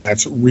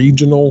That's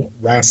Regional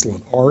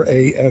Wrestling,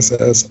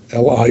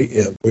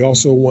 RASSLIN. We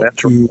also want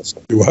to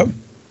do what?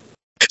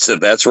 So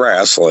that's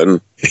wrestling.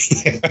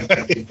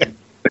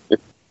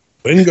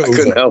 When goes I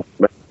couldn't help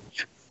it.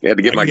 You had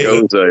to get my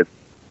goes on.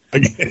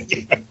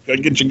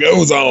 Gotta get your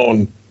goes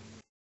on.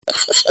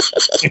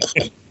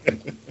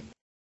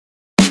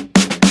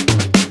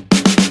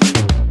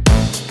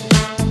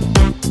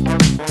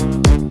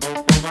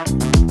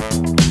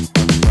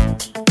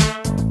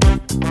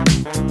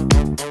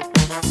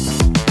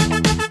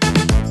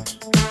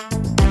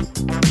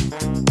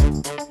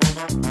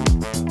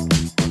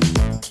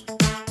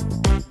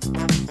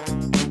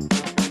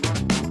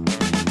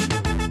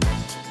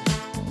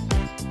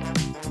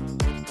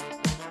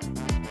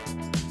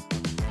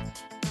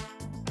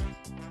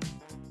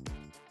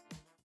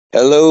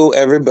 Hello,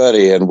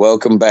 everybody, and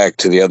welcome back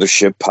to the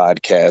Othership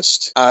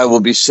podcast. I will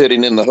be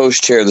sitting in the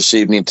host chair this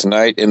evening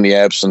tonight in the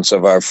absence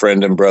of our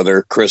friend and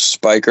brother, Chris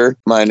Spiker.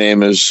 My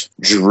name is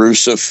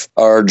Joseph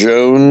R.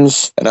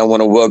 Jones, and I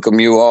want to welcome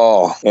you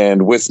all.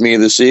 And with me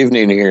this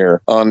evening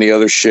here on the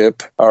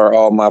Othership are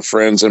all my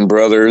friends and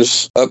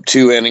brothers, up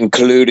to and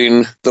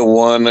including the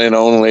one and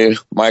only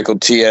Michael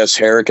T.S.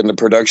 Herrick in the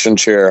production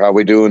chair. How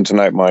we doing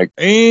tonight, Mike?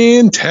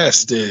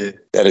 Fantastic.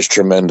 That is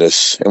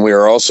tremendous. And we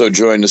are also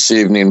joined this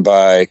evening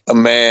by a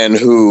man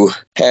who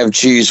have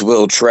cheese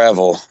will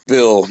travel.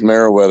 Bill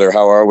Meriwether.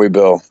 How are we,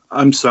 Bill?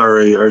 I'm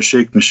sorry, our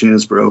shake machine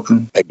is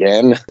broken.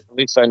 Again? At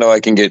least I know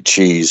I can get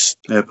cheese.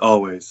 Yep,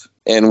 always.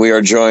 And we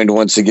are joined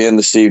once again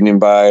this evening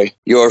by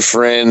your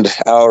friend,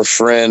 our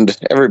friend,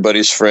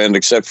 everybody's friend,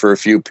 except for a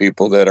few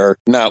people that are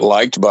not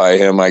liked by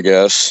him, I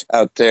guess,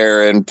 out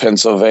there in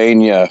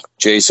Pennsylvania.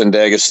 Jason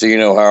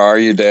D'Agostino, how are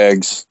you,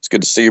 Dags? It's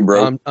good to see you,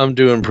 bro. I'm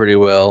doing pretty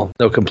well.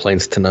 No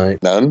complaints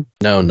tonight. None?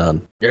 No,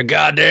 none. You're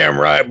goddamn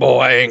right, boy.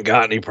 I ain't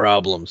got any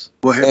problems.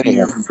 What happened to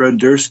your Fred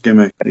Durst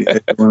gimmick?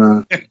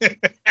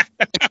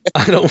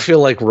 I don't feel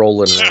like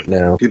rolling right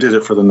now. You did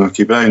it for the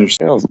Nookie, but I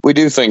understand. We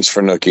do things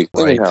for Nookie.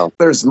 Right. Anyhow,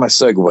 there's my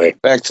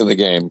segue. Back to the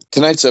game.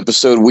 Tonight's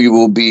episode, we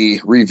will be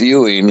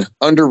reviewing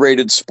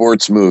underrated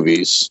sports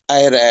movies. I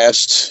had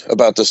asked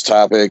about this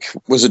topic.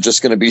 Was it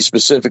just going to be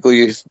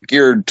specifically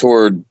geared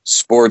toward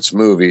sports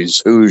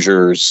movies,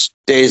 Hoosiers,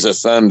 Days of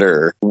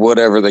Thunder,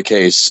 whatever the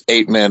case,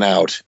 8 Men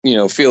Out,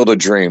 Field of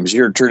Dreams,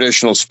 your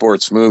traditional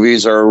sports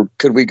movies, or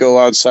could we go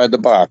outside the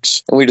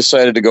box? And we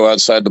decided to go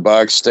outside the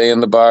box, stay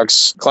in the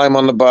box, climb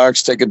on the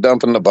box, take a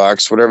dump in the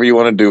box, whatever you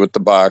want to do with the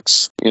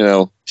box.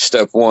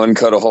 Step 1,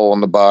 cut a hole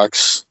in the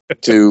box.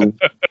 2,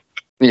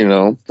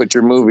 put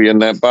your movie in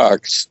that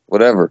box,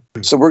 whatever.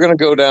 So we're going to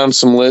go down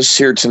some lists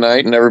here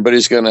tonight, and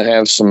everybody's going to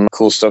have some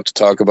cool stuff to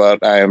talk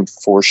about, I am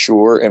for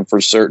sure and for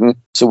certain.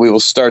 So we will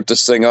start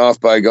this thing off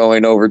by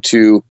going over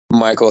to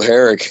Michael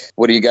Herrick.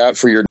 What do you got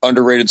for your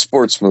underrated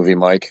sports movie,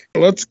 Mike?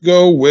 Let's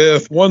go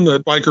with one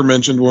that Biker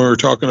mentioned when we were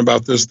talking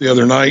about this the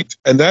other night,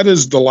 and that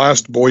is The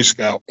Last Boy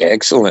Scout.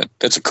 Excellent.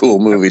 That's a cool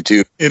movie,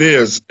 too. It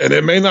is, and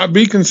it may not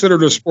be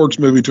considered a sports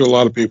movie to a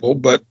lot of people,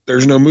 but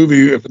there's no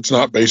movie if it's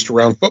not based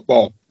around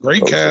football.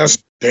 Great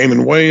cast,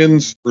 Damon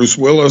Wayans, Bruce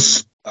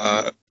Willis,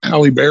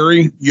 Halle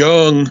Berry,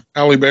 young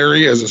Halle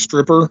Berry as a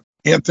stripper.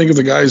 Can't think of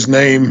the guy's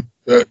name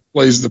that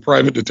plays the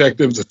private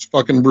detective that's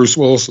fucking Bruce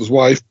Willis's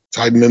wife. It's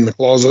hiding in the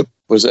closet.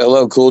 Was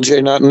LL Cool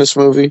J not in this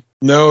movie?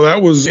 No,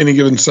 that was Any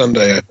Given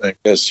Sunday, I think.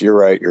 Yes, you're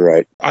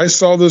right. I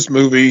saw this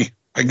movie.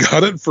 I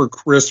got it for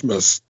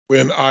Christmas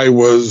when I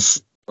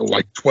was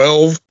like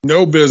 12.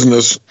 No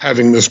business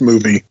having this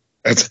movie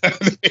at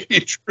that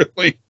age,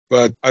 really.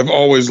 But I've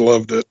always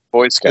loved it.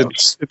 Boy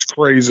Scouts. It's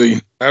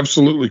crazy.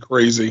 Absolutely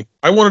crazy.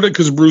 I wanted it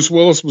because Bruce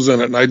Willis was in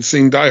it, and I'd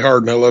seen Die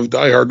Hard, and I loved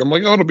Die Hard. I'm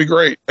like, oh, it'll be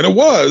great. And it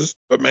was.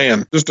 But,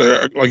 man, just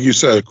like you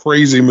said, a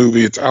crazy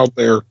movie. It's out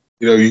there.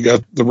 You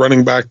got the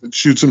running back that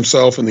shoots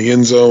himself in the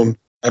end zone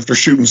after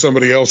shooting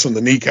somebody else in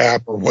the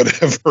kneecap or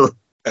whatever.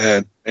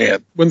 And,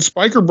 man, when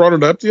Spiker brought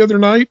it up the other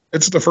night,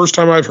 it's the first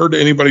time I've heard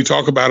anybody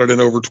talk about it in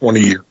over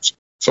 20 years.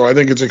 So I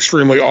think it's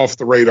extremely off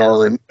the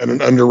radar and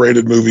an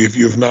underrated movie if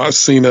you have not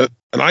seen it.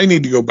 And I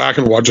need to go back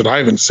and watch it. I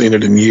haven't seen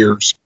it in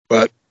years.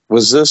 But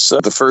was this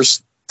the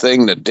first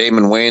thing that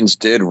Damon Wayans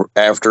did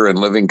after In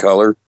Living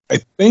Color? I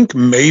think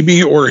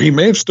maybe, or he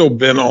may have still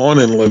been on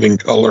In Living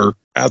Color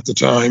at the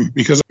time,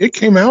 because it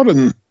came out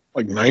in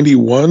like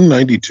 91,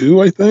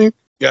 92, I think.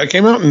 Yeah, it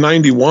came out in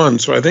 91.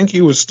 So I think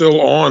he was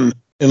still on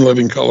In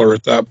Living Color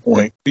at that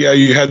point. Yeah,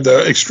 you had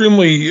the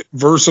extremely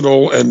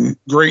versatile and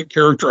great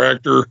character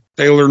actor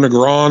Taylor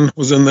Negron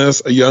was in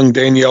this. A young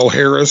Danielle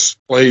Harris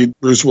played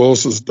Bruce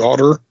Willis's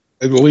daughter,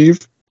 I believe.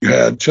 You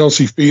had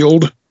Chelsea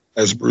Field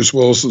as Bruce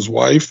Willis's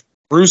wife.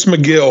 Bruce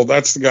McGill,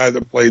 that's the guy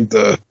that played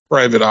the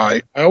private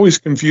eye. I always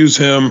confuse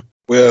him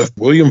with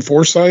William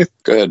Forsythe.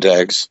 Go ahead,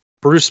 Dags.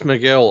 Bruce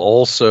McGill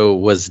also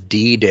was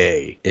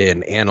D-Day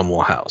in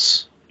Animal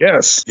House.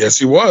 Yes,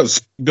 he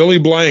was. Billy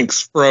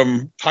Blanks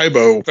from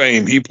Tybo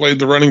fame. He played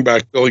the running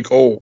back, Billy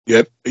Cole.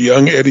 Yet a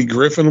young Eddie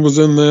Griffin was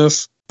in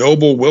this.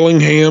 Noble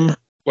Willingham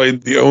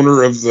played the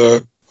owner of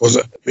the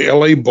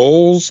LA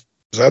Bulls?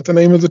 Is that the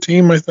name of the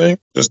team, I think?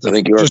 I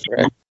think you are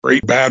correct.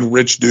 Great bad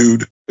rich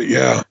dude. But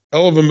yeah,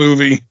 hell of a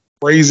movie.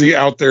 crazy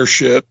out there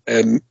shit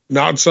and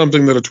not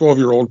something that a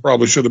 12-year-old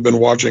probably should have been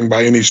watching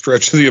by any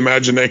stretch of the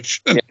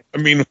imagination. Yeah. I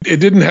mean, it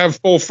didn't have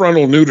full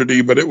frontal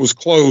nudity, but it was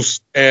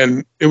close,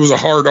 and it was a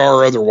hard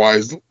R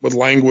otherwise, with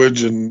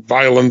language and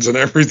violence and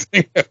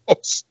everything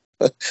else.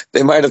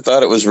 They might have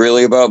thought it was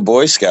really about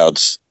Boy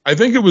Scouts. I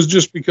think it was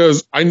just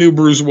because I knew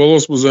Bruce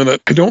Willis was in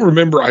it. I don't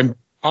remember. I'm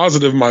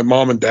positive my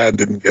mom and dad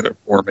didn't get it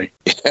for me.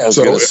 Yeah, I was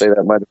going to say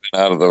that might have been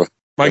out of the...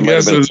 My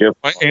guess is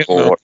my aunt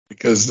knows,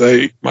 because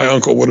my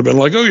uncle would have been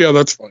like, oh, yeah,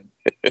 that's fine.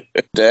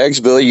 Dags,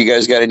 Billy, you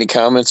guys got any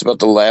comments about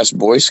The Last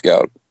Boy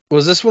Scout?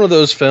 Was this one of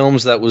those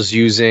films that was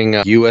using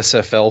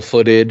USFL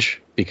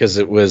footage because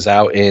it was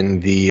out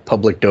in the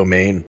public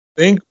domain?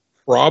 I think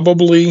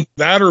probably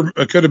that, or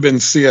it could have been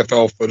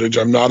CFL footage.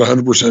 I'm not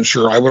 100%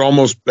 sure. I would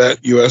almost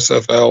bet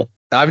USFL.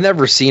 I've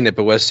never seen it,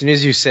 but as soon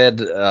as you said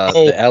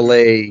the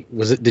LA,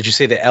 did you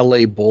say the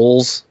LA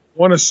Bulls? I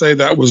want to say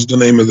that was the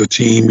name of the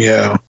team,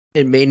 yeah.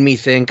 It made me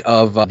think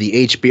of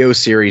the HBO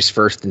series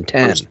First and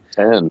 10. First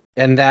and 10.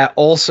 And that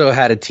also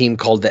had a team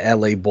called the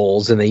LA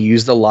Bulls, and they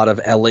used a lot of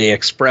LA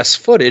Express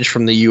footage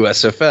from the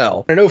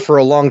USFL. I know for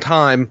a long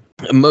time,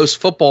 most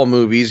football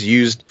movies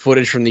used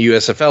footage from the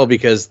USFL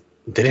because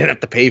they didn't have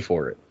to pay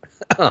for it.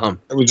 That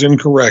was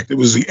incorrect. It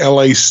was the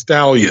LA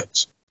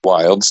Stallions.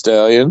 Wild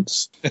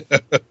Stallions.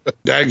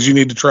 Dags, you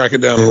need to track it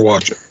down and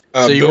watch it.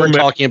 So you were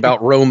talking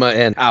about Roma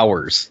and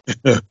Ours.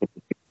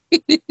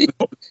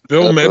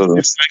 Bill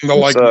Medley sang the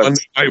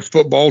Monday Night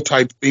Football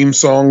type theme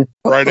song.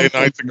 Friday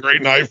night's a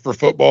great night for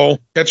football.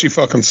 Catchy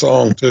fucking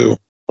song, too.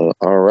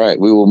 All right.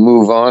 We will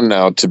move on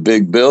now to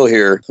Big Bill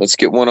here. Let's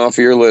get one off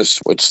your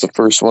list. What's the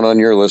first one on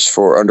your list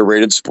for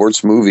underrated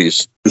sports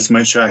movies? This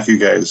might shock you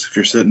guys if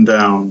you're sitting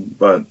down,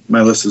 but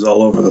my list is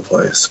all over the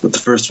place. But the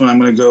first one I'm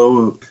going to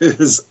go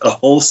is a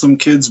wholesome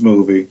kids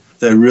movie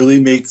that really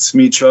makes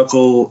me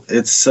chuckle.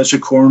 It's such a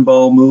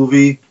cornball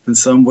movie in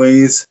some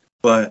ways,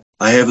 but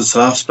I have a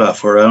soft spot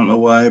for it. I don't know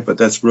why, but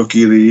that's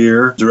Rookie of the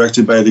Year,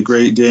 directed by the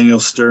great Daniel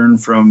Stern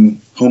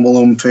from Home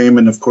Alone fame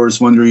and, of course,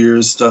 Wonder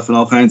Years stuff and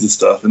all kinds of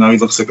stuff. And now he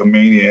looks like a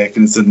maniac,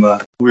 and it's in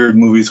the weird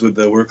movies with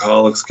the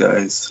Workaholics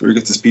guys where he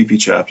gets his pee-pee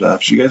chopped off.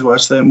 Did you guys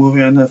watch that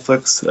movie on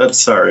Netflix?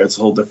 Sorry, that's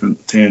a whole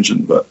different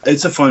tangent, but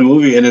it's a fun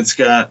movie, and it's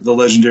got the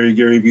legendary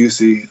Gary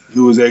Busey,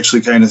 who was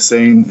actually kind of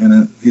sane in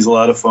it. He's a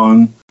lot of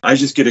fun. I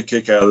just get a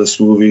kick out of this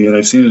movie, and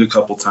I've seen it a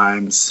couple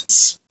times.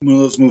 It's one of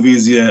those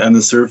movies, yeah, on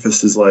the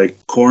surface is like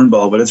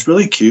cornball, but it's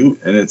really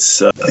cute, and it's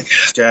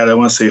God, I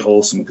want to say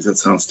wholesome because that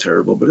sounds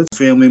terrible, but it's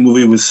a family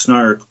movie with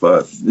snark,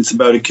 but it's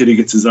about a kid who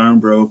gets his arm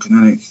broke, and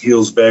then he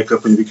heals back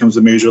up and he becomes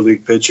a major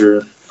league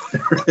pitcher.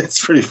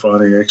 It's pretty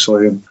funny,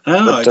 actually. And I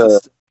don't know.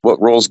 What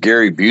roles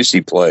Gary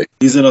Busey play?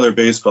 He's another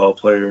baseball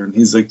player, and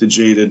he's like the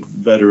jaded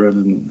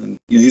veteran, and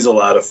he's a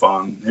lot of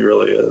fun. He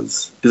really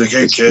is. He's like,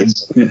 hey, kid,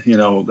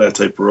 that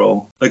type of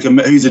role. Like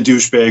he's a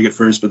douchebag at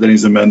first, but then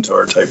he's a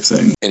mentor type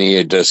thing.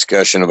 Any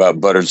discussion about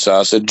buttered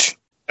sausage?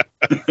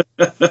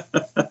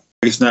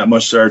 It's not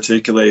much to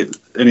articulate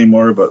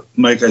anymore, but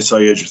Mike, I saw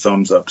you had your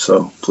thumbs up,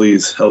 so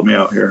please help me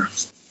out here.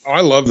 Oh,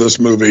 I love this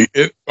movie.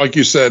 It, like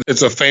you said,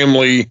 it's a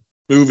family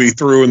movie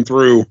through and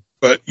through,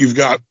 but you've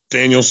got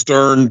Daniel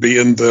Stern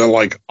being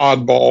the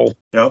oddball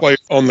play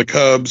on the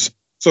Cubs.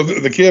 So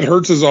the kid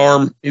hurts his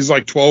arm. He's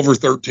like 12 or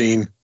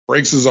 13,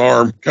 breaks his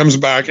arm, comes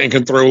back and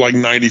can throw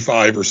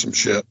 95 or some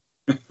shit.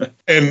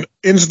 And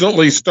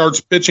instantly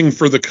starts pitching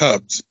for the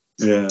Cubs.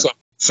 Yeah.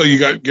 So you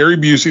got Gary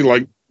Busey,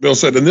 like Bill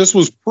said, and this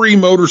was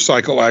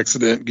pre-motorcycle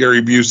accident,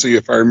 Gary Busey,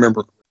 if I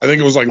remember. I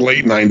think it was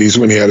late 90s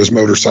when he had his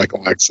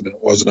motorcycle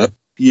accident, wasn't it?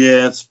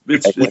 Yeah, it's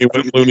when he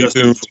went Looney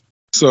Tunes.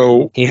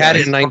 So he had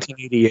it in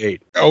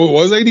 1988. Oh, it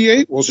was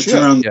 88? Well,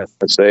 shit. Yes.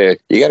 I say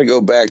you got to go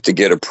back to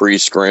get a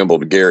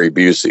pre-scrambled Gary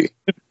Busey.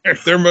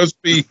 There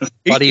must be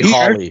Buddy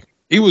Holly.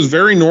 He was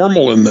very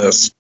normal in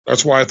this.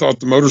 That's why I thought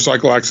the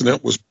motorcycle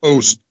accident was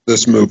post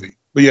this movie.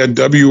 But you had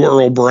W.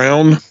 Earl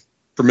Brown,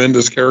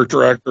 tremendous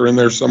character actor in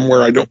there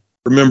somewhere. I don't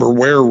remember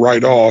where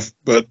right off,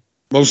 but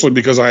mostly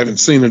because I haven't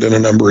seen it in a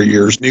number of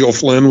years. Neil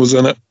Flynn was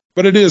in it.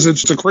 But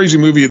it's a crazy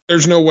movie.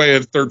 There's no way a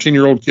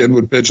 13-year-old kid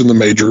would pitch in the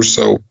majors,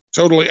 so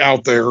totally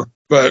out there.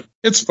 But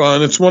it's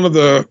fun. It's one of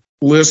the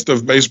list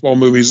of baseball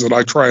movies that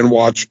I try and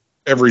watch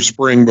every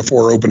spring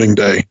before opening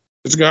day.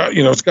 It's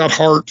got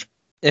heart.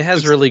 It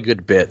has really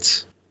good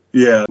bits.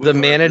 Yeah. The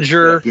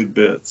manager, good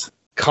bits.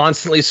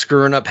 Constantly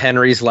screwing up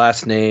Henry's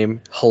last name.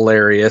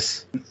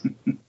 Hilarious.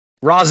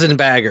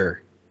 Rosenbagger,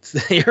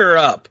 you're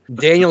up.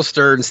 Daniel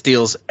Stern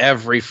steals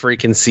every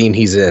freaking scene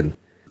he's in.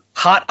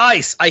 Hot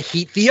ice. I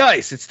heat the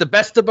ice. It's the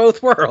best of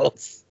both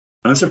worlds.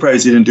 I'm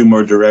surprised he didn't do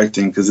more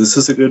directing because this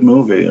is a good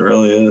movie. It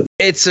really is.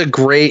 It's a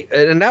great,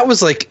 and that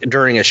was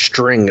during a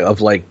string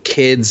of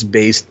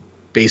kids-based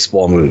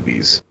baseball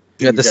movies.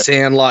 You had The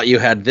Sandlot. You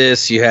had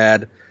this. You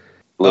had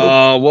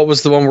what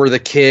was the one where the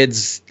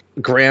kid's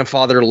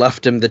grandfather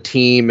left him the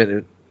team,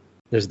 and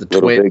there's the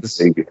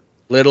Twins.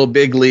 Little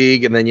Big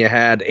League, and then you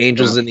had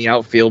Angels in the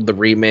Outfield, the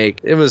remake.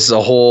 It was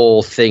a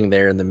whole thing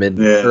there in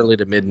the early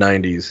to mid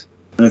 90s.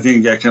 And I think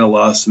it got kind of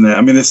lost in that.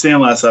 I mean, The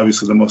Sandlot's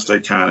obviously the most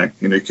iconic.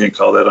 You know, you can't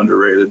call that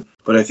underrated.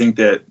 But I think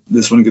that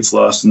this one gets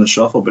lost in the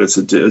shuffle. But it's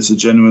a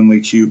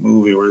genuinely cute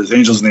movie. Whereas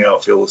Angels in the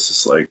Outfield is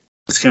just like,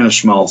 it's kind of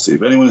schmaltzy.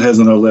 If anyone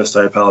has on their list,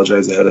 I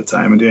apologize ahead of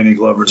time. And Danny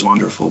Glover's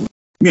wonderful.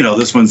 You know,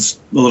 this one's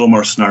a little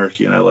more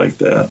snarky, and I like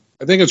that.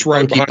 I think it's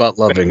right behind butt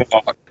loving.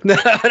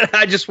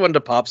 I just wanted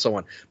to pop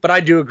someone, but I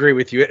do agree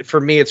with you. For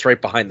me, it's right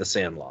behind The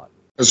Sandlot.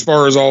 As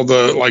far as all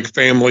the like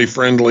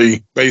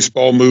family-friendly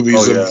baseball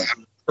movies of the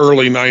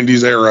early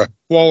 '90s era,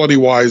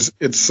 quality-wise,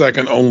 it's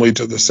second only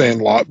to The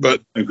Sandlot.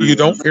 But you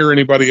don't hear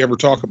anybody ever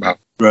talk about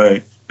it.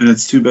 Right, and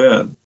it's too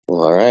bad.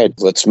 Well, all right,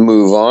 let's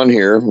move on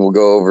here. We'll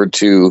go over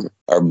to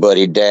our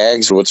buddy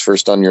Dags. What's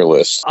first on your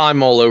list?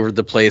 I'm all over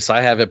the place.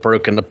 I have it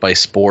broken up by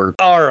sport.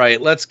 All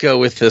right, let's go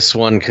with this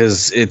one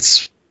because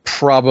it's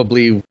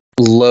probably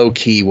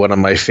low-key one of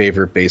my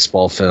favorite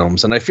baseball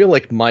films. And I feel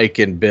like Mike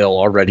and Bill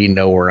already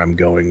know where I'm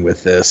going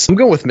with this. I'm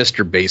going with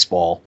Mr.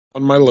 Baseball.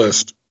 On my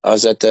list. I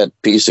was at that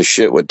piece of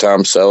shit with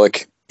Tom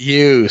Selleck.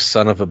 You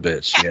son of a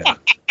bitch, yeah.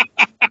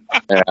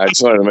 Yeah, I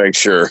just wanted to make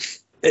sure.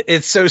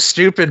 It's so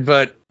stupid,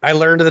 but I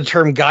learned the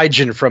term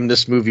gaijin from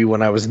this movie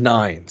when I was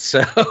 9. So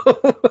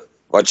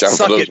watch out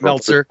Suck for those it,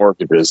 Meltzer.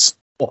 mortgages.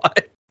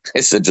 What? I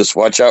said, just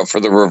watch out for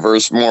the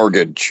reverse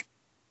mortgage.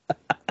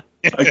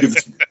 I give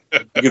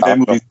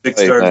that movie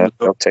 6 stars.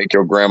 They'll take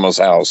your grandma's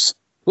house.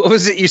 What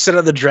was it you said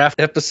on the draft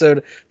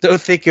episode?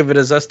 Don't think of it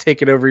as us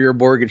taking over your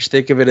mortgage.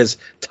 Think of it as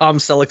Tom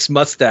Selleck's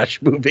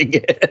mustache moving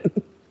in.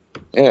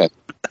 Yeah.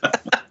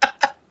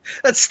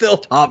 That still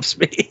tops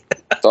me.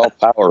 It's all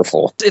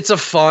powerful. It's a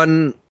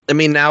fun, I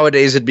mean,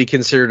 nowadays it'd be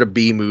considered a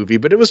B movie,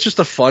 but it was just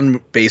a fun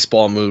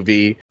baseball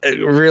movie. A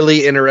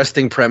really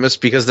interesting premise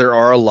because there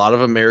are a lot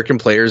of American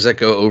players that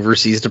go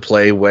overseas to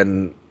play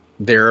when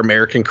their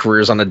American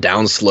career's on a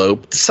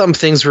downslope. Some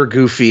things were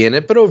goofy in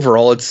it, but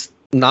overall it's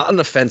not an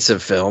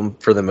offensive film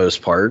for the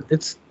most part.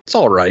 It's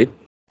all right.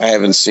 I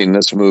haven't seen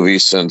this movie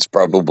since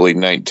probably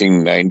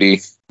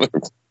 1990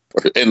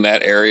 in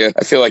that area.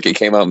 I feel like it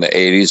came out in the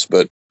 80s,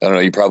 but I don't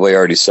know. You probably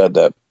already said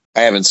that.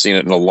 I haven't seen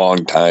it in a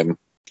long time.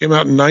 Came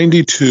out in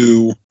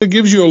 92. It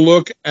gives you a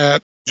look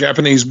at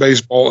Japanese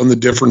baseball and the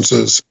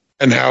differences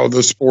and how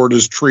the sport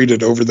is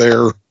treated over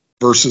there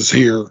versus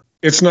here.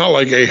 It's not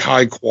like a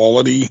high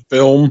quality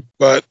film,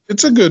 but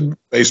it's a good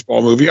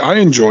baseball movie. I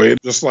enjoy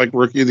it. Just like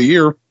Rookie of the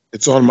Year,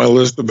 it's on my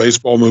list of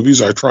baseball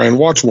movies I try and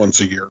watch once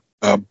a year.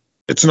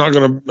 It's not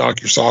going to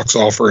knock your socks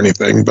off or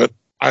anything, but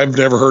I've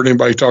never heard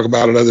anybody talk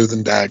about it other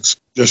than Dags.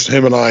 Just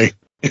him and I.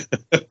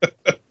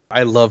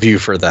 I love you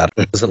for that.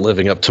 It isn't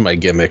living up to my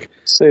gimmick.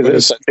 Say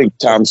this, I think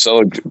Tom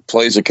Selleck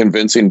plays a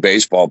convincing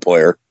baseball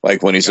player.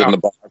 Like when he's in the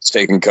box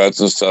taking cuts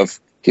and stuff,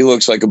 he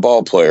looks like a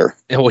ball player.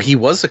 Well, he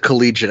was a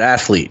collegiate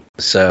athlete,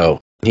 so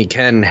he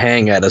can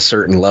hang at a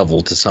certain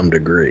level to some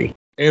degree.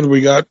 And we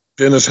got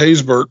Dennis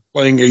Haysbert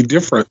playing a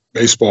different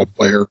baseball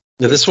player.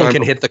 Now, this one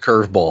can hit the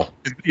curveball.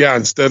 Yeah,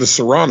 instead of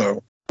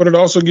Serrano. But it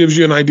also gives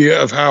you an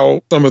idea of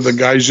how some of the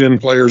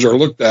Gaijin players are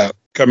looked at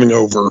coming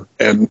over.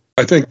 And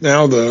I think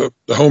now the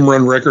home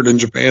run record in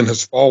Japan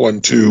has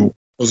fallen to,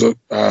 was it?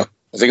 I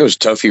think it was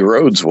Tuffy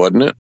Rhodes,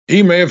 wasn't it?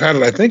 He may have had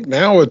it. I think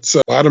now it's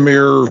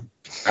Vladimir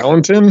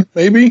Valentin,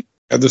 maybe,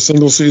 had the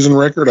single season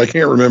record. I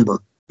can't remember.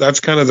 That's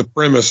kind of the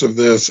premise of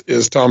this,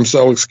 is Tom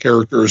Selleck's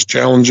character is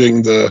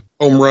challenging the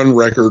home run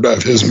record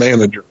of his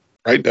manager.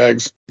 Right,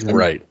 Dags?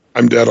 Right.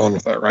 I'm dead on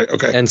with that, right?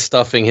 Okay. And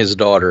stuffing his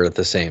daughter at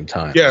the same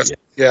time. Yes.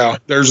 Yeah,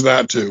 there's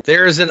that too.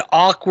 There is an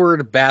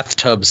awkward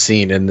bathtub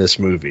scene in this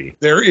movie.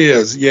 There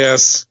is.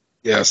 Yes.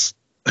 Yes.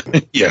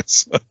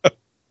 Yes.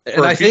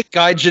 And I think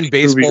Gaijin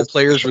baseball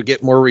players would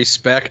get more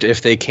respect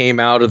if they came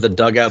out of the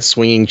dugout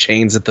swinging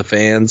chains at the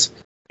fans.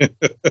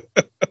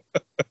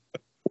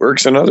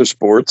 Works in other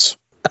sports.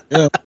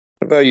 Yeah.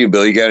 What about you,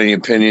 Bill? You got any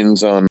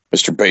opinions on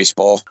Mr.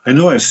 Baseball? I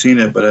know I've seen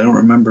it, but I don't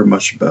remember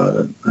much about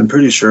it. I'm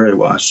pretty sure I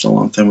watched it a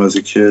long time as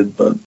a kid,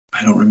 but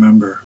I don't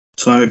remember.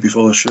 So I might be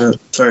full of shit.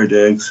 Sorry,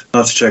 Diggs.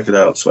 I'll have to check it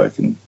out so I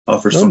can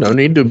offer some. No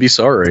need to be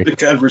sorry. The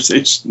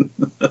conversation.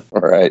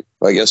 All right.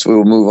 Well, I guess we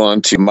will move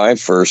on to my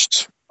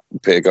first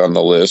pick on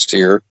the list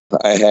here.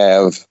 I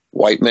have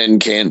White Men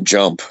Can't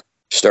Jump,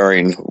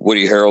 starring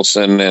Woody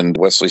Harrelson and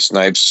Wesley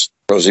Snipes,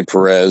 Rosie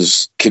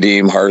Perez,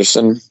 Kadeem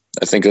Hardison,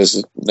 I think is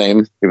his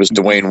name. It was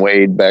Dwayne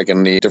Wade back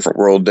in the Different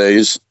World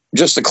days.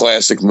 Just a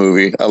classic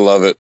movie. I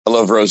love it. I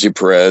love Rosie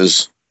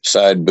Perez,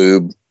 side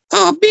boob.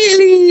 Oh,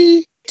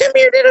 Billy, come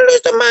here, did I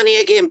lose the money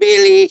again,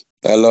 Billy?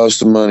 I lost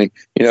the money.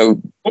 You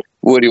know,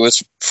 Woody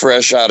was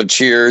fresh out of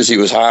Cheers. He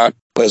was hot.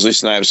 Wesley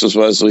Snipes was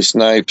Wesley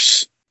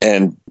Snipes.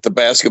 And the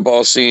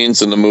basketball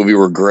scenes in the movie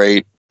were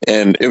great.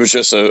 And it was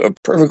just a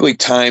perfectly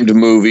timed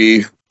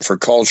movie for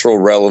cultural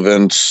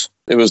relevance.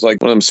 It was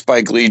like one of them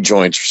Spike Lee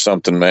joints or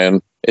something,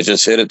 man. It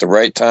just hit at the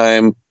right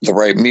time, the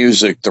right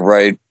music, the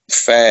right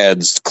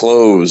fads,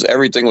 clothes.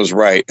 Everything was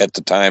right at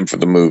the time for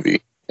the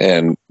movie.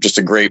 And just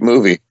a great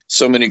movie.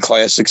 So many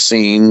classic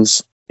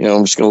scenes. You know,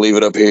 I'm just going to leave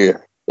it up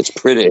here. It's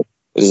pretty. It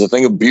is a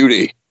thing of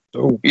beauty.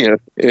 Oh. Yeah,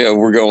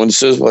 we're going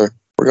Sizzler.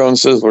 We're going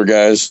Sizzler,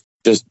 guys.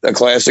 Just a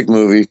classic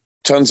movie.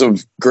 tons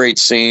of great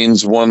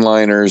scenes,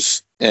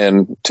 one-liners,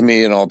 and to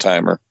me, an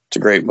all-timer. It's a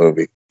great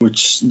movie.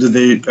 Which is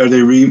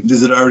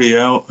it already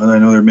out? And I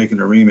know they're making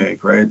a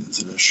remake, right?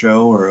 Is it a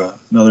show or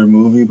another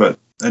movie? But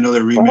I know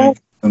they're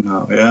remaking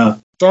somehow. Yeah.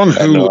 It's on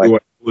Hulu, I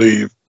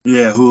believe.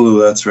 Yeah,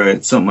 Hulu, that's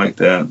right. Something like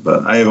that.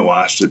 But I haven't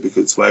watched it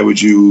because why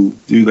would you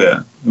do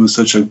that? It was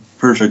such a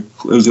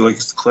it was like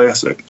a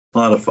classic. A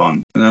lot of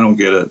fun. And I don't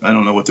get it. I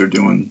don't know what they're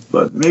doing,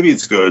 but maybe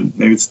it's good.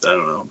 Maybe it's, I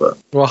don't know. But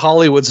well,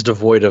 Hollywood's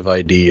devoid of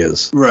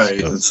ideas.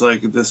 Right. So. It's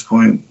like at this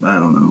point, I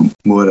don't know.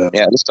 Whatever.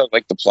 Yeah, this stuff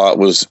like the plot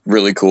was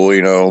really cool.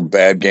 You know,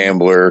 bad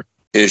gambler,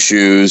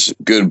 issues,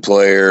 good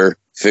player,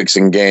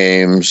 fixing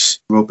games.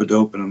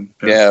 Rope-a-dope him.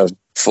 Yeah,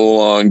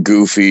 full-on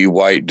goofy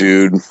white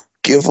dude.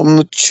 Give him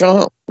the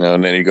chump. You know,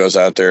 and then he goes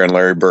out there and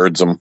Larry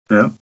Birds him.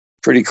 Yeah.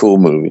 Pretty cool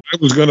movie. I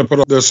was going to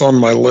put this on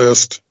my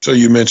list till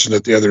you mentioned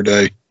it the other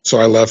day, so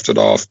I left it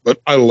off.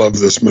 But I love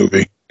this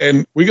movie.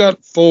 And we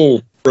got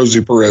full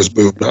Rosie Perez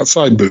boob, not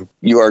side boob.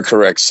 You are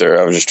correct, sir.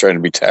 I was just trying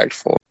to be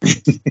tactful.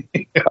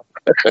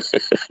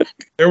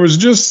 There was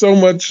just so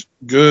much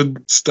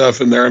good stuff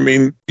in there. I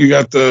mean, you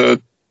got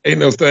the Ain't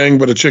No Thing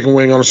But a Chicken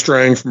Wing on a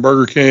String from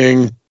Burger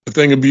King. The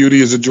Thing of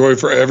Beauty is a Joy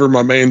Forever.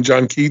 My man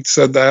John Keats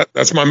said that.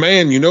 That's my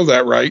man. You know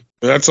that, right?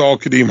 And that's all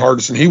Kadeem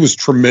Hardison. He was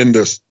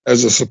tremendous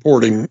as a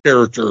supporting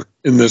character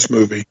in this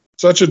movie.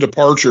 Such a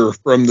departure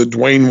from the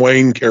Dwayne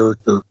Wayne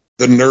character,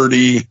 the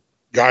nerdy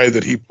guy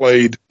that he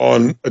played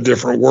on A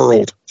Different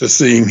World, to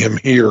seeing him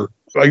here.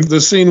 Like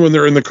the scene when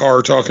they're in the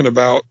car talking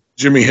about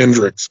Jimi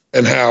Hendrix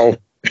and how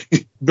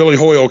Billy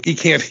Hoyle, he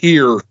can't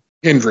hear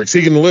Hendrix.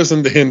 He can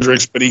listen to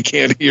Hendrix, but he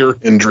can't hear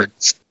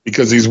Hendrix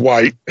because he's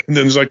white. And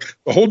then it's like,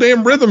 the whole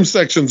damn rhythm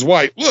section's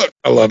white. Look,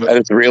 I love it. I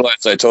just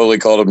realized I totally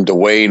called him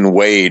Dwayne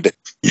Wade.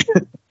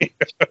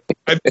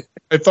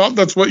 I thought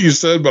that's what you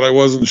said, but I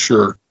wasn't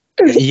sure.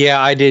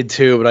 Yeah, I did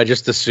too, but I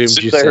just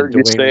assumed you said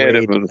Dwayne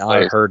Wade, and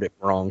I heard it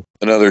wrong.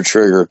 Another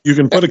trigger. You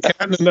can put a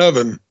cat in an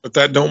oven, but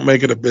that don't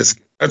make it a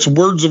biscuit. That's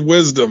words of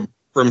wisdom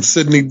from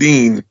Sidney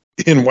Dean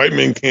in White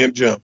Men Can't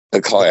Jump. A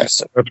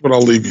classic. That's what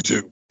I'll leave you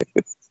to.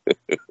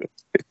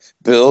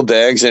 Bill,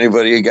 Dags,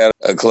 anybody got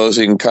a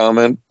closing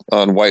comment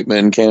on White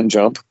Men Can't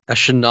Jump? I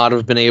should not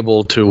have been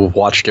able to have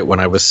watched it when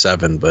I was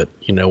 7, but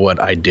you know what?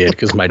 I did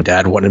because my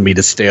dad wanted me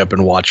to stay up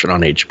and watch it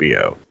on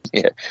HBO.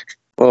 Yeah.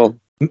 Well,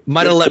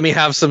 might have let me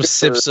have some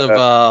sips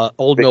of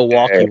Old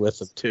Milwaukee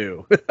with him,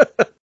 too.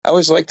 I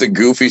always liked the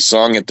goofy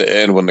song at the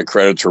end when the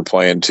credits were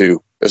playing,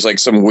 too. There's like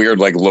some weird,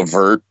 like,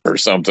 Levert or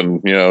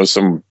something, you know,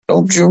 some,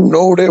 don't you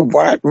know that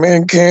white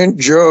men can't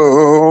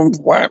jump?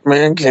 White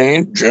men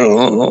can't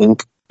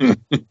jump.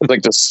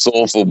 Like the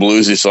soulful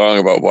bluesy song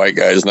about white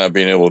guys not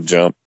being able to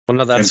jump. Well,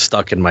 no, that's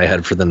stuck in my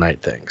head for the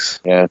night, thanks.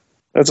 Yeah.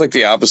 That's like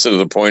the opposite of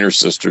the Pointer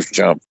Sisters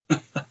jump.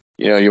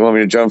 You know, you want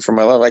me to jump for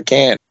my love? I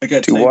can't. I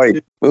got too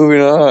white.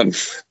 Moving on.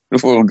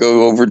 We'll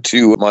go over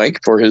to Mike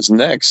for his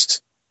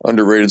next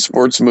underrated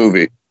sports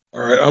movie.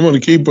 All right, I'm going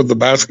to keep with the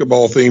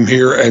basketball theme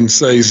here and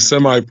say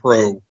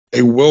Semi-Pro,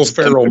 a Will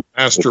Ferrell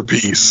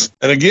masterpiece.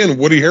 And again,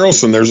 Woody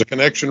Harrelson, there's a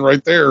connection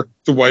right there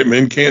to White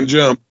Men Can't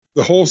Jump.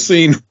 The whole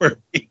scene where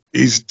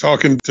he's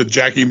talking to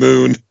Jackie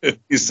Moon, and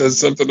he says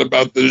something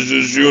about the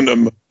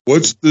jejunum.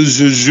 What's the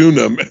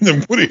jejunum? And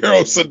then Woody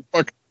Harrelson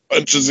fucking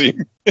punches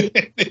him.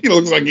 He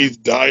looks like he's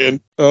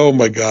dying. Oh,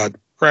 my God.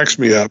 Cracks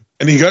me up.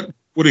 And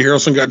Woody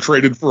Harrelson got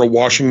traded for a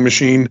washing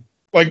machine.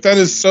 Like, that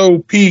is so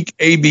peak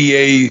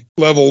ABA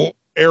level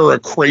era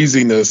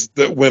craziness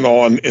that went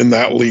on in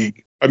that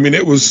league. I mean,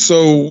 it was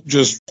so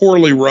just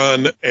poorly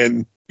run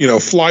and, you know,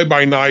 fly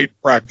by night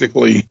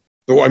practically.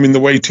 I mean, the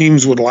way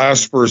teams would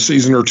last for a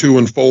season or two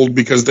and fold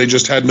because they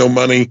just had no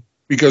money,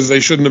 because they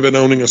shouldn't have been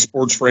owning a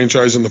sports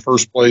franchise in the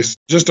first place.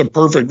 Just a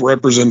perfect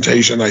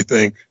representation, I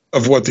think,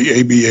 of what the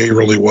ABA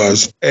really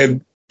was.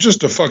 And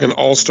just a fucking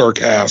all-star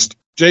cast.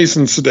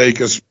 Jason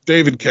Sudeikis,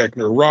 David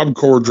Koechner, Rob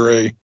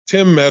Corddry,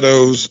 Tim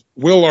Meadows,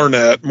 Will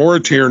Arnett, Maura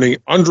Tierney,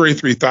 Andre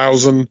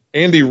 3000,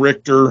 Andy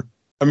Richter.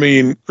 I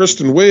mean,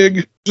 Kristen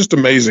Wiig, just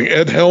amazing.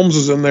 Ed Helms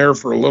is in there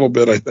for a little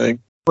bit, I think.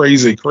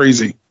 Crazy,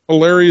 crazy.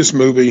 Hilarious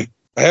movie.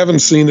 I haven't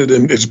seen it,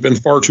 and it's been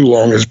far too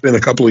long. It's been a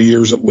couple of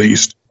years at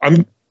least.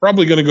 I'm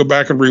probably going to go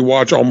back and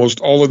rewatch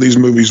almost all of these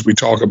movies we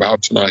talk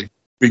about tonight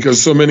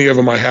because so many of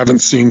them I haven't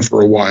seen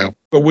for a while.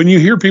 But when you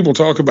hear people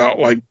talk about,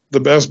 like, the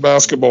best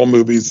basketball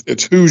movies,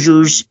 it's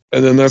Hoosiers,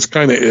 and then that's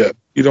kind of it.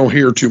 You don't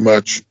hear too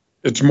much.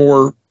 It's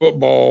more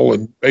football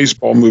and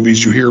baseball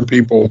movies you hear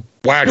people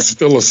wax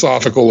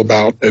philosophical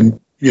about and,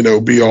 you know,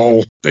 be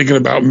all thinking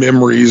about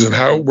memories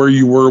and where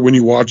you were when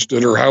you watched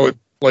it or how it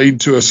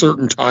played to a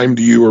certain time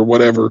to you or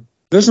whatever.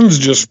 This one's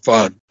just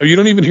fun. You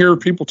don't even hear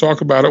people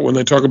talk about it when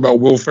they talk about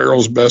Will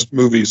Ferrell's best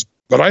movies,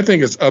 but I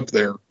think it's up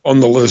there on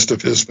the list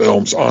of his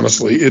films,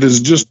 honestly. It is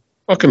just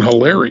fucking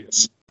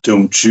hilarious.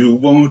 Don't you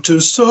want to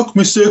suck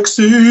me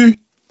sexy?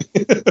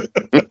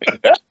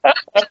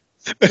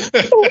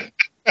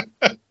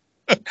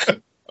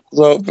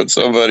 So, but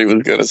somebody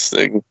was going to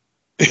sing.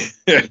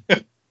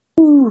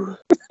 I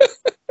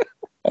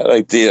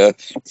like the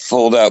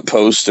fold-out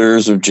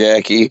posters of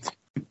Jackie.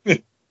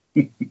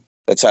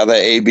 That's how the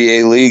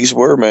ABA leagues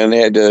were, man. They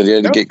had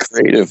to get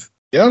creative.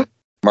 Yeah.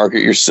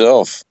 Market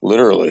yourself,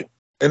 literally.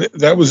 And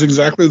that was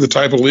exactly the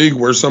type of league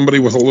where somebody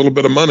with a little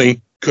bit of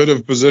money could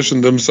have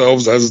positioned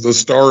themselves as the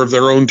star of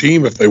their own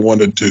team if they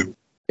wanted to.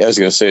 Yeah, I was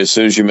going to say, as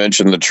soon as you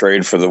mentioned the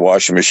trade for the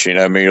washing machine,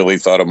 I immediately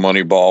thought of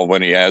Moneyball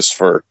when he asked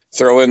for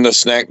throw in the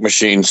snack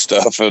machine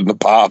stuff and the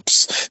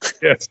pops.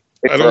 Yes.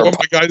 I don't want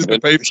my guys to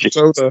pay for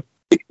soda.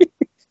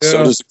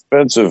 Soda's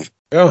expensive.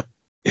 Yeah.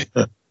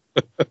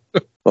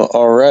 Well,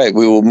 all right.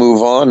 We will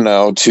move on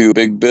now to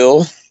Big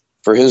Bill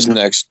for his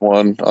next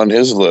one on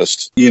his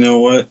list. You know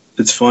what?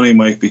 It's funny,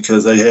 Mike,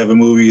 because I have a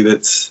movie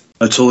that's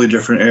a totally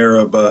different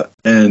era,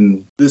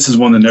 and this is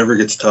one that never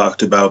gets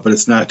talked about, but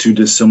it's not too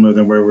dissimilar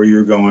than where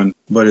you're going.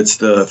 But it's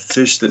The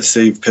Fish That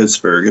Saved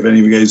Pittsburgh. Have any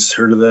of you guys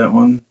heard of that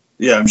one?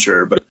 Yeah, I'm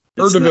sure, but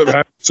heard of it,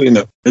 haven't seen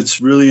it.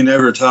 It's really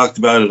never talked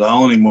about at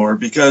all anymore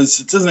because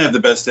it doesn't have the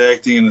best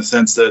acting in the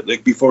sense that,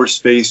 like, before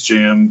Space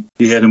Jam,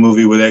 he had a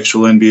movie with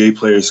actual NBA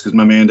players because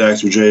my man,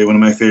 Dr. J, one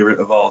of my favorite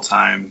of all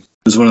time,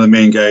 is one of the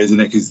main guys in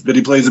it, but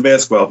he plays a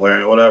basketball player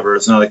and whatever.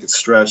 It's not like it's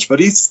stretched, but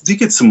he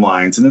gets some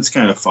lines and it's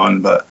kind of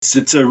fun. But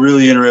it's a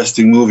really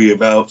interesting movie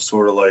about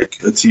sort of like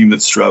a team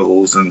that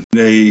struggles, and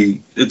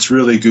it's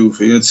really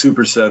goofy. It's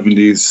super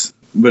 70s,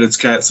 but it's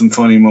got some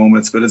funny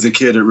moments. But as a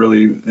kid, it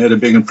really had a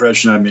big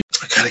impression on me.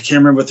 God, I can't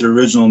remember what their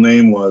original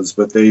name was,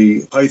 but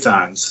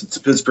Pythons. It's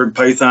the Pittsburgh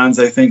Pythons,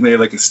 I think. They have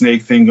like a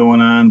snake thing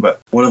going on,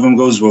 but one of them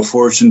goes to a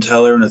fortune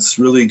teller, and it's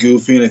really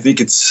goofy. And I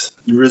think it's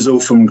Rizzo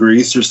from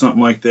Greece or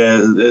something like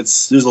that.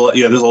 There's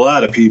a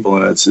lot of people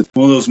in it. It's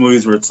one of those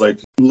movies where it's like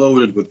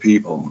loaded with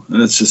people,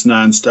 and it's just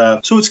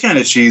nonstop. So it's kind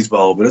of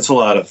cheeseball, but it's a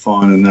lot of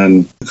fun. And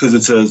then because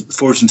it's a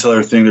fortune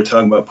teller thing, they're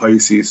talking about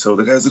Pisces. So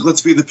the guy's like,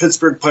 let's be the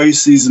Pittsburgh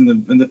Pisces and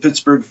the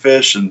Pittsburgh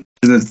Fish, and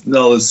it's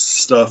all this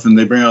stuff, and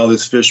they bring all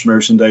this fish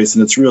merchandise,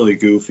 and it's really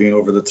goofy and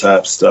over the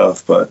top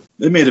stuff. But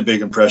it made a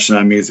big impression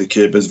on me as a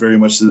kid. But it's very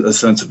much a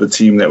sense of a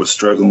team that was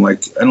struggling.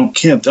 Like I don't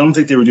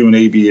think they were doing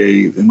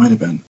ABA. It might have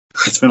been.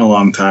 It's been a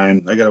long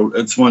time.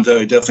 It's one that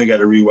I definitely got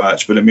to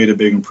rewatch, but it made a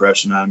big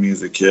impression on me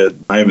as a kid.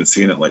 I haven't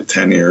seen it like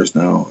 10 years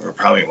now, or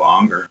probably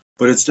longer.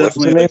 But it's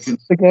definitely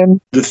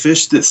again? The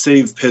Fish That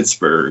Saved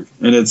Pittsburgh,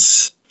 and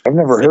it's. I've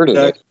never heard of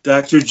it.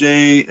 Dr.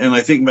 J, and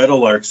I think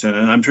Meadowlark's in it.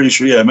 I'm pretty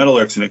sure,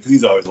 Meadowlark's in it because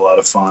he's always a lot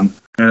of fun.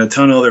 And a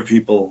ton of other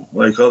people,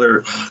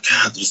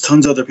 there's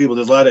tons of other people.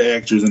 There's a lot of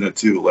actors in it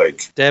too,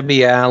 like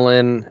Debbie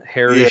Allen,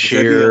 Harry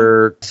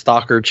Shearer,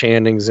 Stockard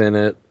Channing's in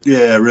it.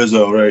 Yeah,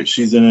 Rizzo, right?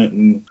 She's in it,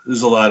 and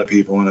there's a lot of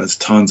people in it. There's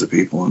tons of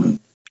people in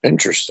it.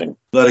 Interesting.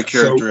 A lot of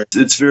character.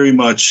 It's very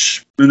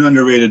much an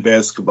underrated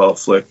basketball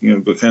flick,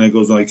 but kind of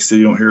goes on, like you said,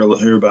 you don't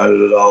hear about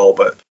it at all.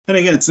 But and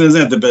again, it doesn't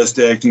have the best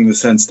acting in the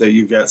sense that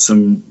you've got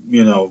some,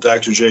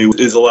 Dr. J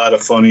is a lot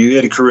of fun. He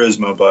had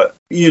charisma, but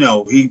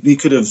he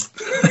could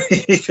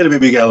have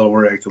maybe got a little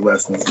more acting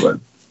lessons, but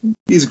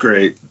he's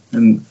great.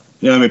 And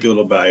I might be a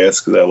little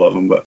biased because I love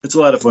him, but it's a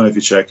lot of fun if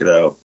you check it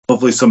out.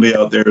 Hopefully somebody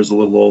out there is a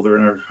little older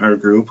in our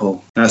group.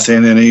 Not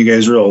saying that any of you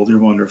guys are old, you're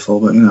wonderful,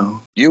 but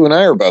You and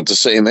I are about the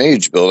same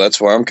age, Bill.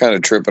 That's why I'm kind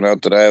of tripping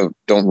out that I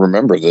don't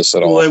remember this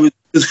at all. Well,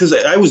 it's because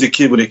I was a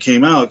kid when it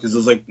came out, because it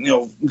was like,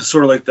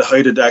 sort of like the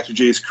height of Dr.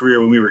 J's career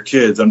when we were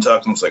kids. I'm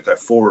talking, it was like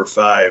 4 or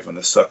 5 when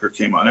the sucker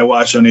came out. And I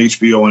watched on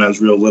HBO when I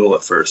was real little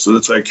at first. So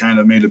that's why it kind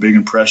of made a big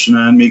impression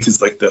on me,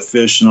 because like the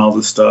fish and all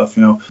this stuff,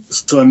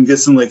 So I'm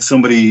guessing like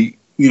somebody,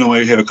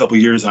 I have a couple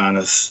years on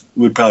us,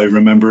 would probably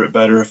remember it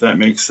better, if that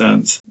makes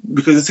sense.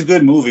 Because it's a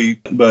good movie,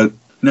 but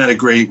not a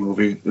great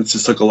movie. It's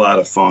just like a lot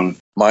of fun.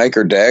 Mike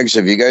or Dags,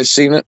 have you guys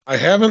seen it? I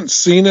haven't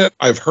seen it.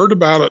 I've heard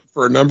about it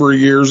for a number of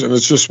years, and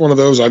it's just one of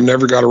those I've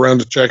never got around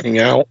to checking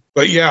out.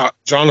 But yeah,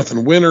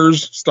 Jonathan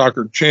Winters,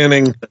 Stockard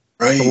Channing,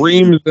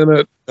 Kareem's in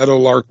it,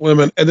 Meadowlark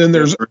Lemon, and then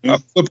there's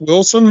Flip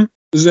Wilson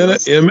is in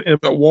it,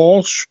 Emmett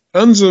Walsh,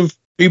 tons of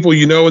people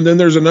and then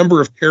there's a number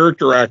of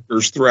character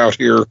actors throughout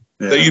here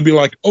that you'd be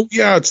like, oh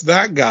yeah, it's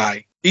that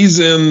guy. He's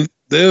in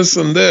this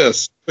and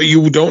this, but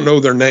you don't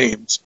know their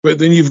names. But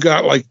then you've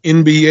got like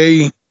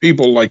NBA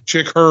people like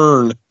Chick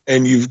Hearn,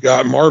 and you've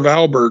got Marv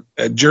Albert.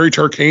 Jerry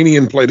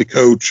Tarkanian played a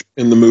coach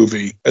in the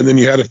movie. And then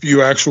you had a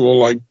few actual,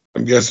 like,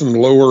 I'm guessing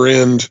lower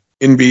end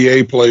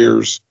NBA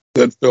players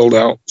that filled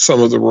out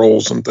some of the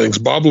roles and things.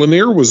 Bob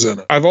Lanier was in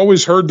it. I've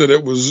always heard that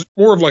it was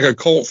more of like a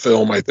cult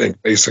film, I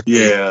think, basically.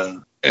 Yeah.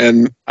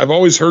 And I've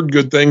always heard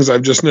good things.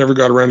 I've just never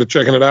got around to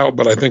checking it out,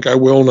 but I think I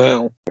will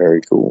now.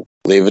 Very cool.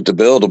 Leave it to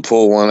Bill to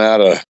pull one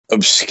out of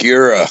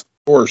Obscura. Of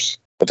course.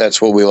 But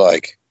that's what we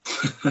like.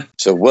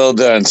 So well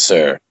done,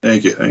 sir.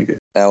 Thank you.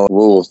 Now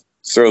we'll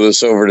throw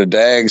this over to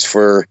Dags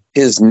for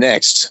his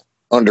next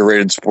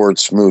underrated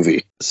sports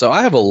movie. So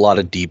I have a lot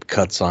of deep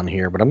cuts on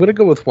here, but I'm going to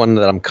go with one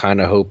that I'm kind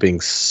of hoping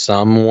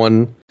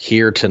someone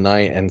here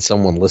tonight and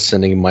someone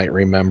listening might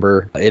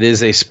remember. It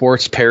is a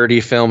sports parody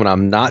film, and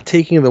I'm not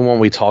taking the one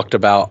we talked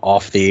about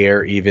off the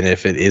air, even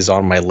if it is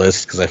on my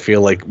list, because I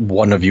feel like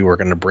one of you are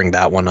going to bring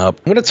that one up.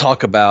 I'm going to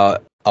talk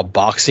about a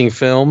boxing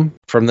film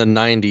from the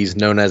 90s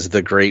known as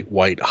The Great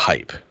White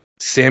Hype.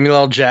 Samuel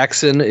L.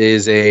 Jackson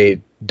is a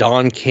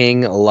Don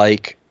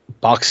King-like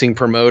boxing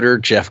promoter.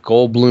 Jeff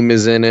Goldblum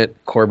is in it.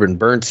 Corbin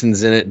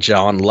Burnson's in it.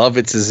 John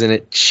Lovitz is in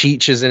it.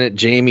 Cheech is in it.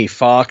 Jamie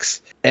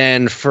Foxx.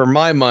 And for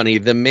my money,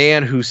 the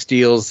man who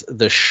steals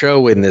the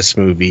show in this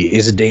movie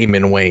is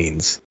Damon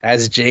Wayans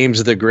as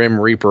James the Grim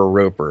Reaper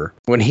Roper.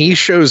 When he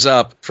shows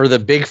up for the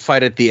big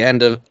fight at the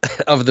end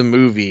of the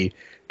movie,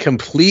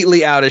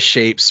 completely out of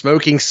shape,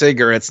 smoking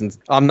cigarettes, and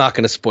I'm not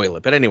going to spoil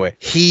it. But anyway,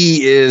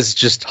 he is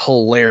just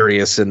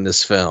hilarious in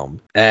this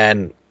film.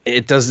 And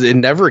it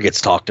never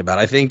gets talked about.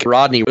 I think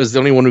Rodney was the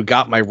only one who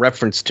got my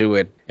reference to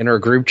it in our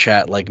group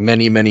chat like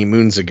many, many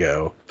moons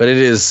ago. But it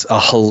is a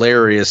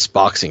hilarious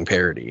boxing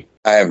parody.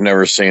 I have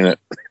never seen it.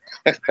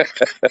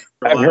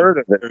 I've heard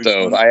of it,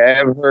 though. I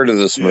have heard of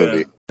this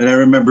movie. And I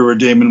remember where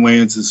Damon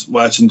Wayans is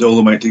watching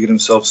Dolomite to get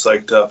himself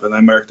psyched up, and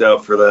I marked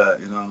out for that,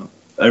 you know.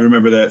 I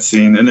remember that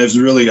scene, and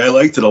I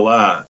liked it a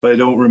lot, but I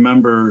don't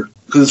remember,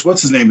 because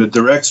what's his name that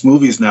directs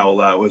movies now a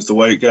lot was the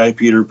white guy,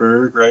 Peter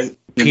Berg, right?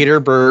 Peter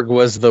Berg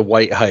was the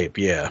white hype,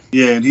 yeah.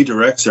 Yeah, and he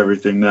directs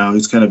everything now.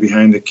 He's kind of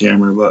behind the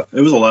camera, but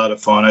it was a lot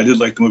of fun. I did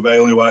like the movie. I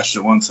only watched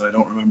it once, and I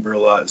don't remember a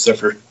lot except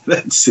for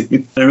that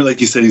scene. I remember,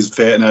 like you said, he's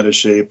fat and out of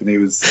shape, and he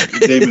was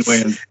Damon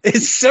Wayans.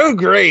 It's so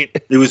great.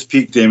 It was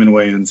peak Damon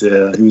Wayans,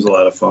 yeah. He was a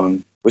lot of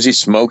fun. Was he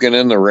smoking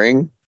in the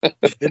ring?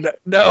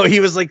 No, he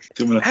was like,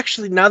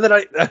 actually, now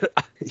that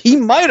he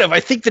might have. I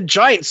think the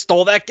Giant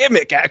stole that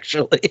gimmick,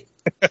 actually.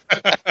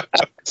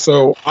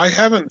 So I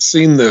haven't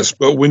seen this,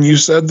 but when you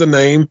said the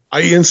name,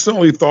 I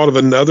instantly thought of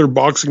another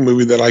boxing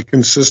movie that I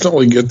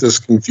consistently get this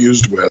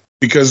confused with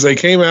because they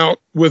came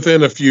out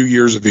within a few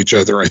years of each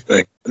other, I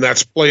think. And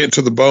that's Play It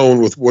to the Bone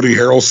with Woody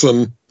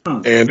Harrelson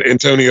and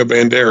Antonio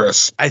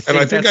Banderas. I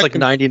think that's like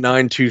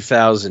 99,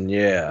 2000,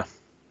 yeah.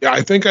 Yeah,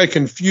 I think I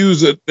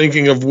confuse it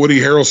thinking of Woody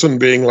Harrelson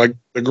being like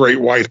the great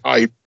white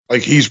hype.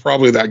 Like he's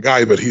probably that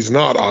guy, but he's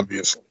not,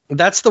 obviously.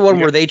 That's the one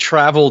where they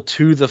travel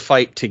to the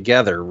fight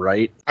together,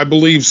 right? I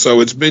believe so.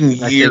 It's been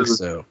years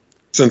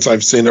since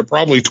I've seen it.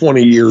 Probably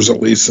 20 years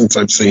at least since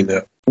I've seen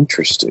it.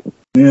 Interesting.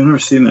 Yeah, I've never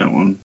seen that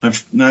one.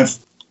 I've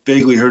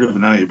vaguely heard of it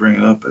now. You bring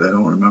it up, but I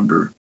don't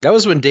remember. That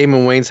was when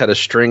Damon Wayans had a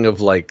string of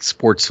like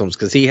sports films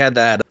because he had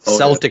that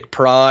Celtic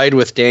Pride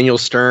with Daniel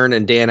Stern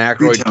and Dan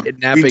Aykroyd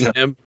kidnapping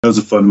him. That was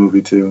a fun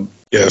movie too.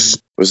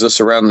 Yes. Was this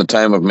around the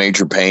time of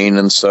Major Payne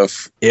and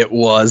stuff? It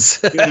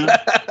was. Yeah.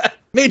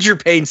 Major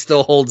Payne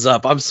still holds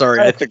up. I'm sorry.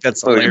 I think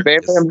that's hilarious. Bam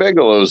Bam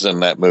Bigelow's in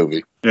that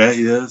movie. Yeah,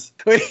 he is.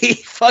 When he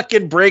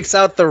fucking breaks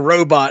out the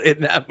robot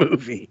in that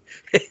movie,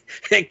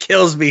 it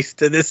kills me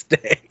to this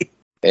day.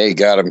 Hey,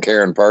 got him,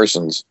 Karen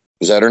Parsons.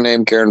 Was that her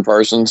name, Karen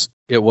Parsons?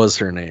 It was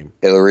her name.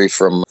 Hillary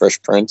from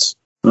Fresh Prince.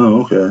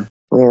 Oh, okay.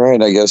 All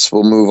right, I guess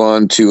we'll move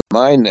on to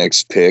my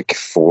next pick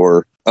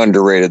for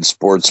underrated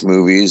sports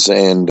movies.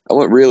 And I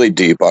went really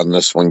deep on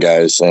this one,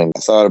 guys. And I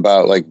thought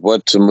about, like,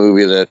 what's a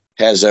movie that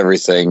has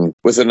everything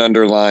with an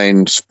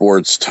underlying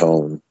sports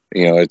tone?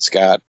 You know, it's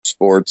got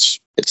sports,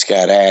 it's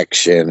got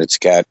action, it's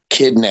got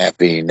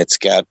kidnapping, it's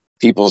got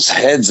people's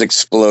heads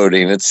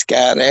exploding, it's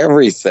got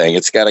everything.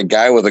 It's got a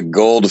guy with a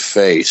gold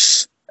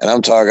face. And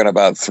I'm talking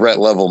about Threat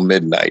Level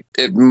Midnight.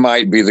 It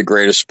might be the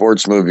greatest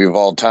sports movie of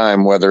all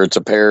time, whether it's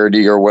a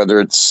parody or whether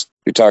it's,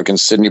 you're talking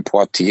Sidney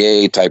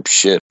Poitier type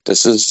shit.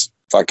 This is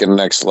fucking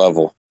next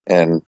level.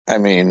 And I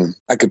mean,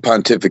 I could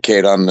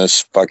pontificate on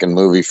this fucking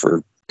movie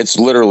for, it's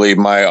literally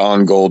my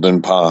on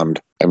Golden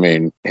Pond. I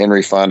mean,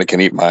 Henry Fonda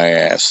can eat my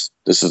ass.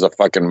 This is a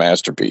fucking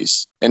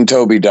masterpiece. And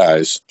Toby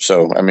dies.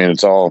 So, I mean,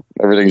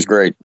 everything's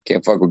great.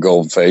 Can't fuck with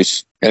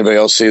Goldface. Anybody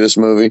else see this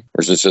movie?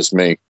 Or is it just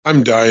me?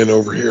 I'm dying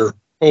over here.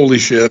 Holy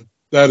shit.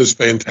 That is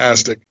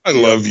fantastic. I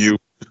love you.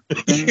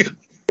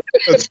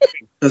 Because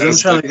I'm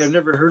trying, like, I've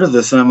never heard of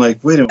this, and I'm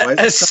like, wait a minute.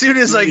 As soon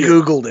as I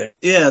Googled it.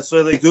 Yeah, so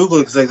I like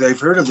Googled it because like,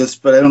 I've heard of this,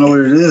 but I don't know what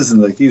it is,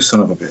 and like, you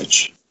son of a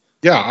bitch.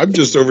 Yeah, I'm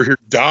just over here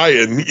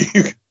dying.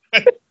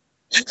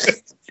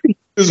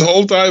 This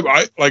whole time,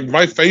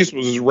 my face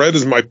was as red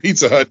as my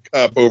Pizza Hut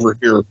cup over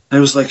here. I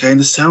was like,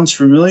 this sounds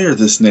familiar,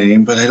 this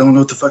name, but I don't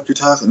know what the fuck you're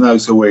talking about.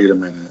 So wait a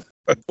minute.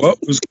 What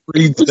was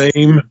Creed's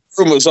name? The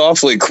room was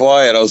awfully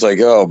quiet. I was like,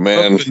 oh,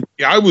 man.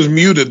 Yeah, I was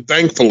muted,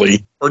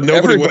 thankfully. Or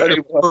nobody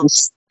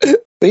was.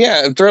 But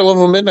yeah, Threat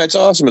Level Midnight's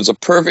awesome.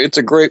 It's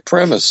a great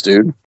premise,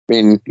 dude. I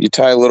mean, you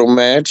tie a little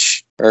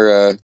match,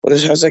 or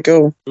how's that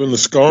go? Doing the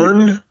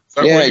scarn? Is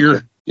that what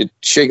you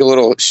shake a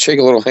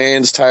little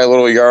hands, tie a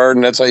little yarn,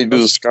 and that's how you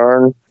do the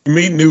scarn. You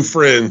meet new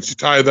friends, you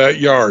tie that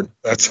yarn.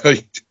 That's how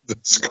you do the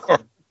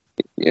scarn.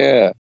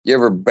 Yeah. You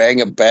ever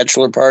bang a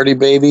bachelor party,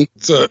 baby?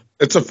 It's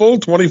a full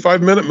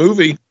 25-minute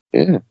movie.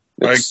 Yeah.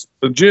 Like,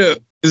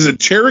 legit. Is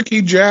it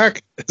Cherokee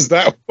Jack? Is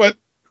that what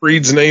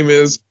Creed's name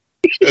is?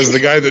 As the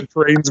guy that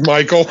trains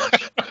Michael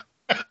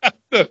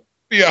to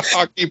be a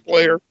hockey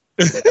player.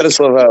 I just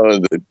love how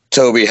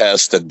Toby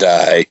has to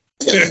die.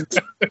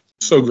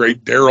 So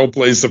great. Daryl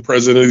plays the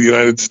president of the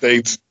United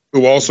States,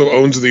 who also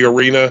owns the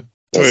arena,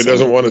 so he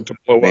doesn't want it to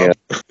blow up.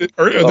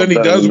 Or then he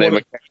does want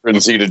it. Catherine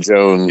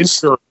Zeta-Jones.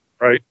 Insurance,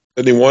 right?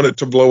 And he wanted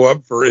to blow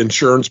up for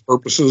insurance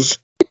purposes.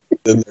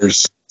 Then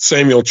there's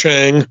Samuel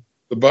Chang,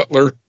 the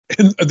butler.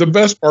 And the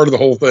best part of the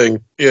whole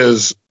thing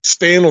is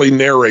Stanley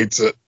narrates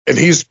it. and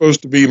he's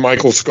supposed to be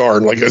Michael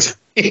Scarn. Like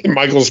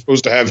Michael's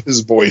supposed to have his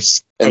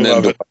voice. And I then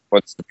love it.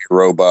 what's the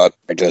robot?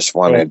 I just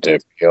wanted to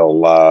feel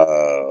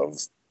love.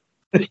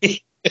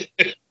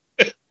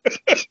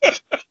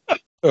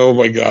 Oh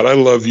my God, I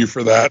love you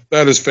for that.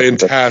 That is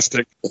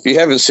fantastic. If you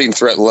haven't seen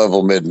Threat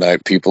Level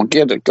Midnight, people,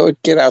 get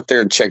out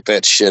there and check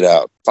that shit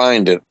out.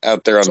 Find it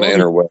out there on the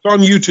interweb. It's on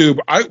YouTube.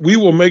 We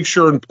will make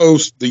sure and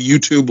post the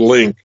YouTube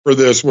link for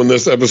this when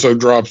this episode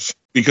drops,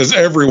 because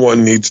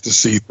everyone needs to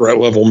see Threat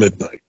Level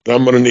Midnight.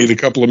 I'm going to need a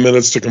couple of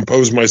minutes to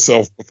compose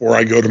myself before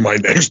I go to my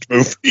next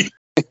movie.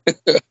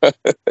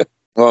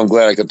 Well, I'm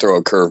glad I could throw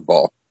a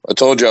curveball. I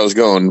told you I was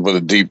going with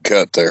a deep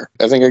cut there.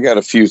 I think I got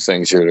a few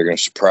things here that are going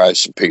to surprise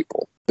some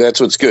people. That's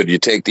what's good. You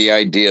take the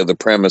idea, the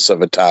premise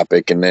of a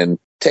topic, and then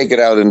take it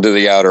out into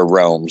the outer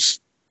realms.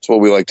 That's what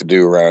we like to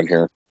do around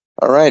here.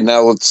 All right,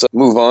 now let's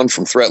move on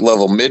from Threat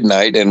Level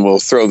Midnight, and we'll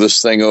throw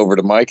this thing over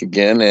to Mike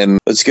again, and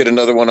let's get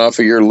another one off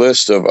of your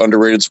list of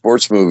underrated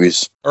sports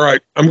movies. All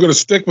right, I'm going to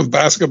stick with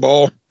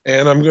basketball,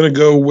 and I'm going to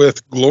go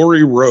with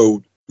Glory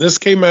Road. This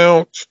came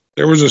out,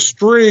 there was a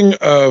string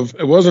of,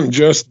 it wasn't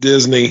just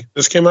Disney.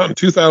 This came out in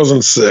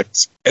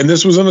 2006, and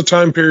this was in a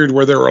time period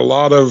where there were a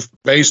lot of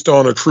based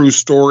on a true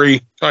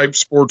story type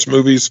sports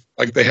movies.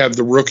 Like they had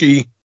The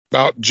Rookie,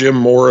 about Jim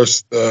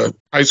Morris, the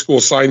high school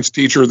science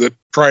teacher that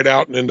tried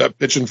out and ended up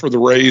pitching for the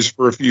Rays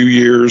for a few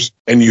years.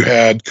 And you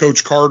had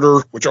Coach Carter,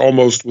 which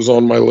almost was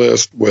on my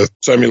list, with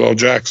Samuel L.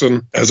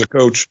 Jackson as a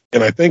coach.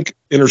 And I think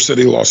inner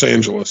city Los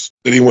Angeles,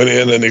 that he went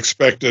in and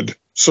expected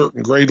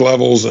certain grade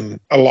levels and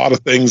a lot of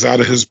things out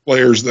of his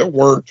players that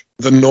weren't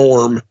the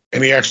norm.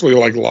 And he actually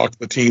locked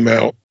the team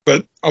out.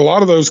 But a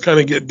lot of those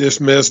kind of get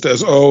dismissed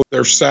as, oh,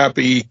 they're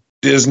sappy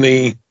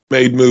Disney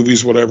made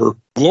movies, whatever.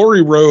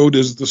 Glory Road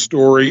is the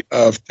story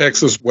of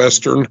Texas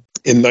Western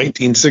in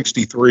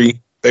 1963.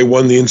 They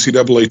won the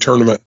NCAA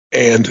tournament,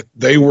 and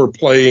they were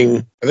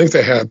playing, I think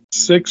they had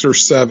 6 or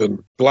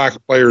 7 black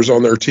players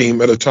on their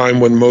team at a time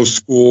when most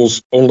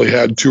schools only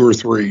had 2 or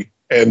 3.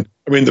 And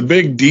I mean, the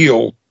big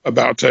deal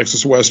about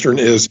Texas Western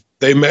is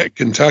they met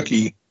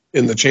Kentucky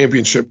in the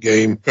championship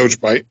game, coached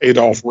by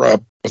Adolph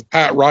Rupp, with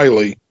Pat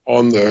Riley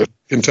on the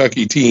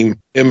Kentucky team.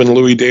 Him and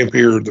Louis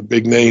Dampier, the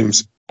big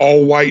names.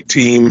 All-white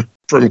team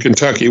from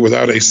Kentucky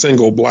without a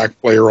single black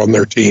player on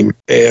their team.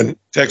 And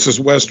Texas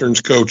Western's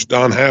coach,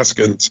 Don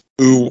Haskins,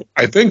 who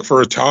I think for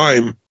a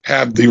time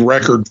had the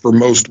record for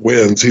most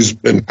wins. He's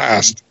been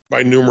passed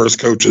by numerous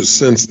coaches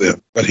since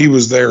then. But he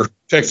was there.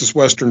 Texas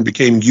Western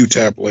became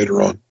UTEP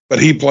later on. But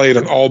he played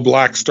an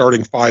all-black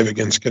starting 5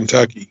 against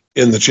Kentucky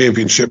in the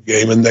championship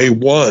game, and they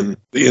won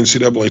the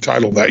NCAA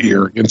title that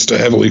year against a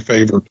heavily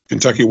favored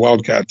Kentucky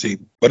Wildcat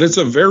team. But it's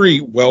a very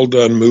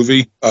well-done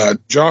movie.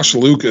 Josh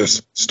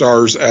Lucas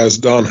stars as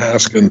Don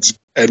Haskins,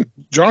 and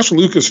Josh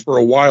Lucas for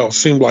a while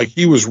seemed like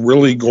he was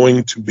really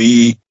going to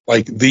be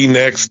like the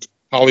next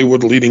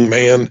Hollywood leading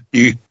man.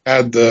 He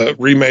had the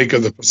remake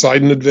of the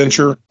Poseidon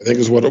Adventure, I think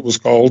is what it was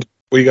called.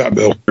 What you got,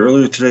 Bill?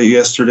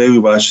 Yesterday, we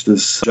watched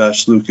this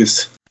Josh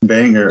Lucas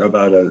banger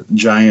about a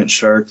giant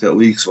shark that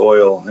leaks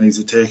oil, and he's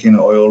attacking an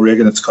oil rig,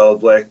 and it's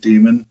called Black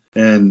Demon.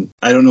 And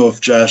I don't know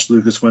if Josh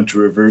Lucas went to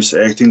reverse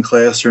acting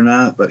class or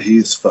not, but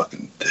he's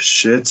fucking the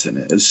shits in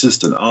it. It's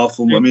just an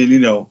awful, I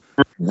mean,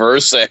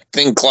 Reverse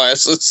acting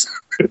classes?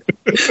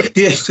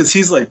 Yeah, because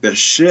he's like the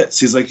shits.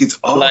 He's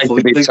awful.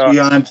 He's like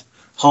beyond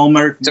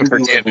Hallmark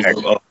movie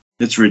level.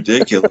 It's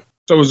ridiculous.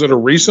 So is it a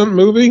recent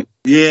movie?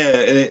 Yeah,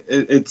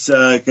 it's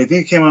I think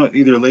it came out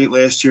either late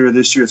last year or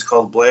this year. It's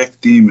called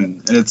Black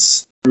Demon, and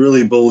it's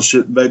really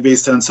bullshit,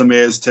 based on some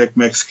Aztec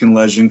Mexican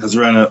legend, because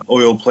they're on an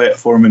oil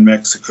platform in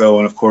Mexico,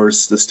 and of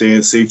course the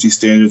safety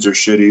standards are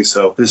shitty.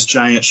 So this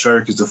giant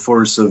shark is a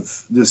force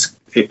of this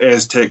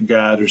Aztec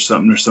god or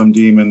something, or some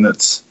demon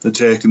that's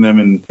attacking them,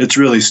 and it's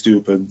really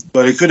stupid.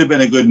 But it could have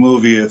been a good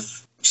movie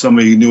if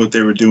somebody knew what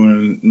they were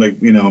doing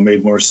and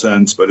made more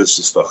sense, but it's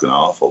just fucking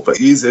awful. But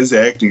his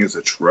acting is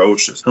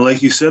atrocious. And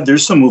like you said,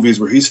 there's some movies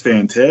where he's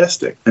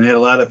fantastic and had a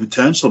lot of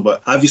potential,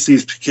 but obviously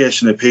he's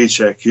cashing a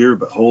paycheck here,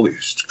 but holy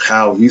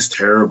cow, he's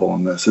terrible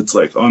in this. It's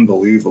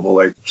unbelievable,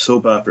 like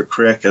soap opera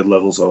crackhead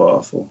levels of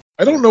awful.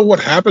 I don't know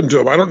what happened to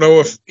him. I don't know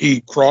if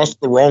he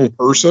crossed the wrong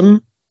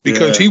person,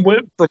 because he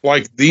went from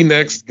the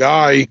next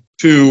guy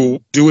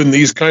to doing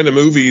these kind of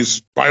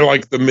movies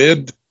by the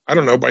mid, I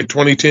don't know, by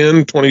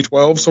 2010,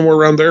 2012, somewhere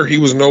around there. He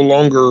was no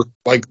longer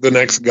the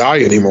next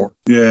guy anymore.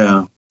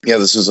 Yeah. Yeah,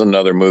 this is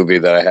another movie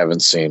that I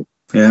haven't seen.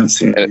 Yeah, I haven't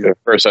seen it. At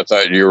first, I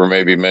thought you were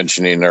maybe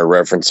mentioning or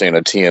referencing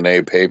a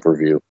TNA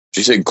pay-per-view. Did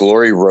you say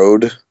Glory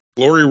Road?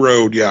 Glory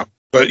Road, yeah.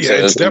 But yeah,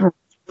 it's definitely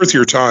worth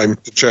your time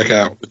to check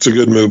out. It's a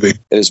good movie.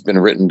 It has been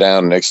written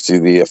down next to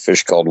the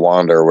Fish Called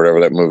Wanda, or whatever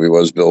that movie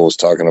was Bill was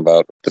talking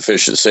about. The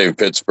Fish That Saved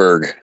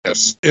Pittsburgh.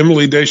 Yes.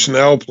 Emily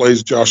Deschanel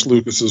plays Josh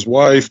Lucas's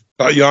wife.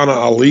 Tatiana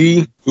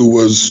Ali, who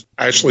was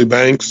Ashley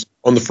Banks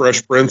on The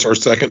Fresh Prince, our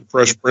second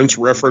Fresh Prince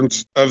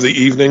reference of the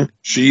evening.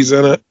 She's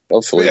in it.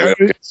 Hopefully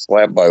he get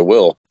slapped by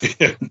Will.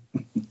 Yeah.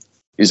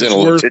 He's in a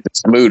little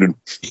mood.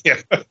 Yeah.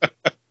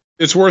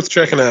 It's worth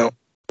checking out.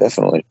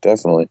 Definitely.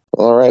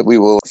 All right, we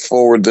will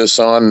forward this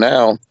on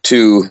now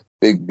to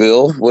Big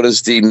Bill, what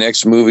is the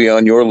next movie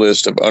on your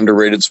list of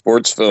underrated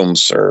sports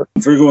films, sir?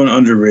 If we're going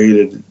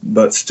underrated,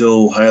 but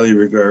still highly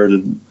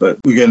regarded, but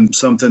again,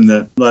 something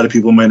that a lot of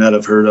people might not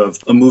have heard of,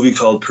 a movie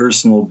called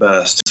Personal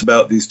Best. It's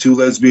about these two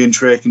lesbian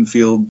track and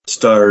field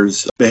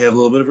stars. They have a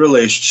little bit of a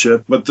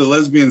relationship, but the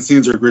lesbian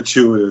scenes are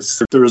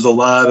gratuitous. There was a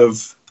lot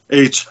of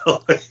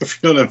HLA,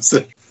 if you know what I'm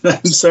saying.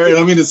 I'm sorry, I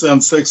don't mean to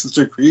sound sexist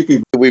or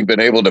creepy. We've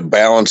been able to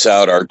balance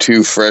out our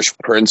two Fresh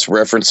Prince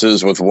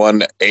references with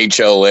one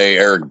HLA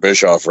Eric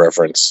Bischoff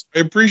reference. I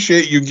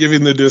appreciate you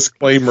giving the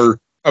disclaimer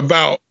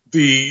about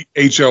the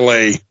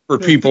HLA for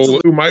people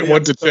who might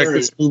want to check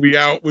this movie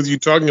out, with you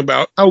talking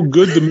about how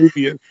good the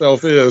movie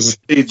itself is.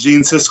 Hey,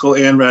 Gene Siskel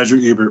and Roger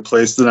Ebert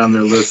placed it on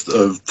their list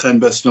of 10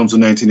 best films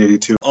of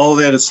 1982. All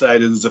that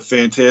aside, it is a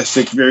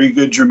fantastic, very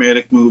good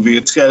dramatic movie.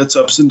 It's got its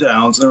ups and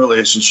downs in a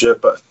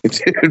relationship. But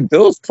dude,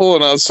 Bill's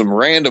pulling out some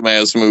random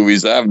ass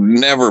movies I've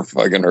never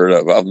fucking heard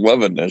of. I'm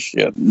loving this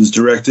shit. It was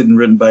directed and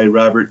written by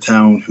Robert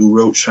Towne, who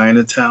wrote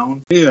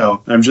Chinatown. You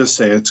know, I'm just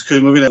saying, it's a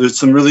good movie. There's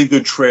some really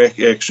good track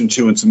action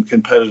too, and some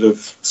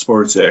competitive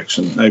sports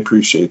action. I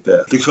appreciate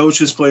that. The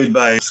coach is played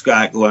by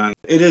Scott Glenn.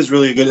 It is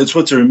really good. It's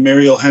what's her,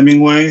 Mariel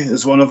Hemingway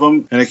is one of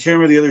them. And I can't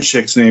remember the other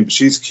chick's name, but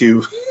she's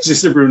cute.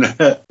 She's a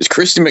brunette. Is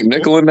Christy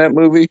McNichol in that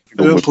movie?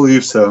 I don't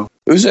believe so.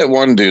 Who's that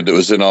one dude that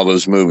was in all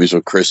those movies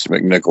with Christy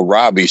McNichol?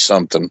 Robbie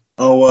something.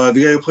 Oh,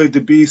 the guy who played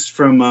the Beast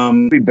from...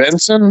 Robbie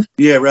Benson?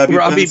 Yeah,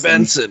 Robbie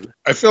Benson.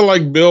 I feel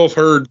like Bill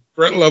heard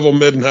Threat Level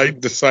Midnight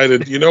and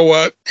decided, you know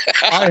what?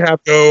 I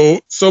have to go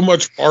so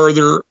much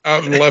farther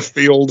out in left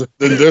field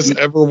than this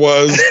ever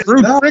was.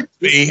 Drew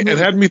tricked me and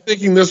had me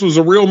thinking this was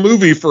a real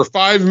movie for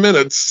 5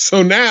 minutes.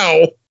 So now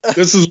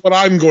this is what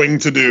I'm going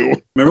to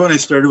do. Remember when I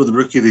started with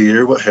Rookie of the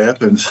Year? What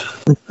happened?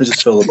 I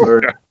just fell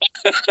apart.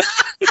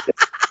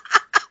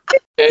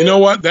 You know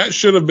what? That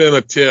should have been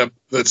a tip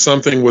that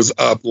something was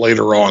up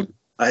later on.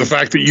 The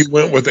fact that you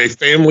went with a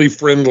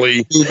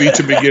family-friendly movie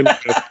to begin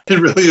with. It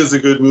really is a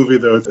good movie,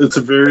 though. It's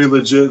a very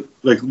legit,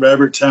 like,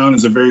 Robert Towne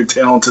is a very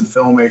talented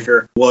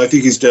filmmaker. Well, I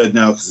think he's dead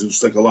now because it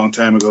was, like, a long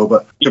time ago.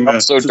 But he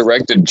also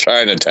directed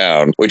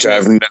Chinatown, which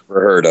I've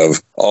never heard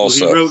of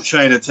also. Well, he wrote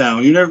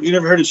Chinatown. You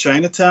never heard of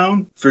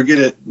Chinatown? Forget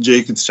it,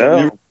 Jake. It's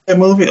that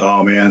movie?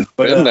 Oh, man.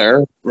 But, been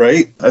there.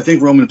 Right? I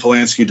think Roman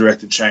Polanski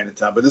directed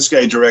Chinatown, but this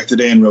guy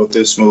directed and wrote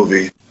this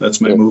movie.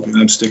 That's my movie,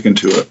 and I'm sticking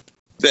to it.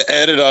 The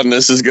edit on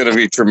this is going to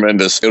be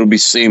tremendous. It'll be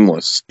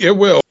seamless. It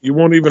will. You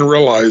won't even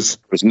realize.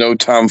 There's no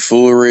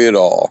tomfoolery at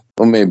all.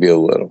 Well, maybe a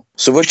little.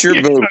 So what's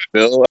your vote,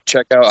 Bill?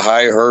 Check out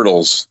High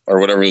Hurdles, or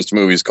whatever this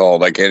movie's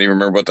called. I can't even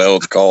remember what the hell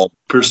it's called.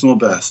 Personal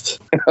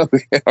Best.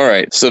 Okay, all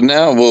right. So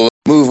now we'll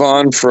move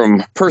on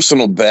from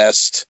Personal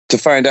Best to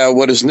find out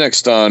what is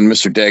next on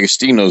Mr.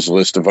 D'Agostino's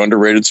list of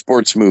underrated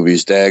sports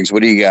movies. Dags,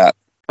 what do you got?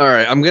 All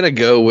right, I'm going to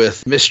go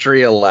with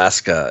Mystery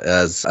Alaska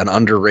as an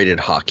underrated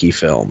hockey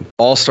film.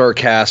 All-star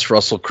cast,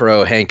 Russell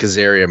Crowe, Hank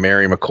Azaria,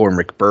 Mary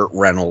McCormick, Burt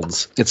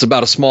Reynolds. It's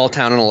about a small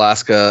town in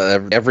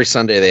Alaska. Every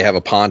Sunday they have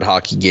a pond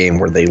hockey game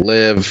where they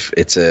live.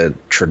 It's a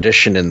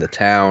tradition in the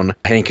town.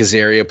 Hank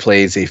Azaria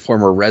plays a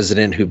former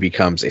resident who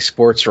becomes a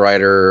sports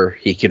writer.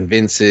 He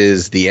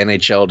convinces the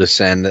NHL to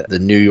send the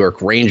New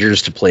York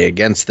Rangers to play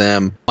against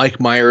them.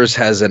 Mike Myers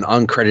has an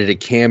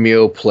uncredited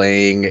cameo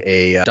playing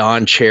a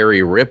Don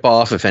Cherry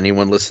ripoff, if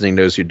anyone listening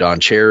knows who Don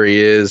Cherry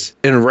is.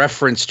 In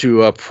reference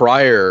to a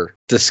prior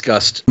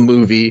discussed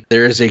movie,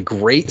 there is a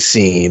great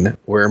scene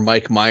where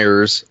Mike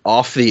Myers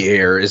off the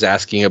air is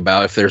asking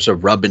about if there's a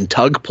rub and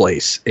tug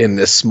place in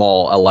this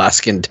small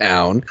Alaskan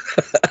town.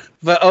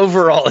 But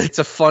overall, it's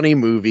a funny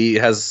movie.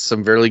 It has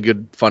some really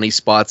good funny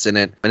spots in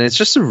it. And it's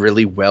just a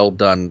really well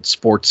done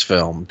sports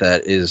film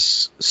that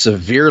is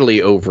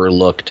severely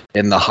overlooked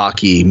in the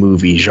hockey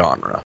movie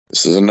genre.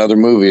 This is another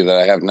movie that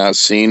I have not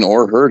seen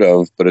or heard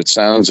of, but it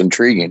sounds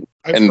intriguing.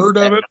 I've heard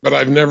of it, but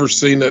I've never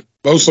seen it,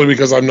 mostly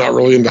because I'm not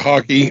really into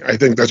hockey. I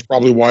think that's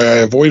probably why I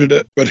avoided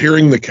it. But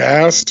hearing the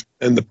cast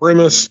and the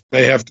premise, I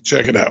have to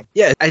check it out.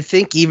 Yeah, I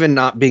think even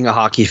not being a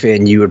hockey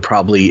fan, you would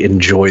probably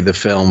enjoy the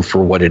film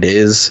for what it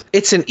is.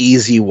 It's an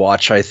easy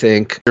watch, I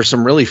think. There's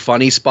some really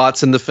funny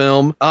spots in the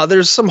film.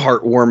 There's some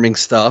heartwarming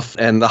stuff,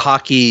 and the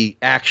hockey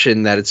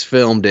action that it's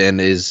filmed in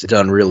is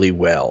done really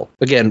well.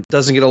 Again,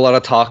 doesn't get a lot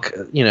of talk.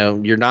 You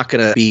know, you're not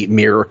going to beat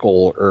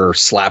Miracle or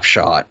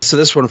Slapshot. So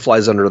this one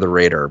flies under the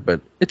radar,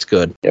 but it's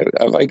good. Yeah,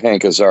 I like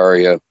Hank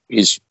Azaria.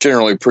 He's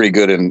generally pretty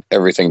good in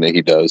everything that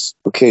he does.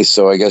 Okay,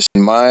 so I guess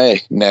my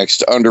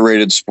next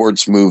underrated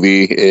sports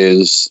movie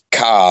is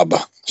Cobb,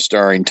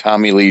 starring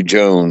Tommy Lee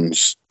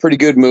Jones. Pretty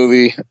good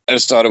movie. I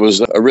just thought it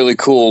was a really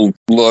cool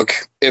look.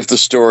 If the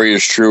story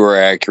is true or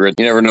accurate,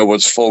 you never know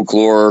what's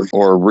folklore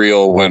or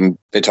real when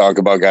they talk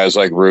about guys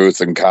like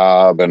Ruth and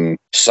Cobb and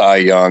Cy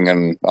Young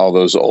and all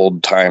those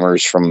old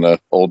timers from the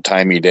old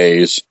timey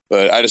days.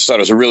 But I just thought it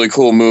was a really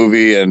cool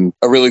movie and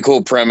a really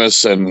cool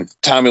premise. And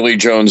Tommy Lee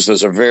Jones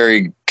does a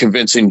very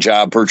convincing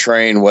job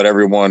portraying what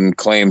everyone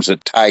claims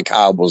that Ty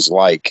Cobb was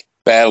like.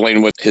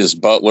 battling with his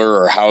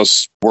butler or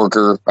house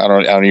worker. I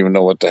don't even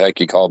know what the heck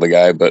he called the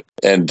guy,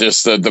 and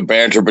just the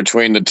banter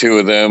between the two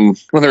of them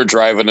when they're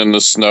driving in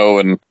the snow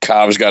and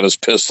Cobb's got his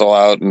pistol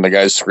out and the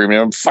guy's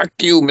screaming, "Fuck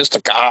you,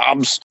 Mr.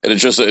 Cobbs." And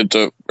it's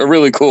a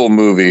really cool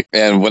movie.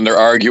 And when they're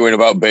arguing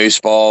about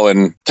baseball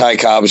and Ty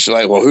Cobb's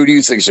like, "Well, who do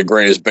you think's the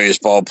greatest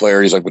baseball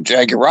player?" He's like, "Well,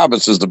 Jackie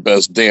Robinson's the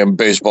best damn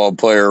baseball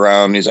player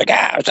around." And he's like,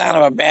 "Son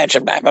of a bitch,"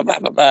 and blah, blah, blah,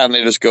 blah, blah. And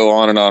they just go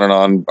on and on and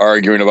on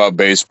arguing about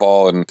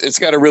baseball. And it's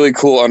got a really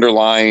cool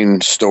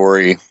underlying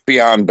story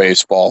beyond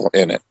baseball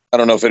in it. I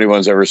don't know if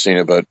anyone's ever seen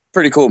it, but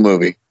pretty cool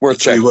movie. Worth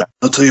checking out.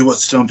 I'll tell you what,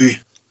 Stumpy.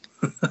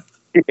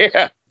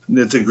 Yeah.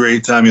 It's a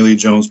great Tommy Lee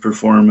Jones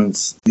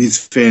performance.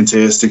 He's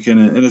fantastic in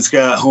it. And it's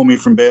got homie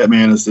from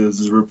Batman as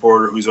his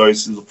reporter who's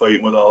always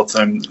fighting with all the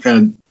time, kind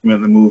of in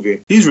the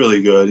movie. He's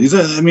really good. He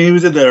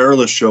was at that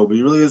Earless show, but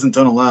he really hasn't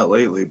done a lot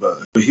lately.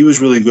 But he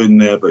was really good in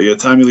that. But yeah,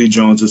 Tommy Lee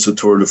Jones is a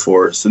tour de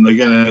force. And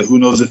again, who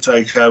knows if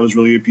Ty Cobb was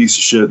really a piece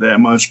of shit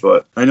that much,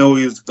 but I know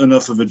he's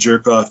enough of a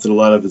jerk off that a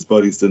lot of his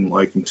buddies didn't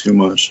like him too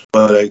much.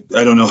 But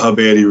I don't know how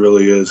bad he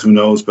really is. Who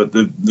knows? But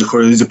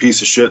he's a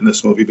piece of shit in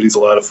this movie, but he's a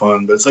lot of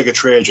fun. But it's like a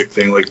tragic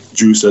thing, like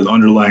Drew said,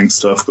 underlying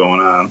stuff going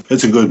on.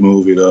 It's a good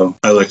movie, though.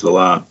 I like it a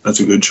lot. That's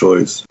a good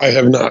choice. I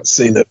have not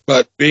seen it,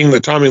 but being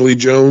that Tommy Lee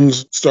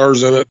Jones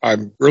stars in it,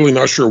 I'm really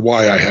not sure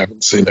why I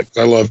haven't seen it, because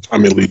I love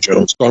Tommy Lee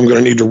Jones. So I'm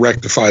going to need to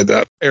rectify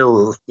that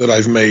error that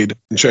I've made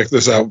and check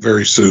this out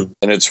very soon.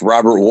 And it's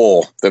Robert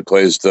Wool that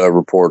plays the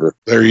reporter.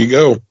 There you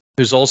go.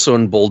 Who's also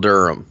in Bull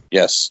Durham.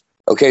 Yes.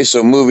 Okay,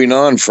 so moving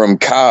on from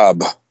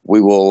Cobb,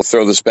 we will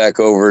throw this back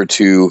over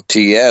to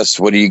TS.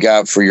 What do you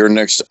got for your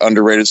next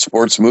underrated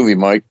sports movie,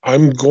 Mike?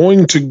 I'm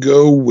going to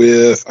go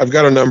with, I've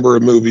got a number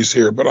of movies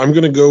here, but I'm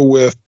going to go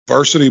with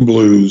Varsity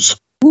Blues.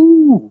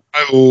 Ooh.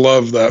 I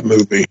love that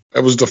movie.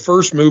 That was the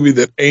first movie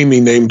that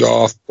Amy named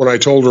off when I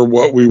told her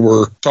what we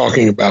were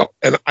talking about.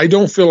 And I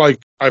don't feel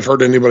like I've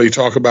heard anybody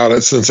talk about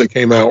it since it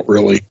came out,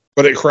 really.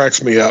 But it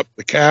cracks me up.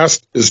 The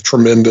cast is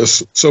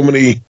tremendous. So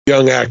many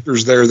young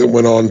actors there that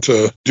went on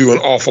to do an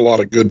awful lot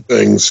of good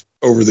things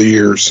over the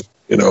years.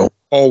 You know,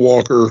 Paul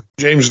Walker,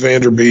 James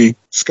Vanderbeek,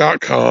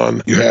 Scott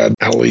Kahn. You had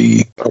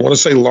Ellie, I want to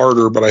say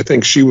Larder, but I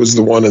think she was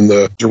the one in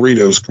the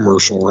Doritos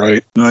commercial,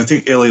 right? No, I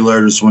think Ellie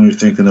Larder's the one you're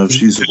thinking of.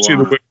 She's the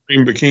the whipped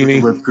cream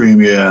bikini. Whipped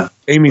cream, yeah.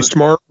 Amy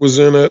Smart was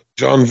in it.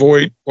 John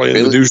Voight playing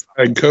the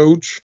douchebag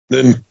coach.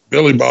 Then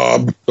Billy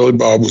Bob. Billy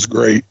Bob was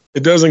great.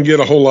 It doesn't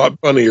get a whole lot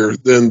funnier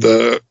than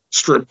the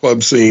strip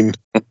club scene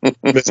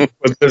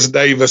with Miss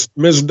Davis.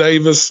 Miss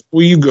Davis,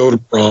 will you go to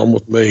prom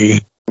with me?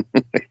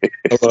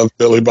 I love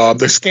Billy Bob.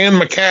 They scanned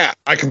my cat.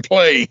 I can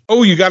play.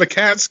 Oh, you got a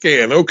cat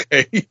scan.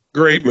 Okay.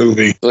 Great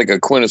movie. Like a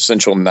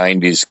quintessential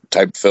 90s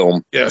type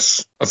film.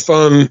 Yes. A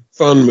fun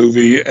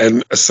movie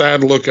and a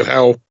sad look at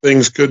how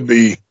things could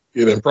be,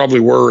 probably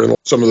were in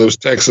some of those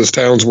Texas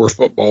towns where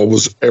football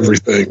was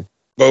everything.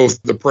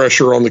 Both the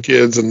pressure on the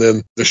kids and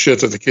then the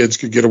shit that the kids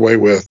could get away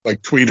with,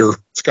 like Tweeter,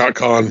 Scott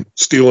Kahn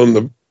stealing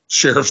the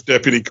sheriff's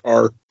deputy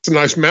car. It's a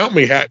nice Mount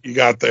Me hat you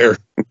got there.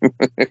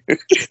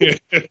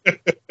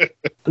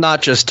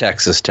 Not just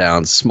Texas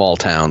towns, small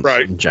towns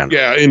right. In general.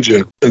 Yeah, in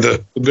general. And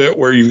the bit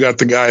where you've got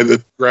the guy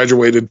that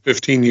graduated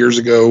 15 years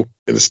ago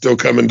and is still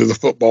coming to the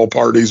football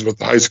parties with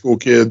the high school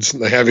kids,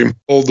 and they have him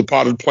hold the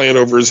potted plant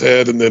over his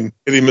head and then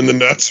hit him in the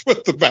nuts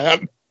with the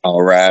bat.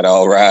 All right.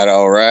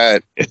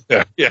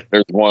 Yeah.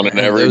 There's one in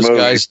every those movie.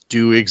 Those guys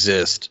do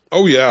exist.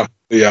 Oh, yeah.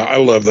 Yeah, I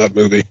love that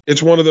movie.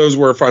 It's one of those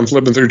where if I'm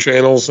flipping through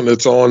channels and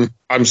it's on,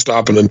 I'm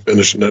stopping and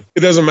finishing it.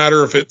 It doesn't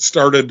matter if it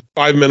started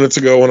 5 minutes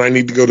ago and I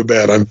need to go to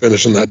bed. I'm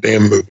finishing that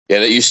damn movie. Yeah,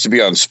 that used to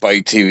be on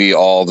Spike TV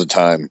all the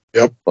time.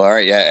 Yep. Well, all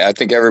right. Yeah, I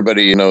think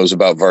everybody knows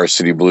about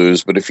Varsity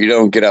Blues, but if you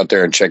don't, get out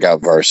there and check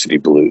out Varsity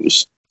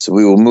Blues. So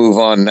we will move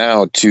on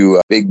now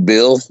to Big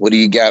Bill. What do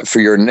you got for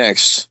your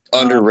next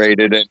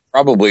underrated and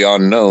probably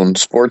unknown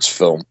sports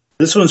film?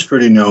 This one's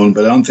pretty known,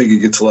 but I don't think it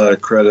gets a lot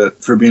of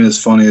credit for being as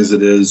funny as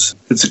it is.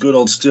 It's a good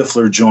old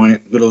Stifler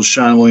joint, good old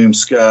Sean William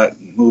Scott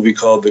movie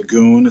called The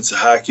Goon. It's a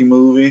hockey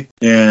movie,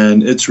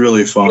 and it's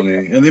really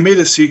funny. And they made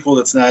a sequel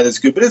that's not as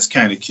good, but it's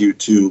kind of cute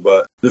too.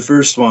 But the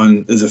first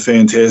one is a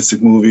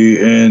fantastic movie,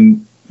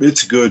 and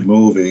it's a good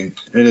movie.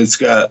 And it's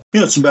got,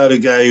 it's about a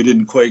guy who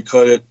didn't quite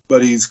cut it,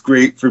 but he's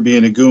great for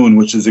being a goon,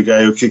 which is a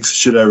guy who kicks the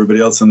shit out of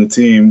everybody else on the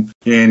team.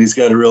 And he's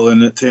got a real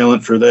innate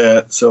talent for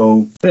that.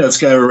 So, yeah, it's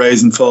kind of a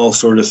rise and fall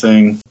sort of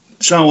thing.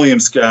 Sean William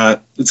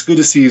Scott, it's good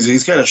to see.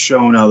 He's got a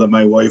show now that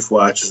my wife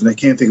watches, and I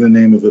can't think of the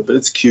name of it, but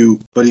it's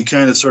cute. But he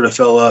kind of sort of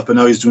fell off, and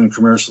now he's doing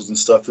commercials and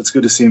stuff. It's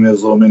good to see him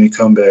as a little mini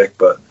comeback,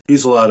 but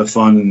he's a lot of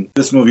fun. And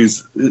this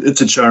movie's, it's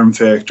a charm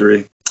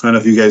factory. I don't know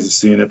if you guys have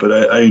seen it, but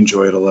I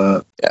enjoy it a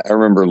lot. Yeah, I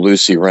remember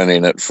Lucy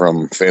renting it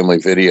from Family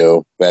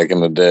Video back in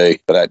the day,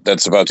 but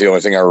that's about the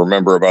only thing I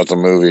remember about the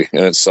movie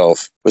in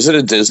itself. Was it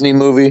a Disney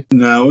movie?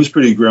 No, it was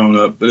pretty grown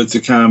up, but it's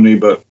a comedy,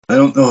 but I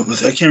don't know.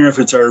 I can't remember if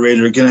it's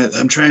R-rated. Again,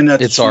 I'm trying not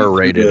to... It's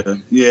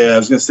R-rated. Yeah, I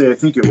was going to say, I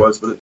think it was,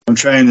 but I'm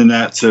trying to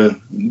not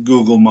to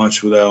Google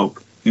much without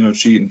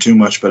cheating too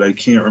much, but I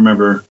can't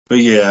remember. But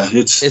yeah,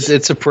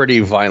 it's a pretty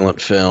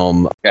violent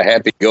film. A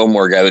Happy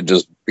Gilmore guy that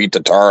just beat the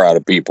tar out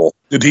of people.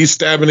 Did he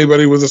stab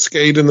anybody with a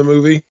skate in the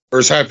movie? Or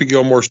is Happy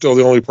Gilmore still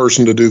the only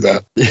person to do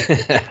that?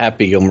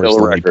 Happy Gilmore's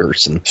the only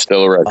person.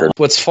 Still a record.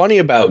 What's funny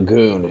about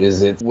Goon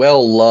is it's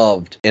well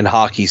loved in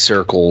hockey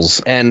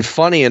circles. And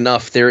funny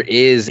enough, there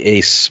is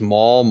a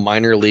small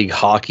minor league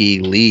hockey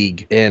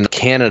league in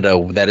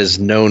Canada that is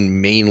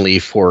known mainly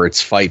for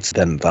its fights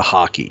than the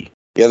hockey.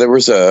 Yeah, I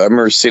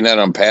remember seeing that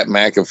on Pat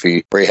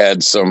McAfee, where he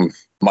had some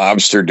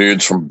mobster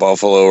dudes from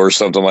Buffalo or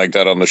something like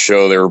that on the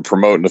show. They were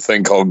promoting a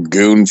thing called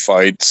Goon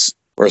Fights,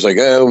 where it's like,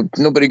 oh,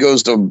 nobody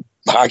goes to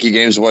hockey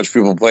games to watch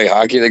people play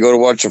hockey. They go to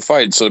watch a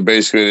fight. So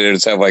basically, they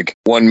just have like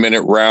 1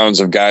 minute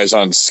rounds of guys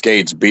on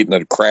skates beating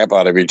the crap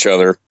out of each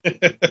other.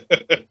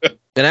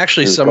 And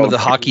actually, some of the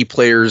hockey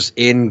players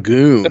in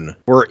Goon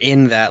were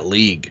in that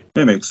league.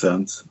 That makes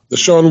sense. The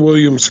Sean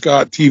William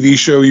Scott TV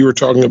show you were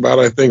talking about,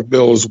 I think,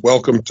 Bill, is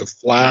Welcome to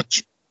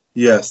Flatch.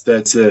 Yes,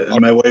 that's it.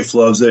 And my wife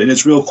loves it. And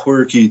it's real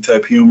quirky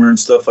type humor and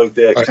stuff like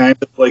that. Kind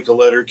of like a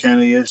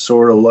Letterkenny,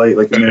 sort of light,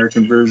 like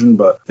American version,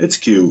 but it's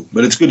cute.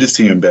 But it's good to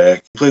see him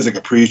back. He plays like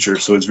a preacher,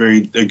 so it's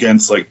very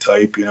against like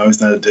type. He's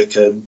not a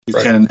dickhead.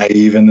 He's kind of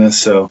naive in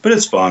this, but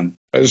it's fun.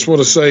 I just want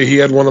to say he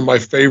had one of my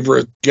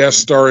favorite guest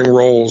starring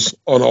roles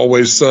on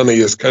Always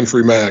Sunny as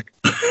Country Mac.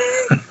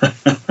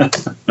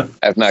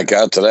 I've not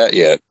got to that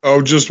yet.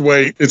 Oh, just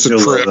wait. It's a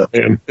trip,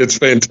 man. It's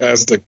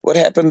fantastic. What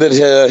happened that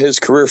his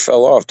career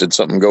fell off? Did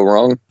something go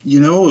wrong? It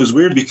was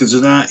weird because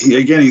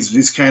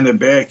he's kind of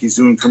back. He's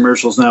doing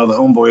commercials now. The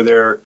homeboy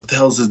there, what the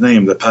hell's his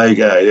name? The pie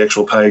guy, the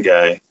actual pie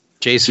guy.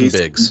 Jason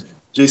Biggs.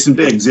 Jason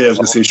Biggs, yeah, I was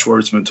going to say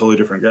Schwartzman, totally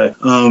different guy.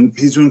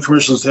 He's doing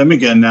commercials with him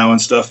again now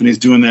and stuff, and he's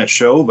doing that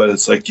show, but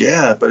it's like,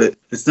 but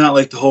it's not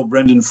like the whole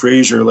Brendan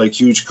Fraser, like,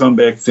 huge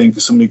comeback thing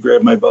because somebody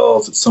grabbed my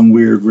balls. It's some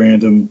weird,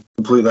 random,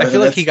 completely... I feel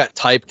like he got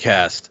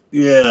typecast.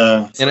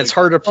 Yeah. It's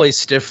hard to play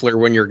Stifler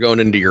when you're going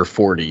into your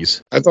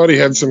 40s. I thought he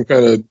had some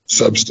kind of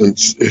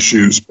substance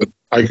issues, but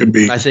I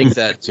think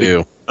that,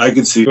 too. I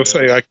could see... You'll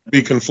say I could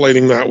be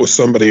conflating that with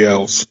somebody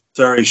else.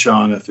 Sorry,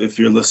 Sean, if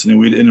you're listening,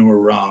 we're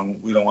wrong.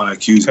 We don't want to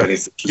accuse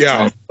anything.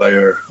 Yeah. By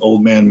our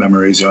old man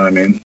memories, you know what I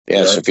mean?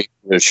 Yes, if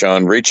you,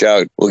 Sean, reach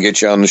out. We'll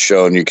get you on the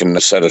show and you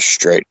can set us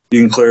straight.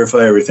 You can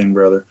clarify everything,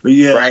 brother. But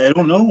yeah, right. I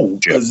don't know.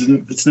 Because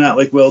it's not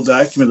like well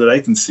documented that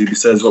I can see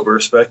besides what we're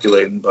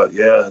speculating. But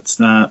yeah, it's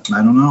not, I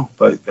don't know.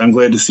 But I'm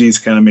glad to see he's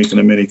kind of making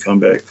a mini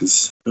comeback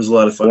because there's a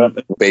lot of fun.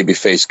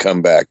 Babyface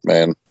comeback,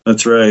 man.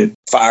 That's right.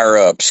 Fire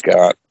up,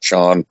 Scott,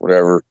 Sean,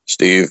 whatever,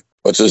 Steve.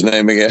 What's his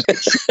name again?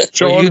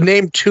 Sean, you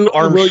named 2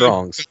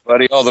 Armstrongs.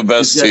 Buddy, all the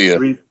best to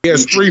you. He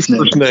has 3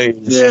 first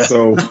names,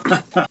 so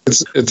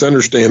it's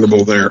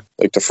understandable there.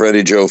 Like the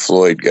Freddie Joe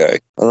Floyd guy.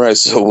 All right,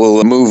 so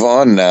we'll move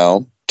on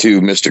now to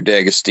Mr.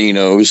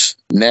 D'Agostino's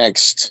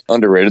next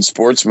underrated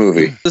sports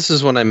movie. This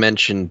is one I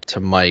mentioned to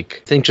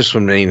Mike. I think just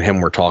when me and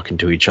him were talking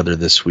to each other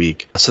this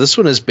week. So this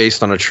one is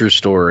based on a true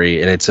story,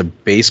 and it's a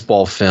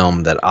baseball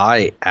film that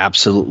I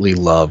absolutely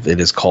love. It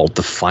is called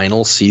The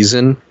Final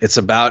Season. It's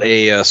about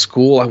a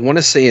school, I want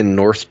to say in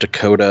North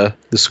Dakota.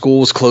 The school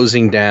was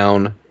closing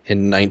down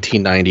in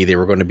 1990. They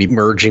were going to be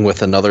merging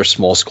with another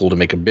small school to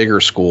make a bigger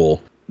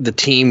school. The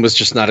team was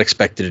just not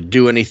expected to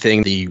do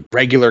anything. The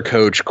regular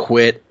coach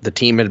quit. The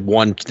team had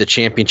won the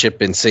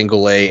championship in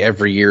single A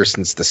every year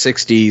since the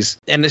 60s.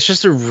 And it's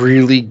just a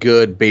really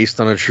good, based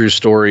on a true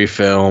story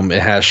film.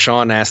 It has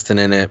Sean Astin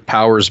in it,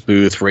 Powers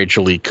Booth,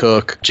 Rachel Lee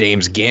Cook,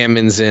 James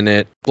Gammon's in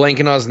it.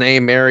 Blanking on his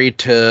name, married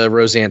to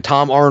Roseanne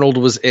Tom Arnold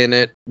was in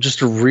it.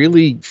 Just a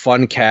really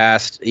fun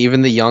cast.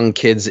 Even the young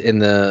kids in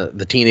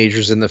the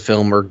teenagers in the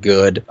film are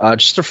good.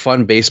 Just a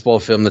fun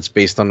baseball film that's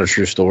based on a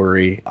true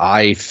story.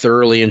 I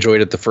thoroughly enjoyed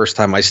it the first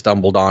time I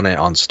stumbled on it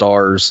on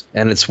Stars,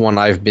 and it's one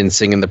I've been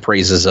singing the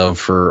praises of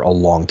for a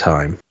long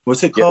time.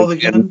 What's it called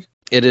again?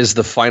 It is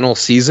The Final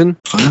Season.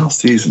 Final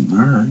Season,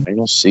 all right.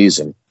 Final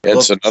Season.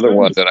 It's another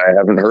one that I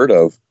haven't heard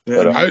of.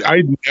 Yeah. But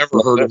I'd never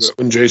heard of it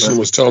when Jason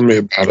was telling me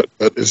about it,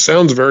 but it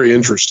sounds very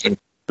interesting.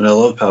 And I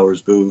love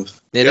Powers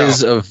Booth. It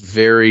is a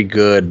very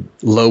good,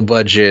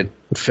 low-budget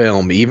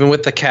film, even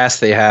with the cast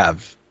they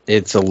have.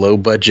 It's a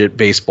low-budget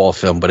baseball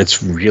film, but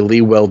it's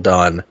really well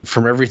done.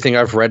 From everything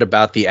I've read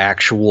about the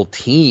actual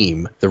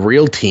team, the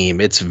real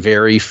team, it's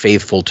very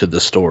faithful to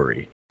the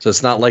story. So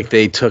it's not like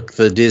they took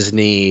the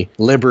Disney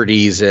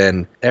liberties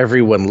and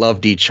everyone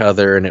loved each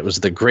other and it was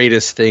the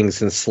greatest thing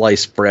since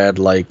sliced bread.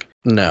 Like,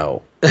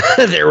 no.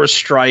 There was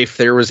strife,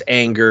 there was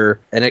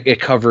anger, and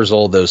it covers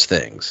all those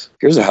things.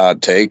 Here's a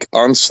hot take.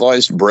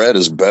 Unsliced bread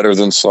is better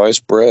than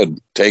sliced bread.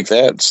 Take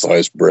that,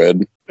 sliced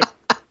bread.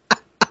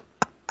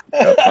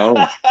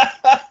 I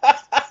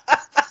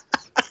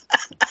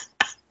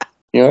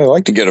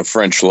like to get a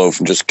French loaf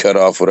and just cut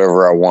off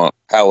whatever I want,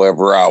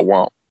 however I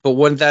want. But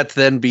wouldn't that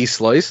then be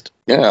sliced?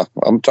 Yeah,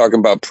 I'm talking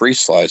about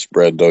pre-sliced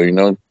bread, though, you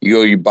know.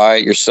 You buy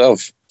it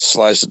yourself,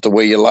 slice it the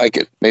way you like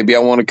it. Maybe I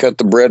want to cut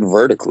the bread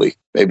vertically.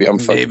 Maybe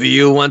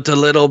you want a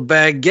little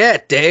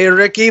baguette, eh,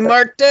 Ricky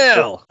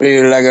Martel?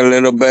 Maybe like a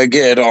little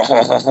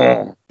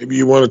baguette. Maybe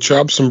you want to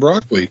chop some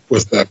broccoli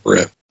with that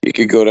bread. You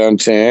could go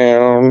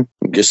downtown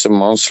and get some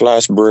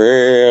unsliced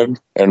bread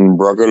and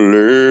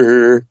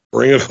broccoli.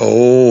 Bring it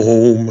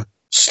home.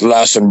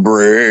 Slicing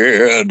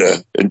bread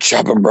and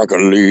chopping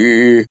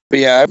broccoli. But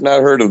yeah, I've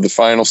not heard of the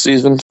final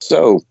season.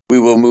 So we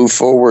will move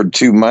forward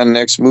to my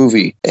next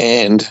movie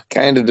and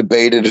kind of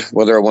debated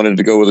whether I wanted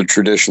to go with a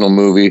traditional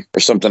movie or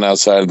something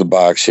outside of the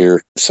box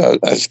here. So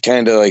I was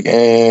kind of like,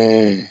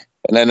 eh.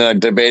 And then I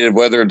debated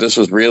whether this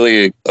was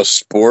really a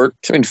sport.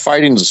 I mean,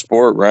 fighting's a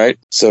sport, right?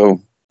 So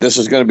this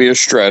is going to be a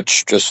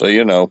stretch, just so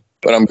you know.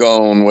 But I'm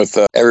going with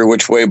Every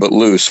Which Way But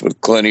Loose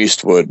with Clint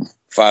Eastwood.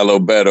 Philo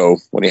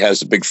Beto, when he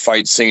has the big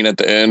fight scene at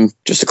the end.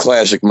 Just a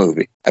classic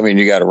movie. I mean,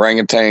 you got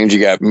orangutans, you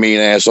got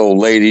mean-ass old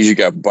ladies, you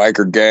got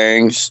biker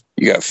gangs,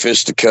 you got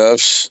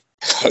fisticuffs,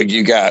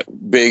 you got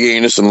big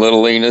Enos and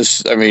little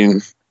Enos. I mean,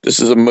 this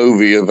is a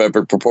movie of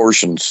epic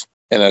proportions,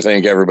 and I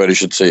think everybody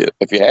should see it.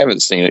 If you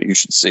haven't seen it, you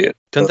should see it.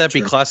 Couldn't that be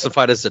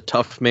classified as a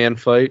tough man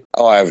fight?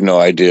 Oh, I have no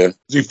idea.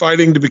 Is he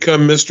fighting to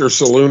become Mr.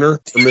 Salooner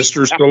or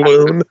Mr.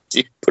 Saloon?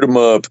 Put him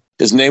up.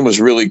 His name was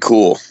really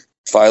cool.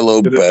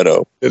 Philo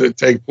Beto. Did it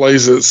take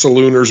place at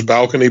Salooner's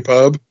Balcony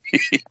Pub?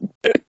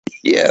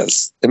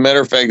 Yes. As a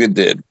matter of fact, it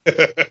did.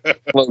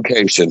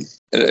 Location.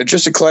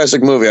 Just a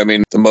classic movie. I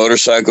mean, the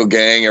motorcycle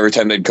gang, every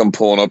time they'd come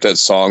pulling up, that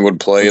song would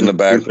play in the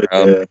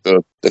background,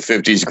 the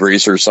 50s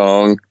Greaser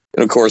song.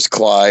 And, of course,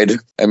 Clyde.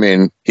 I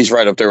mean, he's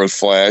right up there with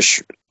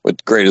Flash,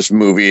 with greatest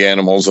movie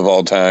animals of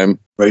all time.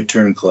 Right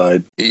Turn,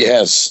 Clyde.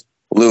 Yes.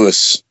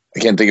 Lewis. I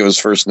can't think of his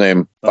first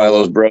name.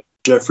 Philo's brother.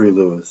 Jeffrey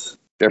Lewis.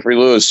 Jeffrey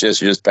Lewis, yes,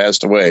 he just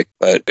passed away.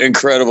 But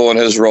incredible in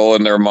his role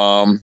in their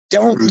mom.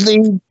 Don't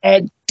leave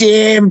that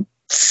damn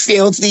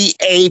filthy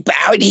ape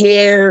out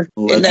here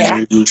in the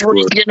house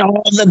drinking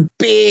all the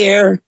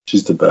beer.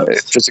 She's the best.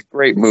 It's just a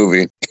great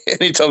movie. And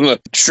he tells him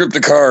to strip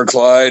the car,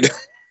 Clyde.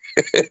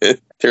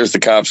 Tears the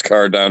cop's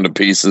car down to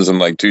pieces in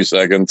like 2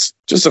 seconds.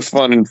 Just a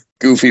fun and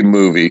goofy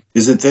movie.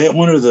 Is it that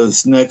one or the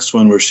next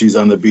one where she's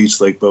on the beach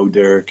like Bo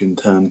Derek and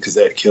 10? Because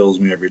that kills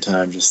me every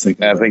time just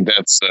thinking. I think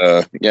that's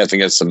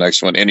the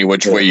next one. Any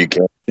Which Way You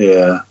Can.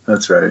 Yeah,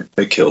 that's right.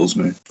 It kills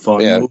me.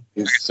 Fun yeah, movies.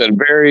 like I said,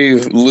 very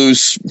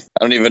loose.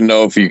 I don't even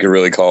know if you could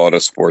really call it a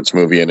sports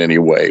movie in any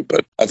way,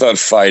 but I thought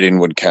fighting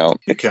would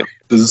count. Okay.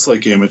 This is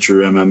like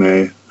amateur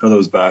MMA. Or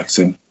those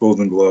boxing,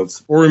 Golden Gloves.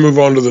 Before we move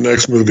on to the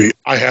next movie,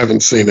 I haven't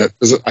seen it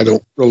because I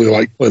don't really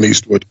like Clint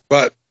Eastwood.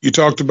 But you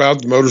talked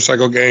about the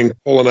motorcycle gang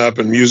pulling up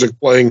and music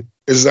playing.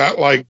 Is that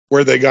like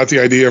where they got the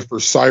idea for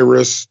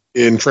Cyrus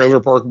in Trailer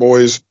Park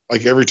Boys?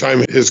 Like every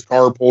time his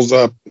car pulls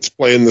up, it's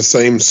playing the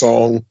same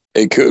song?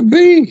 It could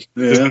be.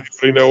 Does Yeah.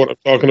 anybody know what I'm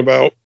talking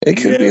about? It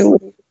could be a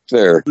little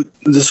there.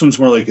 This one's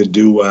more like a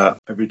doo-wop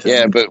every time.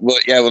 Yeah, but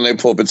when they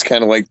pull up, it's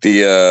kind of like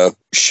the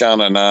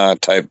Sha-na-na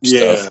type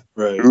stuff.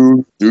 Right.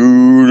 Doo,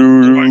 doo,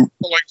 doo, doo.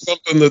 Like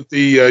something that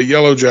the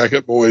Yellow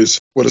Jacket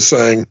Boys would have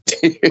sang,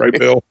 right,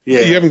 Bill? Yeah.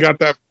 You haven't got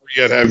that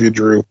yet, have you,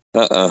 Drew?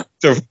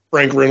 So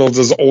Frank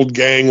Reynolds' old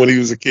gang when he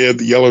was a kid,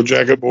 the Yellow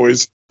Jacket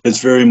Boys.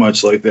 It's very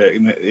much like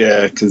that.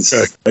 Yeah, because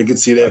I could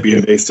see that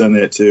being based on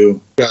that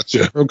too.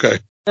 Gotcha. Okay.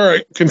 All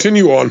right.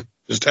 Continue on.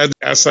 Just had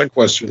to ask that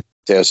question.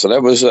 Yeah, so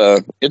that was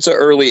it's an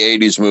early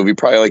 80s movie,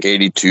 probably like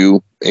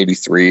 82,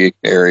 83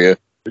 area,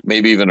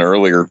 maybe even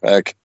earlier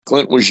back.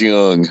 Clint was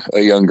young, a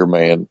younger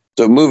man.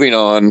 So moving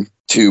on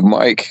to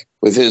Mike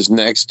with his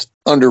next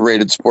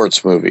underrated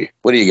sports movie.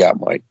 What do you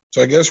got, Mike?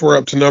 So I guess we're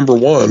up to number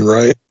one,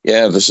 right?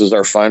 Yeah, this is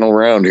our final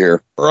round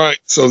here. All right.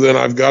 So then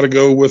I've got to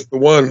go with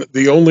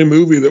the only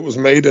movie that was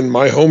made in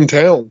my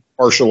hometown,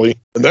 partially,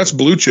 and that's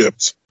Blue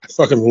Chips. I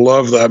fucking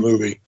love that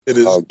movie. It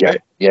is. Okay.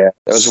 Yeah.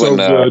 That was so when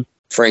good.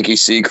 Frankie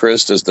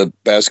Seacrest is the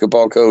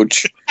basketball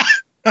coach.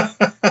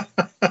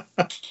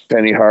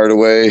 Penny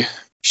Hardaway.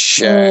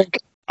 Shaq.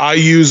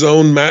 IU's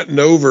own Matt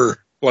Nover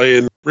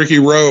playing Ricky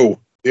Rowe,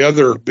 the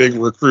other big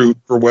recruit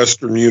for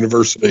Western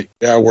University.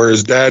 Yeah, where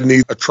his dad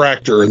needs a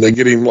tractor and they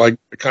get him like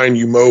the kind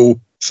you mow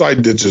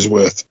side ditches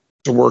with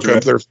to work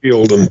up their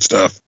field and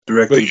stuff.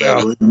 Directed by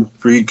William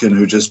Friedkin,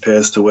 who just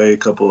passed away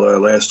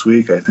last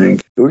week, I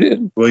think. Who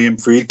did? William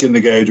Friedkin,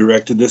 the guy who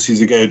directed this. He's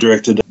the guy who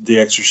directed The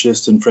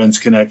Exorcist and Friends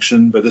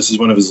Connection, but this is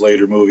one of his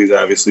later movies,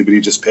 obviously, but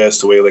he just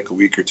passed away like a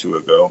week or two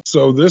ago.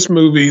 So this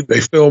movie,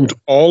 they filmed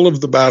all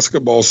of the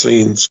basketball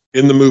scenes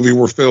in the movie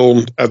were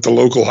filmed at the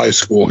local high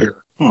school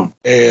here.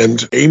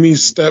 And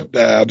Amy's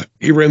stepdad,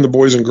 he ran the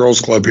Boys and Girls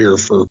Club here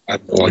for, I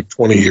don't know, like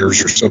 20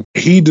 years or so.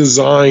 He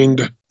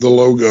designed the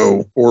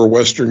logo for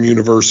Western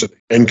University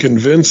and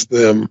convinced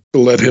them to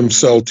let him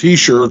sell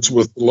T-shirts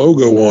with the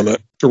logo on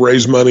it to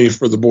raise money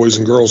for the Boys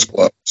and Girls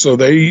Club. So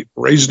they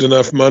raised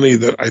enough money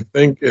that I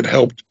think it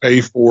helped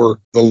pay for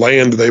the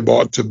land they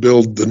bought to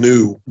build the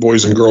new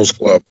Boys and Girls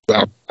Club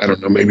about, I don't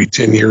know, maybe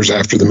 10 years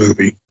after the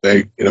movie.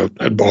 They,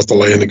 had bought the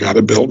land and got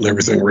it built and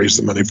everything, raised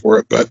the money for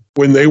it. But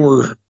when they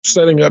were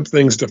setting up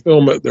things to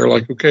film it, they're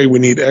like, okay, we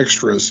need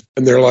extras.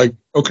 And they're like,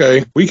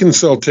 okay, we can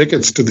sell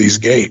tickets to these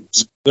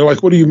games. They're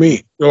like, what do you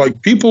mean? They're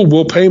like, people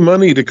will pay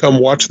money to come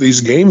watch these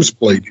games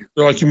played here.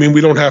 They're like, you mean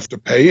we don't have to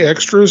pay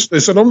extras? They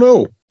said, oh,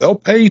 no, they'll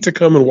pay to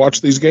come and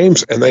watch these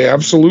games. And they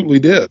absolutely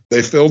did.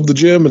 They filled the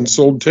gym and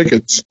sold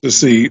tickets to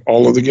see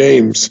all of the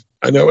games.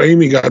 I know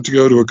Amy got to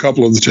go to a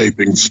couple of the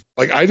tapings.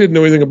 Like, I didn't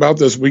know anything about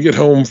this. We get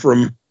home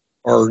from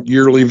our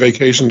yearly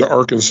vacation to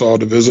Arkansas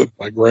to visit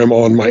my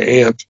grandma and my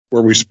aunt,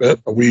 where we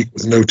spent a week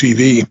with no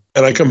TV.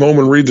 And I come home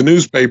and read the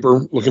newspaper,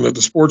 looking at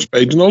the sports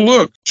page, and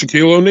look,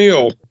 Shaquille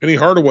O'Neal, Penny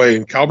Hardaway,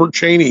 and Calbert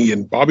Chaney,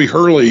 and Bobby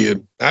Hurley,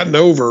 and Matt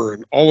Nover,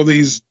 and all of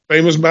these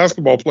famous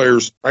basketball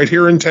players right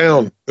here in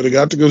town. Could have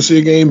got to go see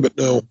a game, but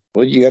no.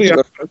 Well, you got to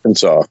go to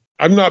Arkansas.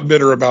 I'm not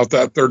bitter about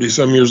that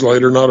 30-some years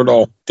later, not at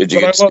all. Did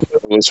you get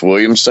Willis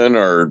Williamson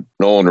or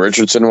Nolan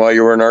Richardson while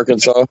you were in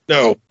Arkansas?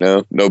 No.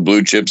 No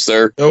blue chips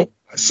there? Nope.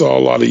 I saw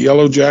a lot of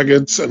Yellow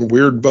Jackets and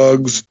Weird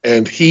Bugs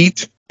and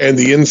Heat and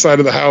the inside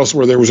of the house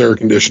where there was air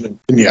conditioning.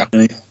 And yeah.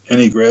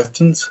 Any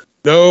Graftons?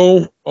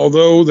 No,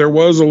 although there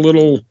was a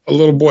little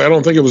boy. I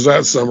don't think it was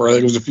that summer. I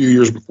think it was a few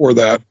years before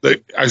that.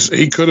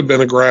 He could have been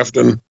a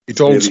Grafton. He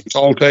told some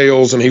tall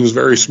tales, and he was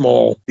very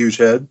small. Huge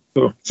head?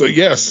 So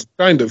yes,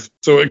 kind of.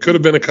 So it could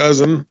have been a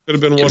cousin. Could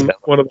have been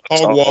one of the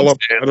hog wallop.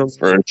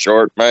 For a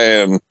short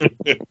man.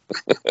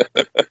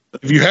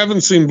 If you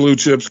haven't seen Blue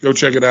Chips, go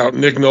check it out.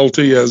 Nick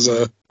Nolte, as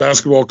a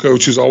basketball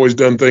coach who's always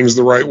done things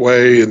the right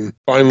way and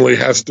finally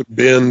has to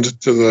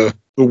bend to the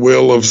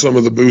will of some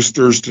of the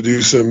boosters to do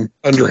some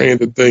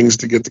underhanded things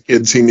to get the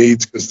kids he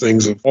needs because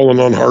things have fallen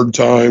on hard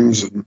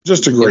times. And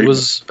just a great. It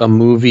was a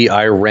movie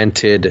I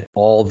rented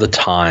all the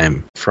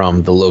time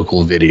from the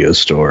local video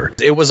store.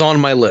 It was on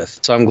my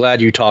list, so I'm glad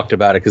you talked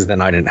about it because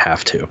then I didn't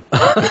have to.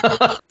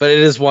 But it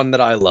is one that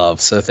I love,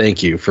 so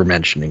thank you for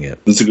mentioning it.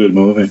 It's a good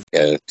movie.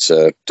 Yeah,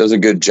 it does a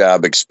good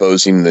job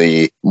exposing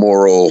the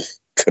moral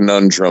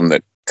conundrum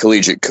that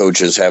collegiate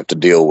coaches have to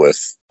deal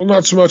with. Well,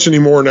 not so much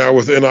anymore now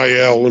with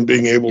NIL and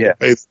being able to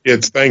pay the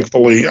kids,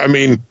 thankfully. I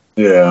mean,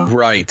 yeah,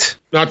 right.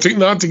 Not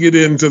to get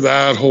into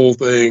that whole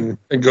thing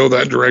and go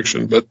that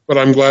direction, but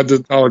I'm glad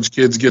that college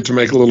kids get to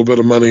make a little bit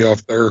of money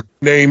off their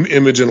name,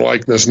 image, and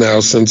likeness now,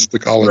 since the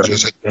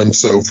colleges have done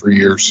so for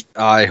years.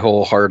 I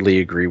wholeheartedly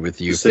agree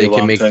with you. If they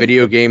can make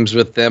video games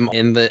with them,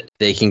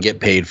 they can get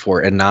paid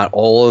for it, and not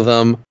all of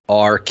them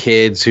are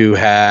kids who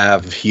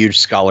have huge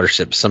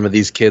scholarships. Some of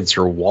these kids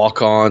are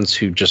walk-ons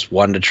who just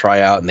wanted to try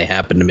out and they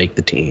happen to make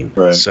the team.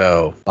 Right.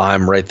 So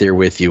I'm right there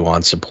with you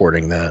on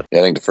supporting that. I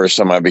think the first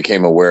time I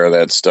became aware of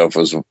that stuff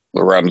was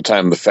around the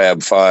time the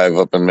Fab Five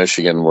up in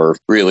Michigan were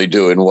really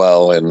doing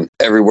well, and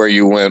everywhere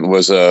you went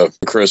was a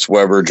Chris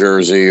Webber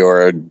jersey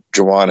or a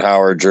Juwan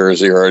Howard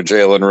jersey or a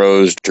Jalen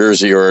Rose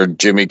jersey or a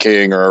Jimmy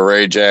King or a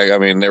Ray Jack. I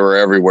mean, they were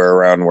everywhere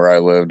around where I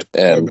lived,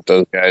 and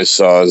those guys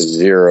saw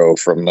zero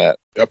from that.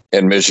 Yep.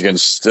 And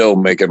Michigan's still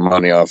making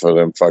money off of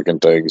them fucking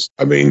things.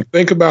 I mean,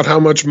 think about how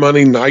much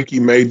money Nike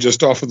made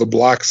just off of the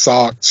black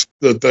socks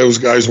that those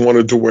guys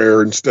wanted to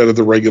wear instead of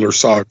the regular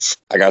socks.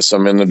 I got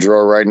some in the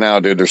drawer right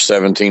now, dude. They're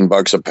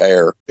 $17 a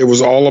pair. It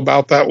was all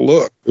about that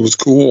look. It was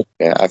cool.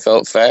 Yeah, I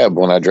felt fab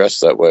when I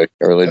dressed that way.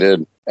 I really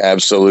did.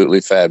 Absolutely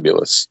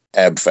fabulous.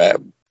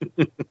 Fab.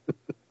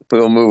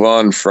 We'll move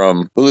on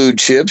from Blue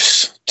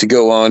Chips to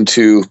go on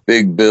to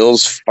Big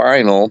Bill's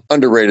final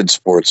underrated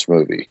sports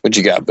movie. What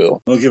you got,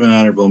 Bill? I'll give an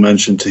honorable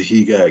mention to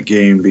He Got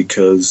Game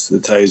because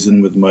it ties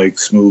in with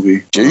Mike's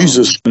movie.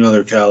 Jesus.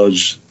 Another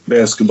college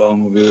basketball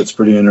movie that's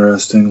pretty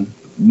interesting.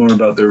 More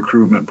about the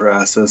recruitment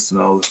process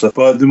and all this stuff.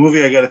 But the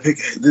movie I got to pick,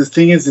 the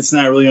thing is, it's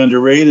not really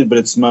underrated, but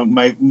it's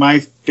my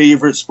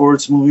favorite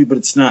sports movie, but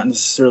it's not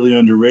necessarily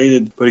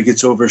underrated, but it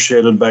gets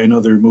overshadowed by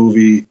another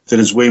movie that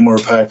is way more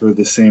popular,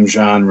 the same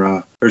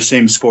genre, or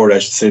same sport, I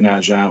should say,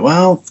 not genre.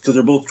 Well, because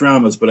they're both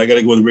dramas, but I got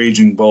to go with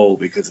Raging Bull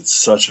because it's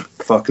such a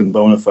fucking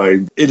bona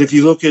fide. And if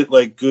you look at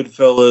like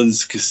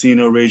Goodfellas,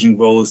 Casino, Raging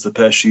Bull is the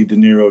Pesci De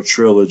Niro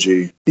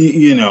trilogy.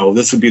 You know,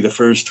 this would be the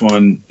first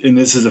one, and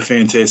this is a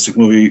fantastic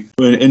movie.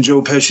 And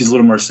Joe Pesci's a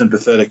little more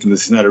sympathetic in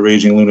this. He's not a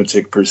raging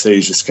lunatic per se,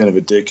 he's just kind of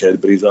a dickhead,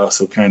 but he's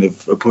also kind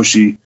of a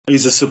pushy.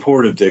 He's a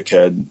supportive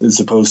dickhead as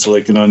opposed to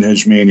like an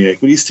unhinged maniac.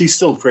 But he's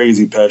still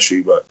crazy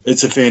Pesci, but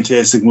it's a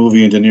fantastic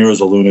movie, and De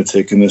Niro's a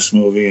lunatic in this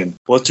movie. And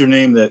what's her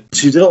name? That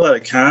she did a lot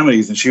of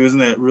comedies, and she was in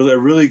that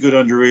really good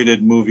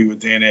underrated movie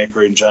with Dan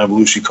Aykroyd and John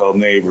Belushi called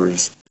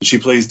Neighbors. She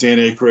plays Dan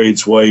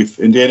Aykroyd's wife,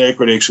 and Dan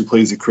Aykroyd actually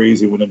plays a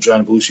crazy one, and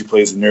John Belushi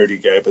plays a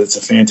nerdy guy, but it's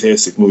a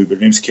fantastic movie. But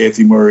her name's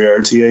Kathy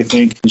Moriarty, I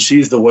think, and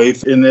she's the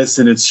wife in this,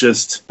 and it's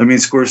just, I mean,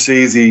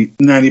 Scorsese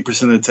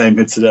 90% of the time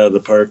hits it out of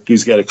the park.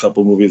 He's got a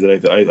couple movies that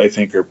I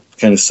think are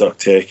kind of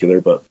spectacular,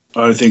 but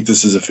I think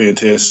this is a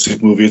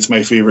fantastic movie. It's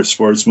my favorite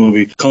sports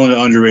movie. Calling it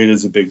underrated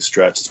is a big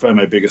stretch. It's probably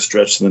my biggest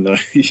stretch of the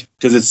night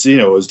because it's,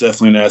 it was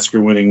definitely an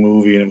Oscar-winning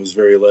movie and it was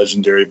very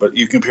legendary. But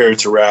you compare it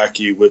to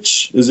Rocky,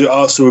 which is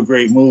also a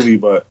great movie.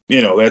 But,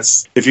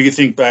 that's, if you could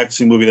think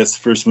boxing movie, that's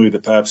the first movie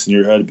that pops in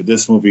your head. But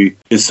this movie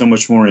is so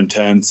much more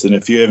intense. And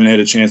if you haven't had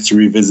a chance to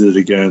revisit it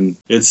again,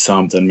 it's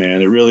something,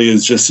 man. It really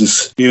is just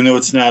as, even though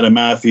it's not a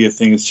mafia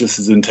thing, it's just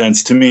as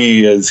intense to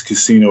me as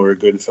Casino or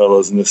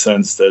Goodfellas in the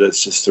sense that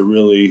it's just a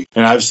really,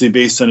 and obviously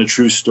based on a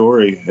true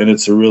story, and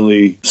it's a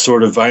really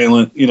sort of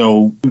violent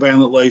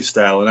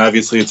lifestyle, and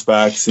obviously it's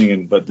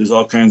boxing, but there's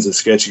all kinds of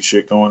sketchy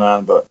shit going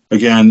on. But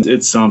again,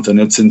 it's something.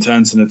 It's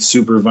intense and it's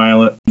super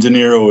violent. De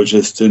Niro was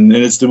just, and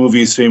it's the movie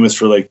he's famous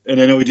for,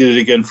 and I know he did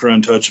it again for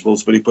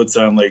Untouchables, but he puts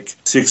on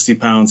 60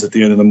 pounds at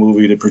the end of the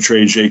movie to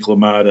portray Jake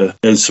LaMotta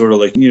as sort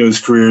of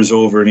his career's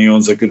over and he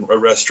owns a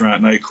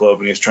restaurant nightclub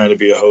and he's trying to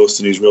be a host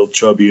and he's real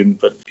chubby,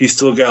 but he's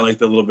still got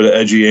the little bit of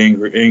edgy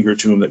anger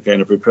to him that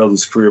kind of propelled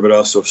his career, but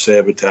also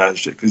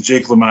sabotaged it, because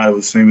Jake LaMotta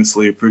was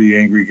famously a pretty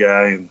angry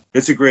guy. And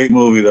it's a great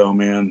movie though,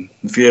 man.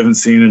 If you haven't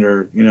seen it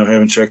or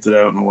haven't checked it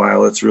out in a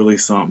while, it's really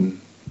something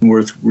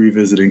worth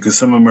revisiting, because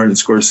some of Martin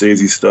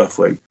Scorsese stuff,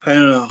 I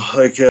don't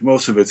know,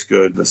 most of it's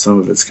good, but some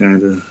of it's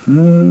kind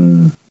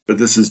of but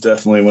this is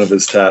definitely one of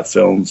his top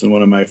films and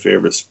one of my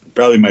favorites,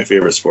 probably my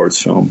favorite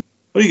sports film.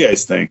 What do you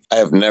guys think? I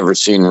have never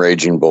seen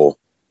Raging Bull.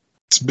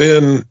 It's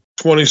been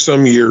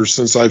 20-some years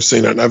since I've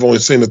seen it, and I've only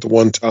seen it the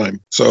one time.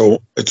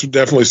 So it's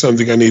definitely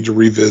something I need to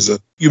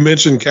revisit. You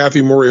mentioned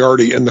Kathy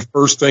Moriarty, and the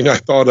first thing I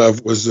thought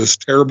of was this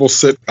terrible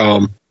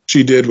sitcom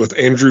she did with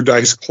Andrew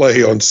Dice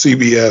Clay on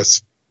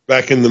CBS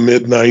back in the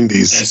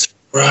mid-'90s. That's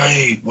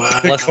right.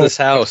 Wow. Bless This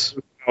House.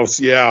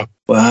 Yeah.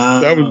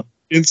 Wow. That was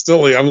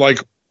instantly, I'm like,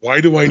 why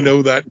do I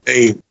know that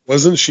name?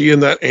 Wasn't she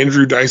in that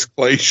Andrew Dice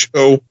Clay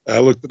show? I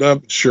looked it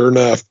up. Sure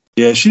enough.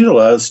 Yeah, she did a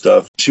lot of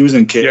stuff. She was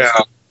in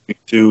Casper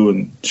too,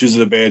 and she was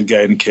the bad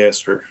guy in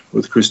Casper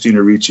with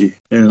Christina Ricci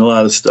and a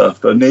lot of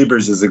stuff. But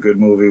Neighbors is a good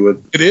movie.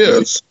 It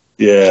is.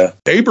 Yeah.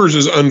 Neighbors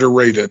is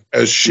underrated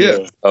as shit.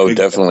 Yeah. Oh,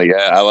 definitely.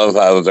 Yeah, I love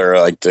how they're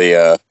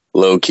the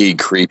low-key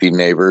creepy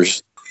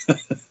neighbors.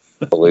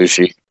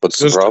 Belushi. What's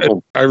the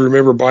problem? I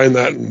remember buying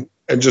that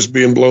and just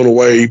being blown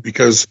away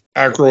because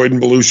Aykroyd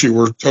and Belushi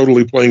were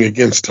totally playing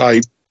against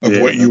type of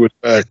what you would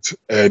expect,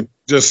 and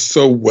just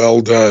so well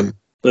done.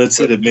 That's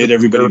it. It made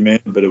everybody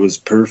mad, but it was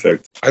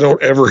perfect. I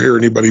don't ever hear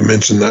anybody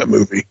mention that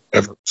movie,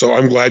 ever. So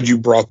I'm glad you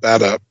brought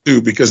that up,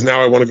 too, because now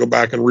I want to go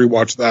back and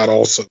rewatch that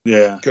also.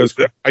 Yeah. Because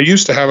I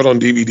used to have it on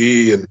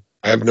DVD, and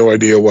I have no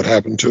idea what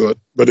happened to it.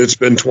 But it's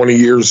been 20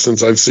 years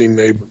since I've seen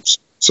Neighbors.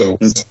 So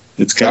it's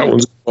that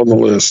one's on the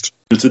list.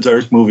 It's a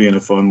dark movie in a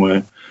fun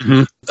way.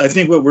 Mm-hmm. I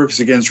think what works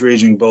against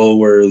Raging Bull,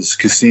 whereas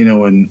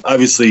Casino and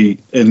obviously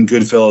in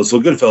Goodfellas,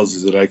 well, Goodfellas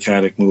is an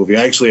iconic movie.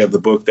 I actually have the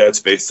book that's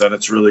based on.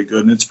 It's really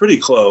good, and it's pretty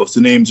close. The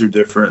names are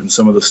different, and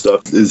some of the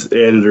stuff is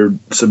added or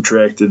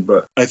subtracted,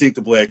 but I think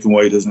the black and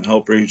white doesn't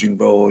help Raging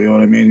Bull, you know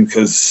what I mean?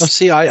 Because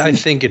I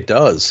think it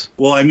does.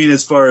 Well, I mean,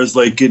 as far as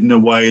getting a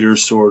wider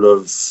sort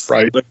of...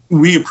 Right.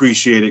 We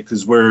appreciate it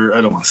because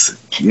I don't want to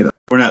say,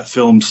 we're not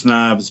film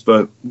snobs,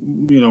 but,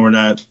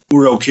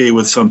 we're okay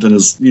with something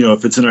as,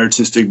 if it's an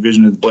artistic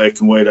vision in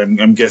black and white,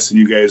 I'm guessing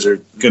you guys are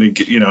going to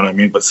get, you know what I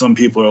mean? But some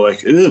people are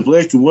like,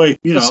 black and white.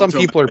 Some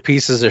people are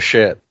pieces of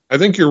shit. I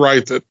think you're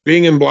right that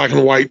being in black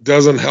and white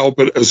doesn't help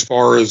it as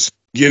far as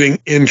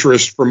getting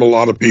interest from a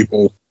lot of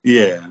people.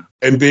 Yeah.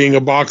 And being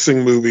a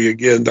boxing movie,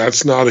 again,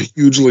 that's not a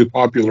hugely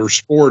popular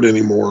sport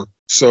anymore.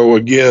 So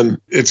again,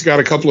 it's got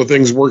a couple of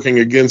things working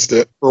against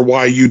it for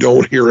why you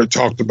don't hear it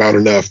talked about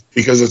enough,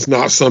 because it's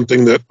not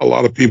something that a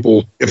lot of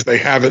people, if they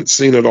haven't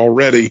seen it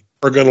already,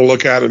 are going to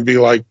look at and be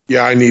like,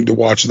 yeah, I need to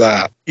watch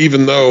that.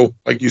 Even though,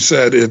 like you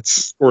said,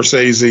 it's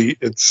Scorsese,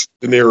 it's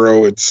De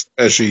Niro, it's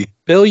Pesci.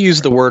 Bill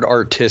used the word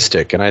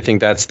artistic, and I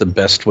think that's the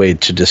best way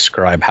to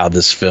describe how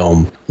this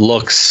film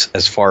looks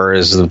as far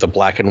as the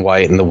black and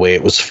white and the way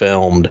it was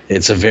filmed.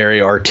 It's a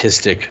very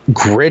artistic,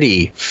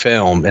 gritty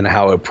film in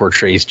how it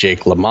portrays Jake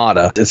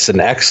LaMotta. It's an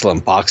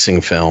excellent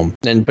boxing film.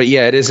 But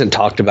yeah, it isn't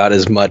talked about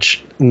as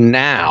much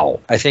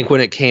now. I think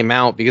when it came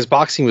out, because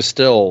boxing was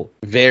still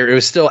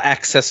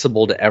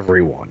accessible to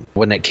everyone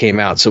when it came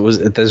out. So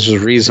there's a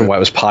reason why it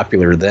was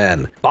popular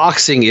then.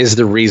 Boxing is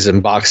the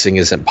reason boxing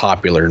isn't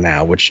popular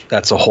now, which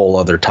that's a whole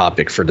other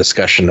topic for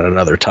discussion at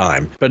another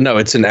time. But no,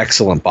 it's an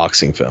excellent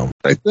boxing film.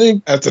 I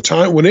think at the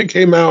time when it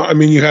came out,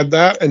 you had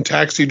that and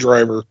Taxi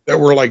Driver that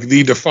were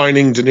the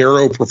defining De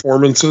Niro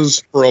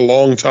performances for a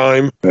long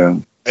time. Yeah.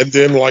 And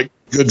then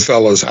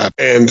Goodfellas happened.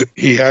 And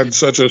he had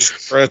such a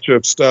stretch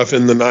of stuff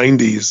in the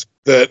 90s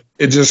that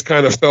it just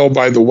kind of fell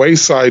by the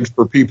wayside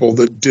for people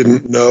that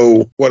didn't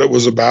know what it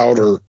was about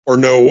or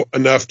know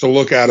enough to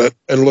look at it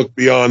and look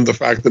beyond the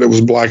fact that it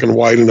was black and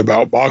white and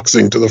about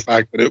boxing to the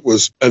fact that it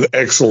was an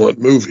excellent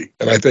movie.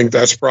 And I think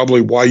that's probably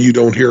why you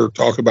don't hear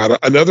talk about it.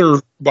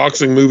 Another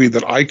boxing movie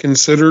that I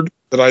considered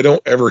that I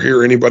don't ever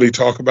hear anybody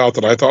talk about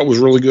that I thought was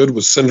really good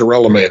was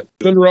Cinderella Man.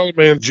 Cinderella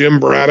Man, James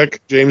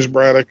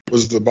Braddock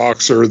was the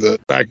boxer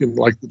that back in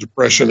the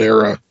Depression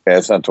era Yeah,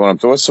 it's not the one.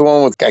 So what's the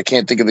one with? I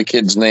can't think of the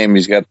kid's name.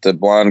 He's got the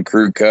blonde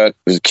crew cut.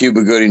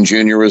 Cuba Gooding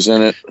Jr. was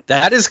in it.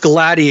 That is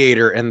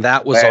Gladiator, and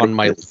that was on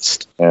my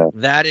list. Yeah.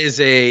 That is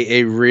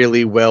a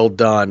really well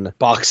done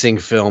boxing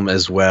film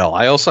as well.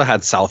 I also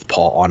had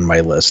Southpaw on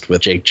my list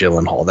with Jake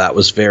Gyllenhaal. That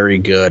was very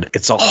good.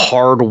 It's a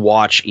hard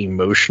watch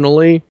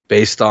emotionally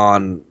based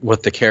on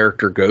what the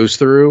character goes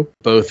through.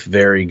 Both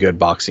very good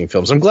boxing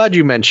films. I'm glad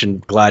you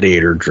mentioned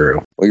Gladiator,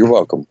 Drew. Well, you're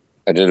welcome.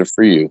 I did it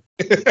for you.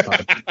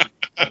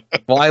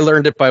 Well, I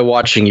learned it by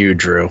watching you,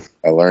 Drew.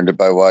 I learned it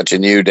by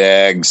watching you,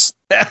 Dags.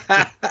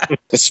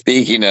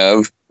 Speaking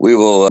of, we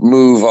will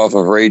move off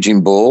of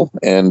Raging Bull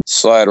and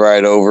slide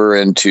right over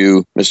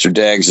into Mr.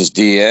 Dags'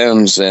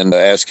 DMs and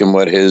ask him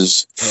what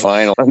his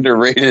final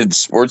underrated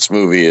sports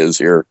movie is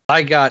here.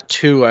 I got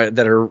two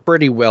that are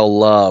pretty well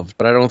loved,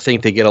 but I don't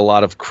think they get a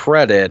lot of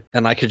credit,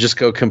 and I could just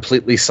go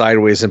completely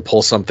sideways and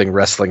pull something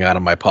wrestling out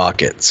of my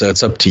pocket. So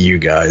it's up to you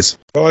guys.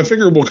 Well, I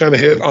figure we'll kind of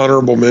hit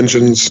honorable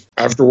mentions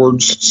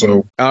afterwards.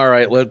 So, all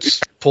right,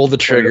 let's pull the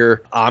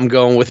trigger. I'm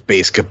going with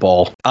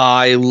basketball.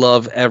 I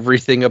love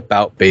everything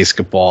about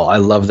basketball. I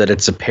love that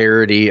it's a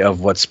parody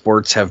of what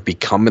sports have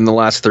become in the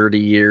last 30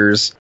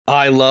 years.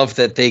 I love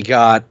that they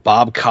got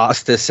Bob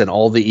Costas and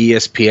all the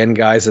ESPN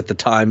guys at the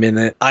time in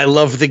it. I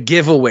love the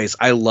giveaways.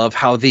 I love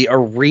how the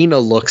arena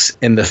looks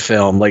in the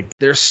film. Like,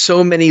 there's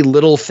so many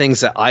little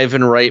things that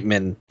Ivan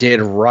Reitman did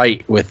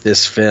right with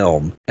this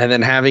film. And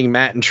then having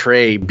Matt and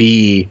Trey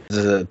be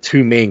the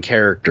two main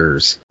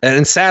characters.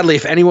 And sadly,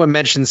 if anyone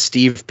mentions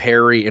Steve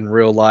Perry in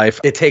real life,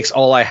 it takes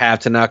all I have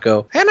to not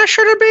go, and I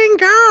should have been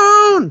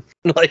gone,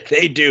 like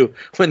they do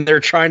when they're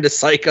trying to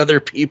psych other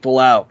people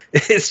out.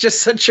 It's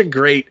just such a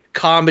great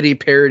comedy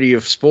parody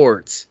of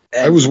sports.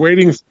 I was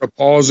waiting for a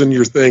pause in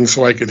your thing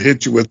so I could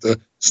hit you with the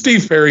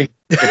Steve Perry,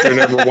 but there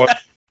never was.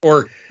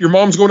 Or your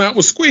mom's going out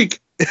with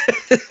Squeak.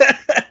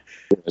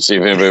 See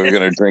if anybody's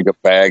going to drink a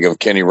bag of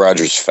Kenny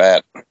Rogers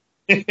fat.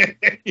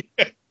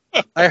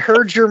 I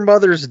heard your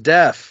mother's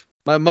deaf.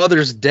 My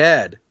mother's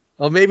dead.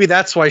 Well, maybe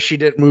that's why she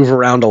didn't move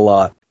around a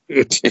lot.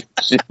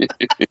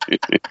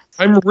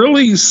 I'm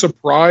really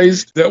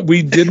surprised that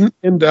we didn't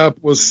end up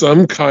with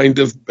some kind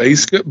of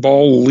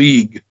basketball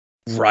league.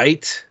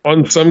 Right.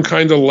 On some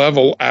kind of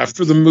level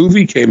after the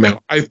movie came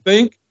out. I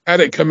think had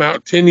it come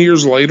out 10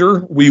 years later,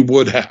 we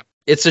would have.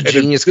 It's a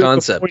genius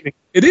concept.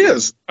 It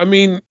is. I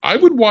mean, I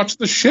would watch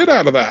the shit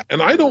out of that.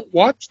 And I don't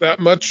watch that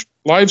much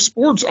live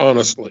sports,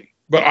 honestly.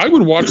 But I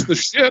would watch the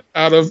shit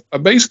out of a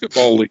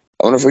basketball league.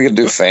 I wonder if we could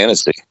do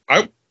fantasy.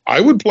 I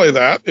would play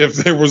that if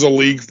there was a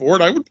league for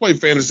it. I would play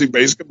fantasy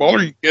basketball.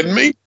 Are you kidding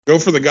me? Go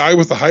for the guy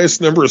with the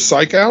highest number of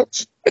psych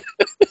outs?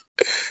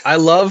 I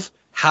love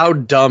how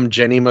dumb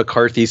Jenny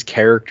McCarthy's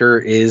character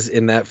is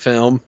in that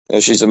film.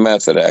 Yeah, she's a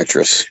method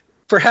actress.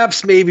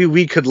 Perhaps maybe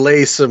we could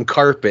lay some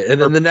carpet,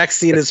 and then the next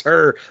scene is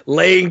her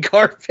laying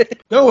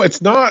carpet. No,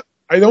 it's not.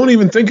 I don't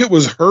even think it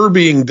was her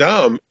being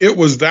dumb. It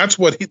was that's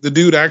what the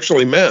dude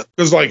actually meant.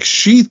 Because like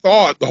she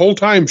thought the whole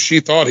time she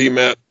thought he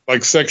meant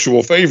like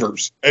sexual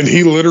favors. And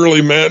he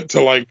literally meant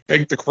to like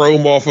take the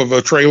chrome off of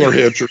a trailer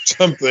hitch or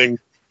something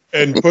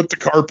and put the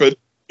carpet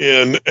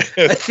in.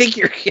 I think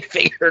you're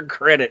giving her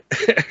credit.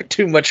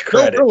 Too much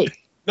credit. No, really.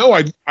 No,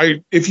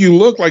 I if you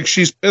look like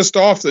she's pissed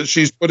off that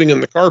she's putting in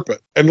the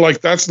carpet. And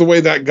like that's the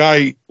way that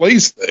guy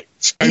plays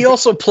things. He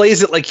also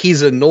plays it like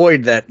he's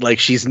annoyed that like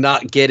she's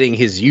not getting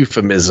his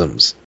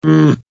euphemisms.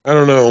 I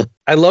don't know.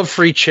 I love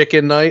Free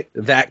Chicken Night.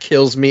 That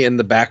kills me in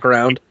the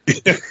background.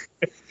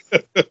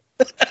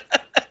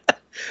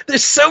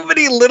 There's so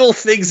many little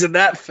things in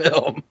that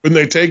film. When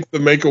they take the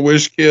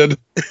Make-A-Wish kid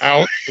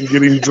out and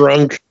get him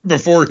drunk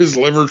before his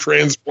liver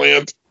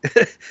transplant.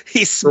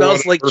 He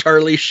smells like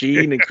Charlie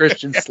Sheen and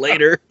Christian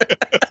Slater.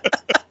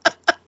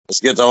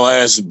 Let's get the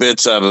last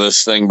bits out of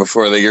this thing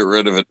before they get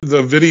rid of it.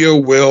 The video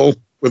will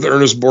with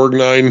Ernest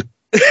Borgnine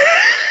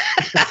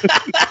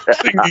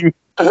singing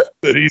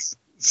that he's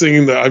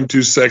singing the I'm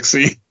Too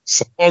Sexy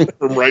song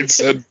from Right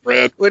Said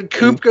Fred. When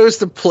Coop goes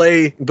to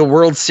play the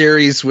World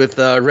Series with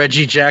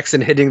Reggie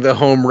Jackson hitting the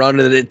home run,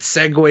 and it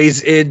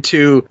segues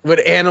into when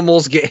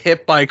animals get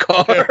hit by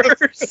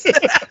cars.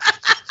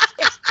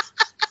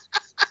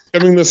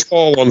 Coming this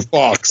fall on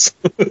Fox.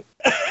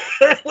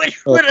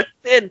 Which would have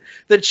been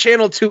the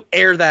channel to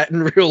air that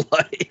in real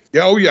life.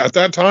 Yeah, oh yeah, at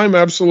that time,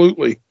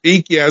 absolutely.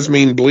 Peak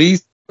Yasmin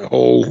Bleeth, the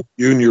whole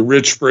You and Your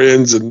Rich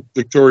Friends and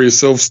Victoria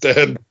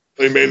Silvstead,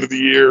 Playmate of the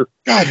Year.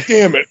 God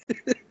damn it.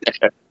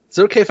 Is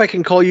it okay if I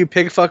can call you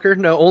pig fucker?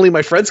 No, only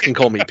my friends can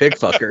call me pig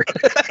fucker.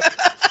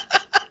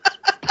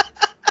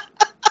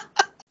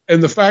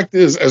 And the fact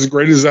is, as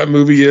great as that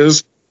movie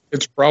is,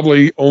 it's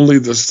probably only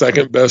the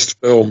second best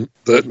film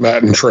that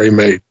Matt and Trey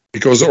made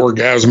because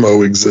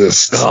Orgasmo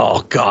exists.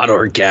 Oh, God,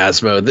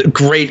 Orgasmo. The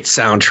great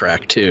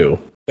soundtrack, too.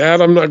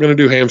 Dad, I'm not going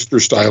to do Hamster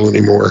Style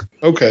anymore.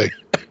 Okay.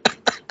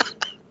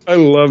 I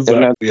love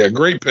that. Yeah,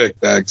 great pick,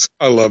 Dags.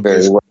 I love Very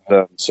this. well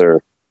done,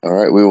 sir. All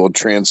right, we will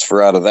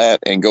transfer out of that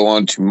and go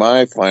on to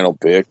my final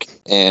pick.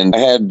 And I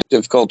had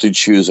difficulty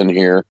choosing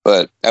here,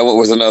 but I went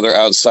with another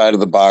outside of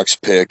the box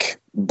pick,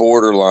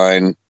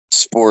 borderline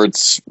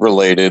sports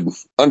related,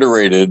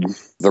 underrated,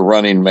 The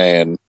Running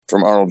Man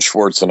from Arnold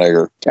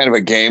Schwarzenegger. Kind of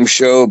a game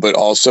show, but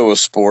also a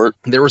sport.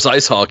 There was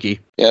ice hockey.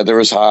 Yeah, there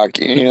was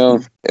hockey.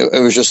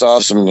 It was just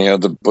awesome.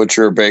 The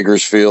Butcher of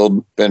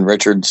Bakersfield, Ben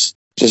Richards,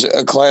 just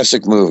a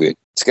classic movie.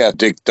 It's got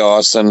Dick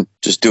Dawson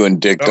just doing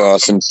Dick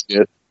Dawson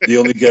shit. The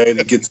only guy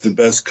that gets the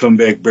best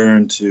comeback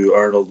burn to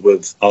Arnold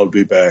with "I'll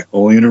be back,"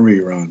 only in a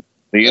rerun.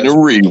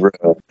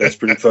 That's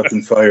pretty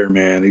fucking fire,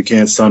 man. You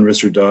can't stun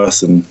Mr.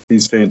 Dawson.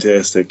 He's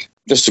fantastic.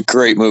 Just a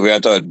great movie. I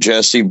thought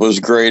Jesse was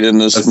great in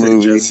this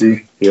movie.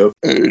 Jesse, yep.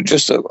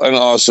 Just an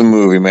awesome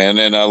movie, man.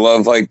 And I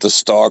love the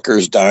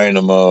Stalkers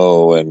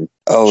Dynamo and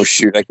oh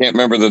shoot, I can't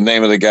remember the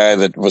name of the guy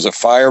that was a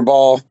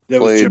Fireball.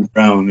 That was Jim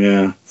Brown,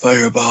 yeah.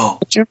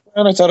 Fireball. Jim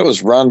Brown. I thought it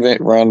was Ron Van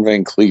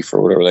Cleef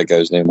or whatever that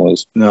guy's name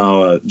was.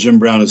 No, Jim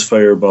Brown is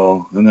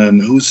Fireball, and then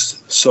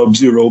who's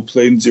Sub-Zero?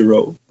 Plane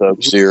Zero.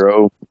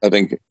 Sub-Zero. I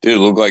think dude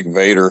looked like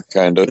Vader,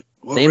 kind of.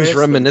 Name's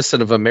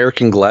reminiscent of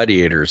American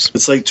Gladiators.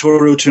 It's like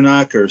Toru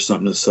Tanaka or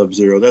something to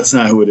Sub-Zero. That's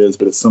not who it is,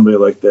 but it's somebody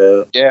like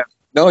that. Yeah.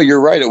 No,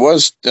 you're right. It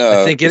was.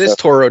 I think it is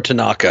Toru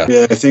Tanaka.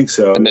 Yeah, I think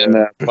so. And then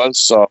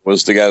Buzzsaw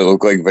was the guy that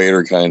looked like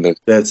Vader, kind of.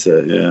 That's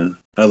it, yeah.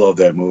 I love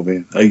that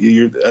movie.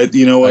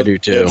 You know what? I do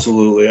too.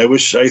 Absolutely.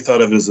 I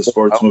thought of it as a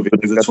sports movie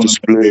because it's one of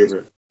my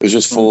favorite. It was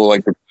just full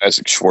of the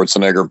classic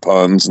Schwarzenegger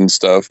puns and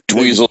stuff.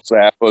 Tweezle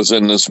Zappa's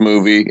in this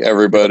movie,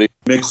 everybody.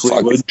 Mick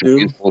Fleetwood,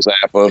 too. Tweezle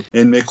Zappa.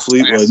 And Mick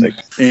Fleetwood.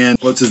 Classic. And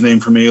what's his name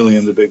from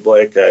Alien, the big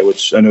black guy,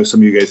 which I know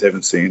some of you guys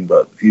haven't seen,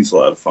 but he's a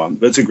lot of fun.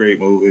 That's a great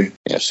movie.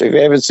 Yeah, so if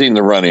you haven't seen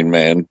The Running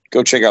Man,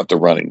 go check out The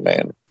Running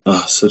Man.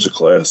 Oh, such a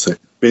classic.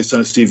 Based on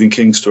a Stephen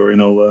King story,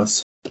 no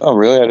less. Oh,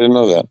 really? I didn't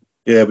know that.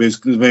 Yeah, but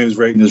his name was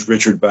writing as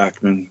Richard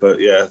Bachman, but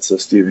yeah, it's a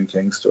Stephen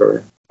King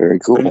story. Very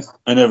cool.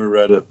 I never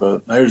read it,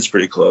 but I heard it's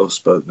pretty close.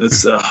 But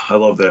it's I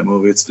love that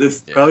movie.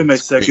 It's probably my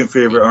second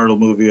favorite Arnold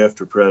movie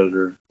after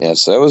Predator.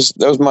 Yes, that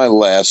was my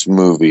last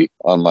movie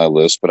on my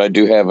list, but I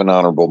do have an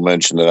honorable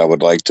mention that I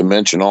would like to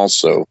mention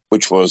also,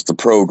 which was The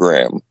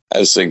Program. I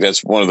just think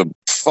that's one of the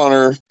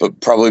funner, but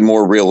probably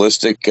more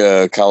realistic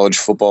college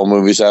football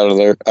movies out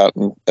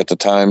at the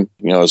time.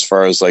 As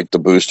far as the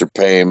booster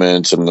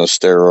payments and the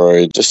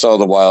steroids, just all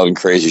the wild and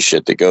crazy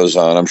shit that goes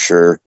on. I'm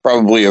sure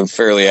probably a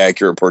fairly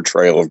accurate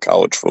portrayal of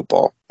college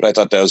football. But I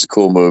thought that was a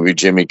cool movie.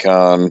 Jimmy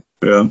Kahn,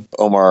 yeah,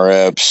 Omar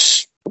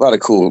Epps, a lot of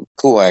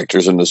cool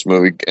actors in this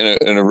movie,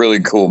 and a really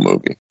cool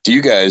movie. Do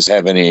you guys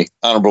have any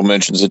honorable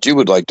mentions that you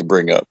would like to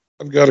bring up?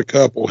 I've got a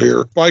couple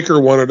here.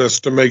 Biker wanted us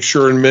to make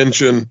sure and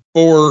mention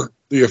for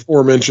the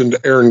aforementioned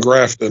Aaron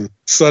Grafton,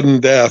 Sudden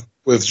Death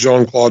with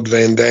Jean-Claude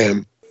Van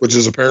Damme, which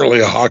is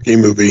apparently a hockey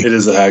movie. It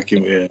is a hockey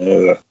movie.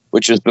 Yeah.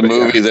 Which is the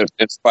movie that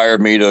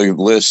inspired me to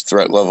list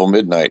Threat Level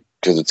Midnight,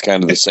 because it's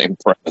kind of the same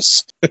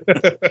premise.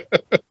 There's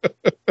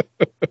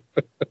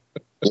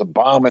a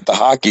bomb at the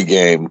hockey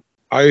game.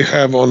 I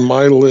have on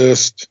my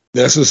list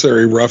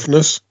Necessary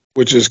Roughness,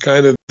 which is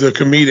kind of the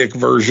comedic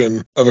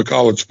version of a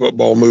college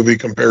football movie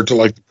compared to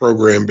The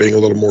Program being a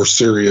little more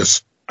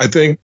serious. I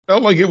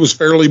felt like it was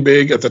fairly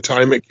big at the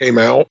time it came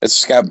out. It's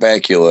Scott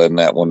Bakula in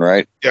that one,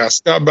 right? Yeah,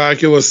 Scott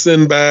Bakula,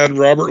 Sinbad,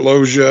 Robert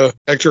Loggia,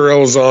 Hector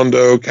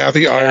Elizondo,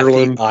 Kathy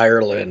Ireland.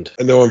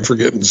 I know I'm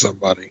forgetting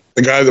somebody.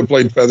 The guy that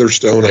played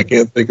Featherstone, I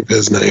can't think of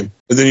his name.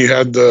 And then you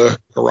had the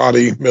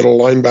karate middle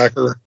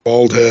linebacker,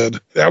 bald head.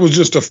 That was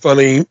just a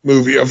funny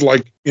movie of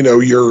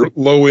your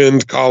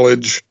low-end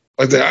college.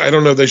 I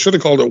don't know, they should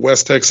have called it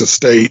West Texas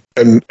State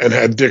and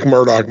had Dick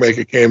Murdoch make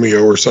a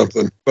cameo or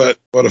something. But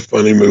what a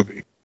funny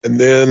movie. And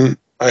then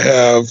I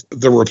have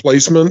The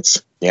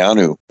Replacements.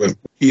 Keanu. With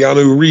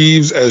Keanu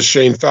Reeves as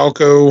Shane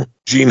Falco,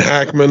 Gene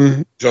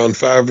Hackman, Jon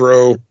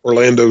Favreau,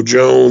 Orlando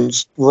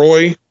Jones,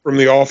 Roy from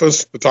The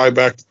Office, the tie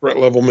back to Threat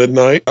Level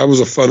Midnight. That was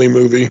a funny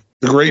movie.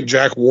 The great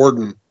Jack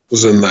Warden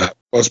was in that.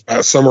 Plus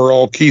Pat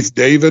Summerall, Keith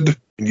David.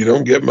 And you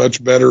don't get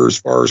much better as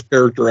far as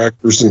character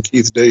actors than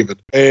Keith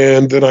David.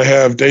 And then I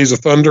have Days of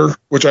Thunder,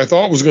 which I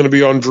thought was going to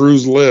be on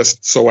Drew's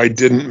list, so I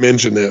didn't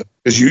mention it,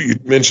 because you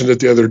mentioned it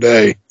the other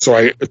day, so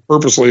I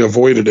purposely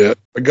avoided it.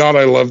 But God,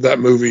 I loved that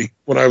movie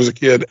when I was a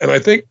kid. And I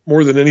think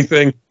more than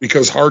anything,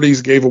 because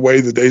Hardee's gave away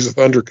the Days of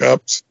Thunder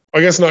cups. I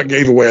guess not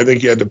gave away. I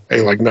think you had to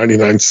pay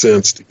 99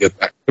 cents to get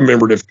that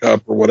commemorative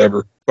cup or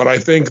whatever. But I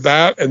think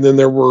that, and then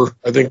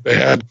they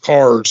had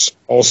cars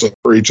also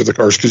for each of the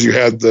cars, because you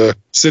had the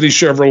City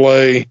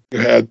Chevrolet, you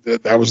had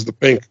that was the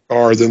pink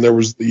car, then there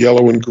was the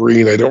yellow and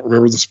green. I don't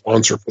remember the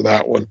sponsor for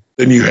that one.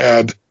 Then you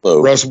had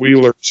Russ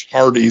Wheeler's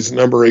Hardee's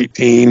number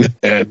 18,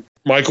 and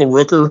Michael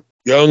Rooker,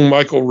 young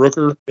Michael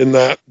Rooker in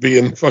that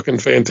being fucking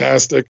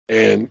fantastic,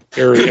 and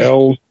Gary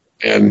L.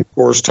 And, of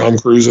course, Tom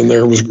Cruise in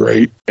there was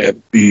great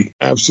and be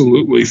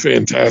absolutely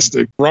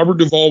fantastic. Robert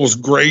Duvall was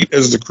great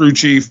as the crew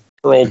chief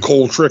for old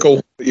Cole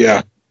Trickle.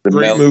 Yeah,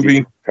 great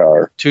movie.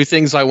 Two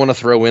things I want to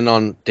throw in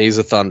on Days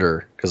of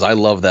Thunder, because I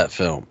love that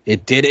film.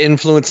 It did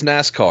influence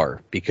NASCAR,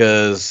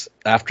 because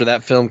after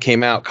that film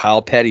came out,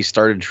 Kyle Petty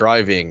started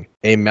driving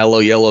a mellow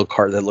yellow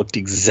car that looked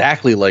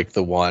exactly like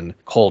the one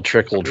Cole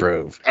Trickle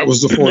drove. That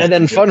was the fourth. And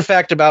then fun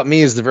fact about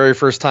me is the very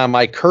first time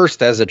I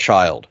cursed as a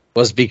child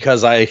was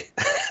because I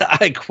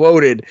I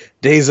quoted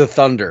Days of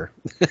Thunder.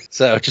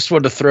 So just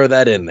wanted to throw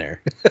that in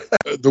there.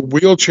 The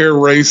wheelchair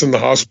race in the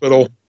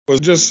hospital was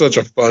just such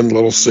a fun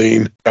little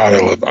scene. God,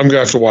 I'm going to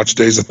have to watch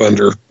Days of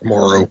Thunder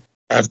tomorrow.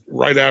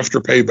 Right after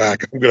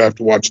Payback, I'm going to have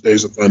to watch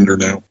Days of Thunder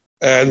now.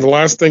 And the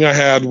last thing I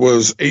had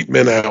was 8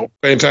 Men Out.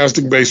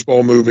 Fantastic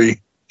baseball movie.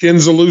 Ken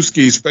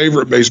Zalewski's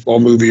favorite baseball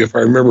movie, if I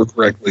remember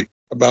correctly,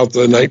 about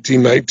the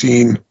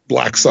 1919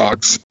 Black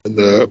Sox and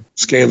the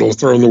scandal of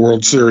throwing the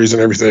World Series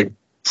and everything.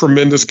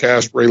 Tremendous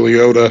cast, Ray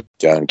Liotta.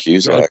 John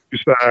Cusack.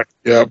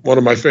 Yeah, one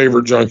of my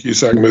favorite John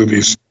Cusack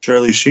movies.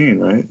 Charlie Sheen,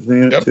 right?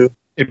 Yep. Too?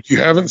 If you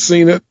haven't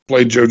seen it,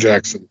 played Joe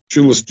Jackson.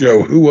 Shoeless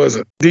Joe. Who was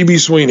it? D.B.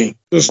 Sweeney.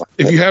 Just,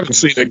 if you haven't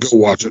seen it, go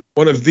watch it.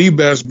 One of the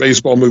best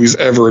baseball movies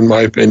ever, in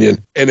my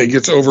opinion. And it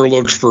gets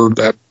overlooked for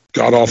that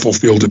god-awful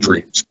Field of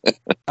Dreams.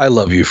 I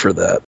love you for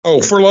that.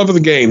 Oh, For Love of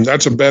the Game.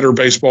 That's a better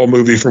baseball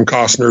movie from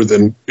Costner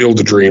than Field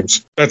of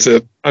Dreams. That's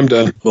it. I'm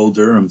done. Bull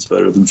Durham's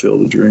better than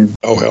Field of Dreams.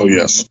 Oh, hell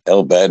yes.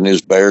 Hell, Bad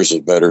News Bears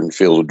is better than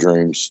Field of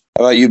Dreams.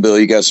 How about you, Bill?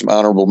 You got some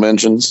honorable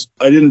mentions?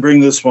 I didn't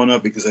bring this one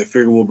up because I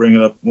figured we'll bring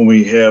it up when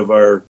we have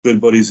our good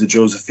buddies the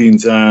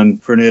Josephine's on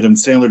for an Adam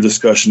Sandler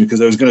discussion,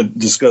 because I was going to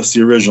discuss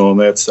the original, and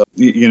that's,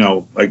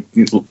 like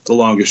The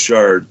Longest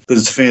Yard,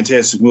 because it's a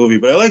fantastic movie.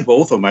 But I like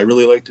both of them. I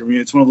really like the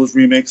remake. It's one of those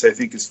remakes I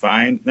think is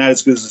fine. Not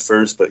as good as the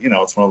first, but,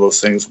 it's one of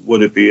those things.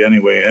 Would it be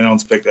anyway? I don't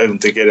think Adam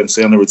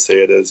Sandler would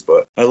say it is,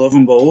 but I love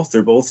them both.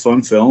 They're both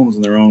fun films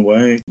in their own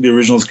way. The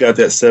original's got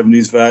that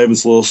 70s vibe.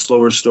 It's a little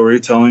slower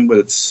storytelling, but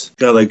it's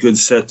got like good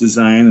set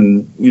design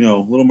and, a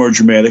little more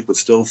dramatic, but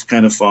still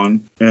kind of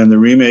fun. And the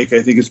remake,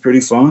 I think, is pretty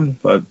fun,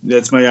 but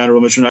that's my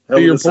honorable mention.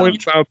 To your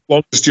point about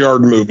Longest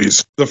Yard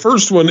movies, the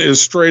first one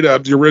is straight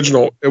up the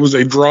original. It was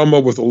a drama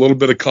with a little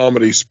bit of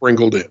comedy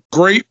sprinkled in.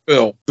 Great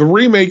film. The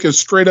remake is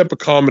straight up a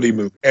comedy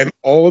movie. And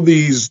all of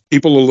these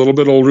people a little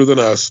bit older than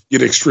us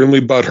get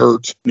extremely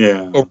butthurt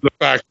over the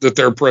fact that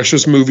their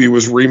precious movie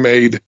was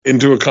remade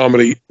into a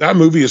comedy. That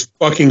movie is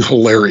fucking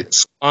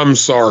hilarious. I'm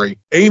sorry.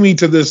 Amy,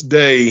 to this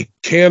day,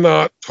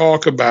 cannot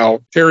talk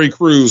about Terry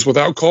Crews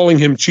without calling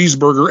him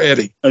Cheeseburger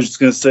Eddie. I was just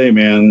going to say,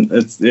 man,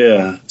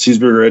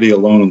 Cheeseburger Eddie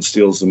alone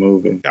steals the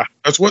movie. Yeah,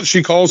 that's what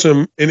she calls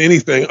him in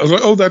anything. I was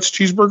like, oh, that's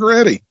Cheeseburger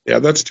Eddie. Yeah,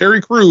 that's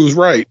Terry Crews,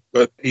 right.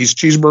 But he's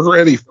Cheeseburger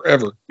Eddie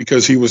forever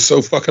because he was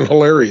so fucking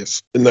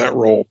hilarious in that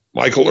role.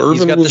 Michael Irvin.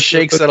 He's got the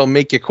shakes that'll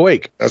make you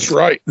quake. That's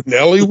right.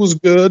 Nelly was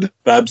good.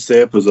 Bob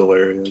Sapp was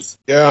hilarious.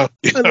 Yeah.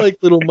 I like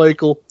little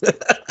Michael.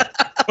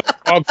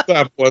 Bob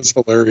Sapp was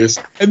hilarious.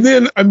 And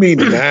then,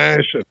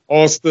 Nash and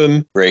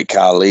Austin. Great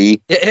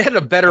Khali. It had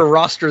a better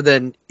roster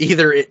than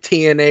either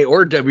TNA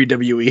or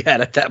WWE had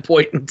at that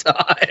point in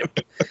time.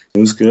 It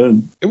was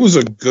good. It was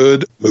a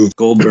good movie.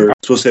 Goldberg.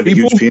 Supposed to have a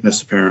huge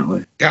penis,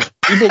 apparently. Yeah.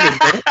 People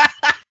that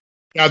don't.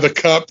 Yeah, the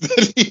cup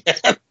that he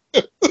had.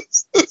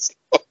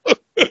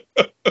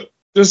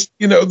 Just,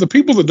 the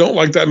people that don't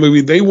like that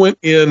movie, they went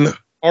in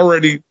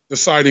already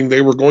deciding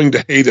they were going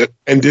to hate it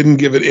and didn't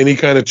give it any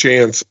kind of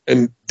chance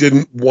and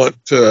didn't want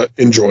to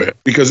enjoy it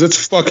because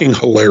it's fucking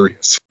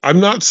hilarious. I'm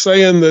not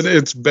saying that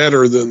it's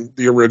better than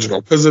the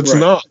original because it's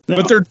not,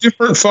 but they're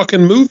different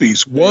fucking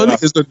movies. One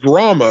is a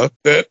drama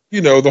that,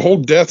 the whole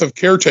death of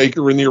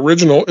Caretaker in the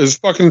original is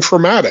fucking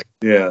traumatic.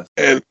 Yeah.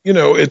 And,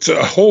 it's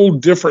a whole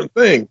different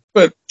thing.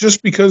 But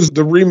just because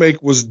the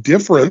remake was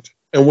different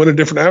and went a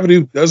different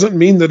avenue doesn't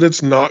mean that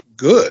it's not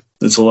good.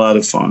 It's a lot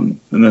of fun,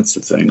 and that's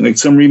the thing. Like,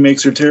 some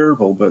remakes are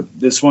terrible, but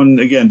this one,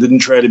 again, didn't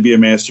try to be a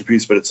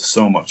masterpiece, but it's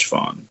so much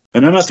fun.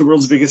 And I'm not the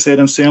world's biggest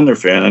Adam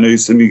Sandler fan. I know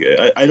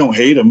I don't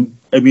hate him.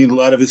 A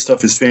lot of his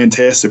stuff is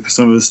fantastic.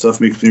 Some of his stuff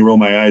makes me roll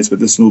my eyes, but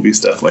this movie's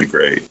definitely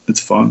great.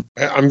 It's fun.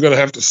 I'm going to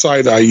have to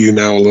side-eye you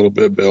now a little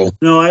bit, Bill.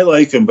 No, I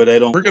like him, but I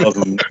don't love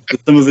him.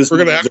 Some of his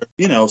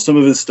some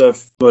of his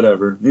stuff,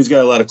 whatever. He's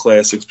got a lot of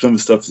classics. Some of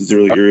his stuff is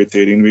really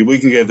irritating. We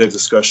can have that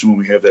discussion when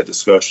we have that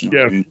discussion.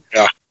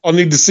 Yeah. I'll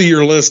need to see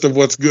your list of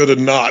what's good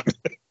and not.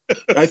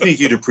 I think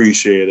you'd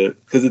appreciate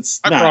it because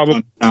it's not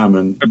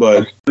uncommon.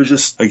 But there's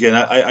just, again,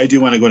 I do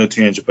want to go on a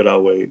tangent, but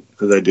I'll wait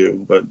because I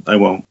do, but I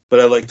won't.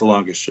 But I like The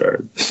Longest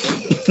Yard.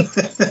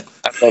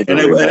 And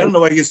I don't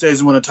know why you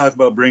guys want to talk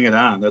about Bring It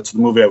On. That's the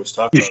movie I was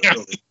talking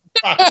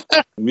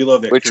about. We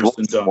love that. Which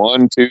Kirsten Dunst.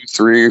 1, 2,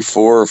 3,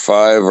 4,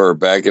 5 are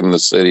back in the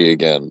city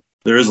again.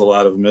 There is a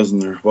lot of them, isn't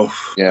there? Well,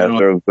 yeah,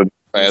 there's the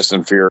Fast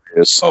and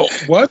Furious. Oh,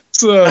 what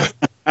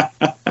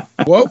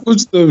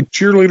was the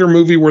cheerleader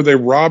movie where they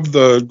robbed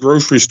the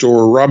grocery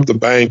store or robbed the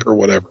bank or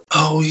whatever?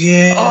 Oh,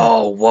 yeah.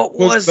 Oh, what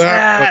was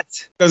that?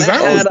 Because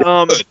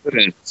that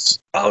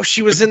was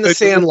she was in The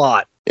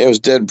Sandlot. It was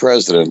Dead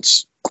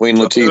Presidents. Queen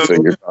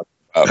Latifah. You're talking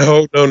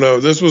about. No.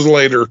 This was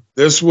later.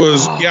 This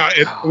was,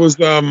 it was,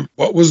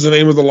 what was the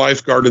name of the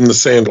lifeguard in The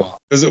Sandlot?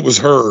 Because it was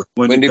her.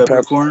 Wendy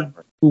Peppercorn.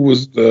 Who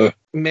was the...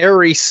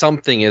 Mary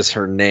something is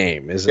her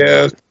name, isn't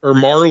it? Or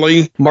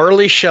Marley.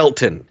 Marley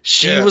Shelton.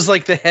 She was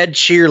like the head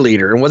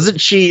cheerleader. And wasn't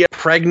she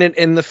pregnant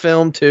in the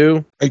film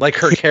too? Like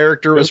her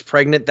character was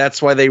pregnant.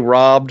 That's why they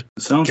robbed.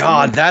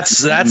 God,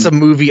 that's a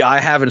movie I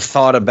haven't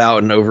thought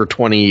about in over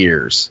 20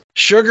 years.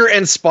 Sugar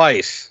and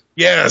Spice.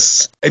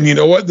 Yes. And you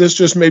know what? This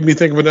just made me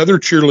think of another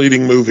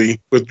cheerleading movie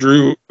with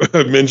Drew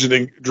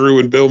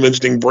and Bill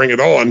mentioning Bring It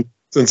On,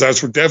 since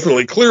that's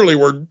definitely clearly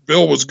where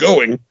Bill was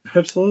going.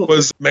 Absolutely.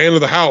 Was Man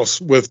of the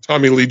House with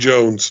Tommy Lee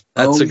Jones.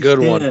 That's a good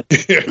one.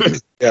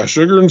 Yeah,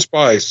 Sugar and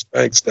Spice.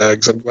 Thanks,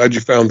 Dags. I'm glad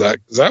you found that,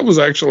 because that was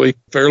actually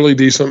a fairly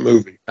decent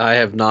movie. I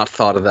have not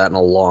thought of that in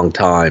a long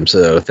time,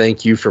 so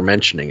thank you for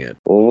mentioning it.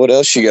 Well, what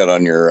else you got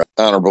on your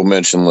honorable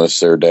mention list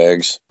there,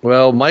 Dags?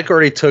 Well, Mike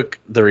already took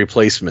The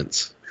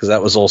Replacements, because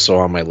that was also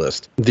on my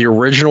list. The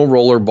original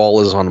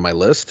Rollerball is on my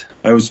list.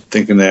 I was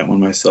thinking that one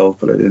myself,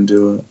 but I didn't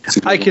do it.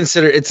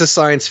 It's a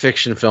science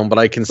fiction film, but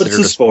I consider it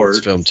a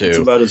sports film too. It's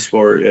about a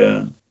sport,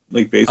 yeah.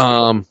 Like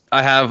baseball.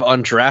 I have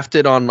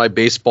Undrafted on my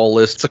baseball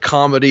list. It's a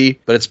comedy,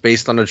 but it's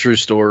based on a true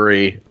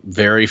story.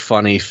 Very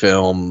funny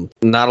film.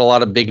 Not a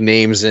lot of big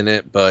names in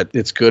it, but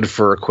it's good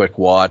for a quick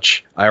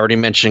watch. I already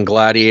mentioned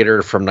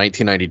Gladiator from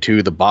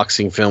 1992, the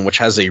boxing film, which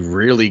has a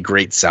really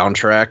great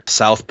soundtrack.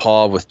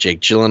 Southpaw with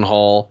Jake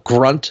Gyllenhaal.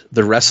 Grunt,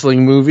 the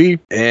wrestling movie.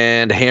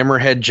 And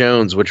Hammerhead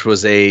Jones, which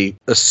was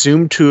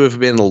assumed to have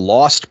been a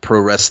lost pro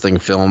wrestling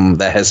film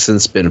that has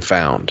since been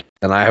found.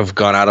 And I have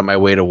gone out of my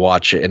way to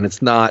watch it. And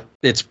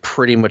it's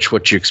pretty much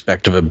what you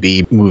expect of a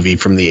B movie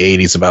from the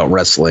 80s about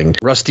wrestling.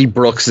 Rusty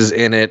Brooks is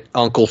in it.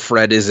 Uncle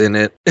Fred is in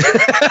it.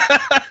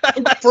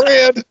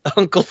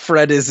 Uncle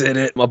Fred is in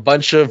it. A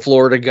bunch of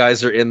Florida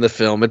guys are in the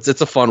film. It's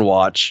a fun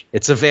watch.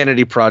 It's a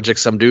vanity project.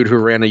 Some dude who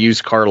ran a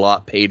used car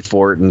lot paid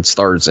for it and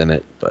stars in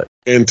it. But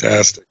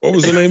fantastic. What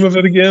was the name of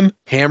it again?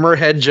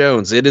 Hammerhead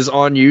Jones. It is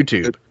on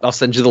YouTube. I'll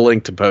send you the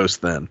link to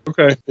post then.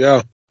 Okay,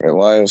 yeah. Right,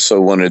 well, I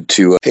also wanted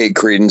to pay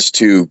credence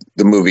to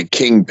the movie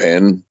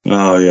Kingpin.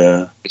 Oh,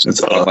 yeah.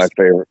 It's one of my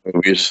favorite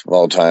movies of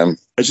all time.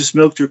 I just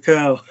milked your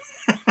cow.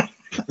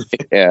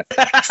 Yeah.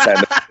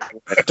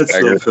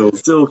 That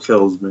still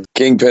kills me.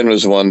 Kingpin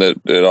was one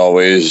that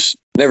always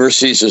never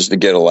ceases to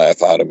get a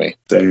laugh out of me.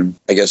 Same.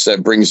 I guess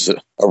that brings a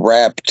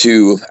wrap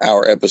to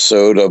our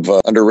episode of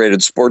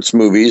underrated sports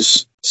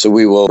movies. So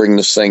we will bring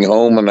this thing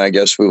home, and I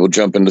guess we will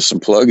jump into some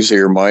plugs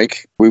here,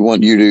 Mike. We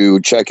want you to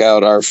check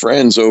out our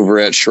friends over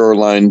at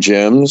Shoreline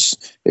Gems.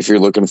 If you're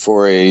looking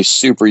for a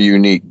super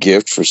unique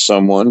gift for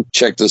someone,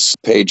 check this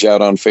page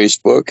out on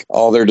Facebook.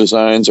 All their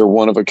designs are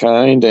one of a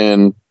kind,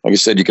 and like I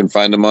said, you can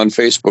find them on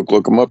Facebook.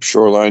 Look them up,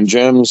 Shoreline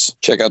Gems.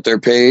 Check out their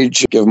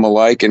page, give them a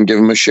like, and give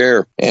them a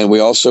share. And we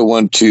also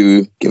want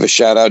to give a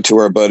shout out to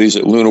our buddies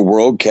at Luna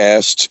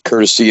Worldcast,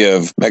 courtesy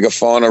of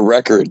Megafauna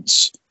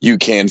Records. You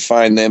can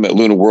find them at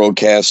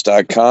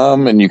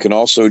lunaworldcast.com, and you can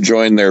also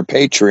join their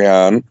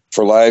Patreon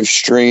for live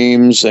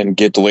streams and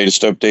get the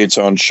latest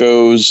updates on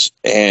shows.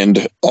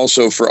 And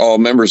also for all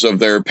members of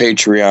their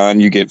Patreon,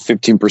 you get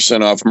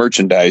 15% off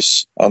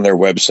merchandise on their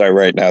website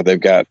right now. They've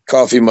got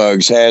coffee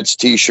mugs, hats,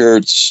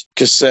 t-shirts,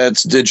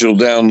 cassettes, digital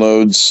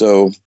downloads.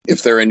 So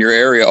if they're in your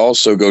area,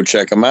 also go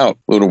check them out,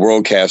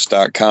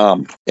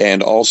 lunaworldcast.com.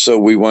 And also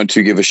we want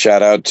to give a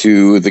shout out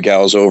to the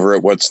gals over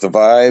at What's the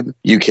Vibe.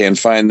 You can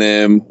find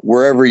them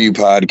wherever you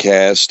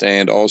podcast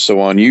and also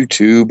on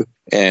YouTube.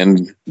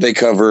 And they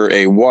cover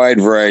a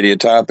wide variety of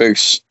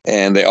topics,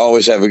 and they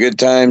always have a good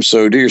time.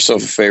 So do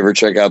yourself a favor,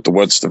 check out the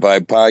What's the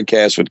Vibe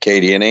podcast with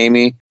Katie and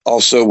Amy.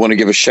 Also want to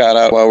give a shout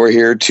out while we're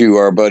here to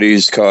our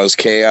buddies Cause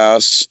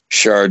Chaos,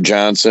 Shard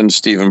Johnson,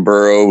 Stephen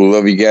Burrow. We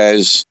love you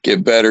guys.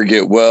 Get better,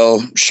 get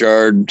well.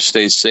 Shard,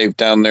 stay safe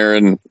down there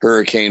in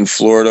Hurricane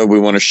Florida. We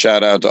want to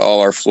shout out to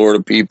all our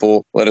Florida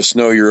people. Let us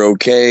know you're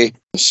okay.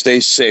 Stay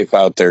safe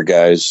out there,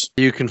 guys.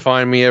 You can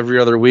find me every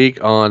other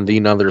week on the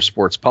Another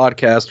Sports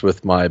Podcast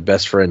with my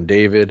best friend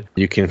David.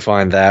 You can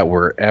find that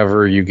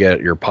wherever you get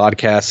your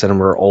podcasts,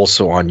 and we're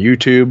also on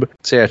YouTube.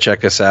 So yeah,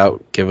 check us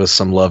out. Give us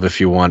some love if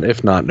you want.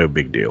 If not, no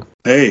big deal.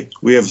 Hey,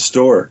 we have a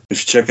store. If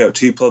you check out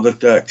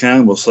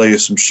tpublic.com, we'll sell you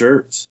some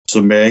shirts,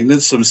 some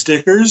magnets, some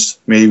stickers,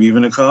 maybe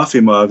even a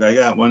coffee mug. I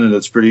got one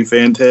that's pretty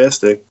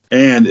fantastic.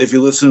 And if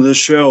you listen to this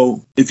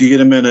show, if you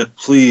get a minute,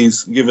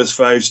 please give us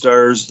 5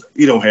 stars.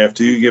 You don't have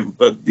to,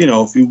 but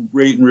if you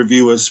rate and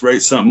review us,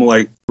 write something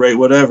like write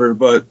whatever.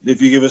 But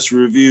if you give us a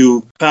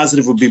review,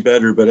 positive would be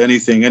better. But any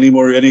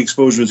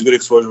exposure is good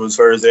exposure as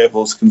far as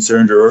Apple is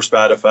concerned, or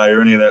Spotify, or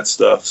any of that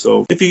stuff.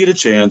 So if you get a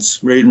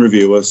chance, rate and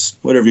review us,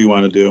 whatever you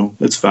want to do.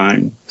 It's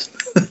fine.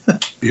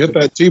 You hit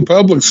that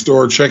TeePublic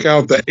store, check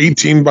out the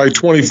 18 by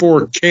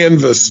 24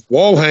 canvas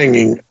wall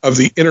hanging of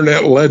the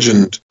internet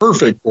legend.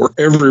 Perfect for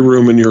every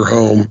room in your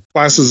home.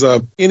 Classes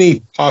up any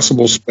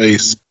possible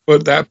space.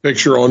 Put that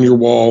picture on your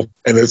wall,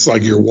 and it's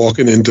like you're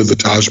walking into the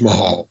Taj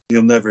Mahal.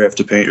 You'll never have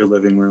to paint your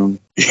living room.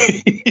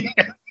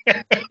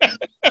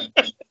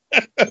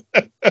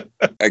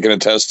 I can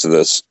attest to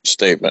this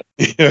statement.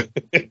 Yeah.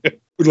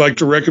 We'd like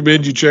to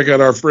recommend you check out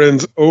our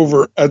friends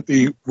over at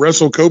the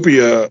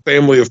WrestleCopia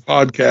family of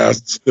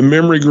podcasts, the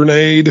Memory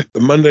Grenade, the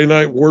Monday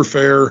Night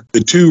Warfare,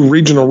 the 2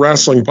 regional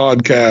wrestling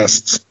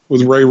podcasts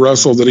with Ray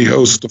Russell that he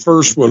hosts. The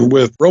first one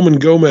with Roman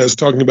Gomez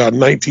talking about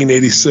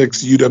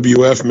 1986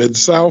 UWF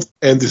Mid-South,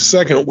 and the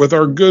second with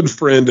our good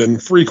friend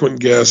and frequent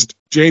guest,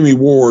 Jamie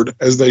Ward,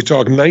 as they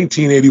talk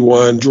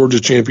 1981 Georgia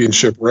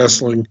Championship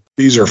Wrestling.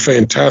 These are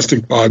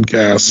fantastic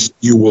podcasts.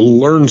 You will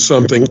learn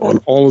something on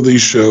all of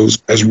these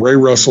shows as Ray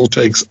Russell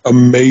takes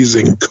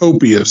amazing,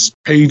 copious,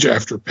 page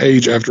after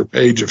page after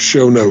page of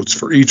show notes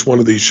for each one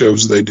of these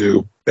shows they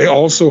do. They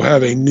also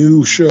have a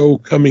new show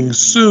coming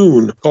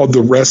soon called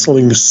The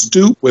Wrestling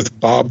Stoop with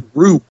Bob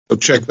Roop. So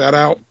check that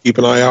out. Keep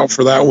an eye out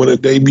for that when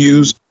it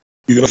debuts.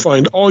 You're going to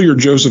find all your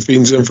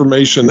Josephines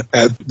information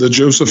at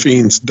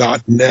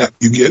thejosephines.net.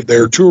 You get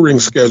their touring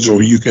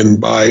schedule. You can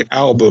buy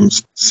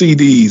albums,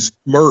 CDs,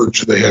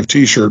 merch. They have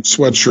T-shirts,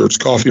 sweatshirts,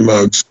 coffee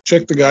mugs.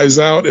 Check the guys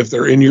out. If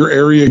they're in your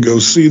area, go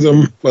see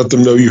them. Let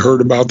them know you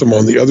heard about them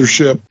on the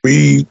Othership.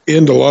 We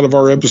end a lot of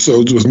our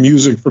episodes with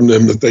music from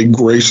them that they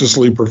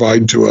graciously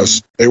provide to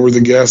us. They were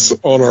the guests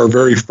on our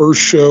very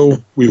first show.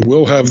 We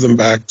will have them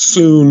back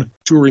soon,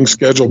 touring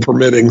schedule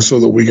permitting, so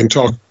that we can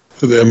talk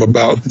to them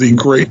about the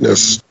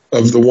greatness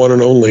of the one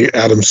and only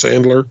Adam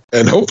Sandler,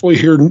 and hopefully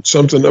hear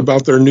something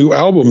about their new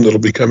album that'll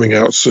be coming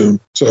out soon.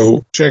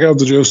 So check out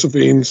the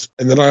Josephines.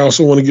 And then I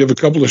also want to give a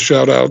couple of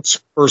shout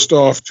outs. First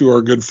off, to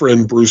our good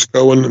friend Bruce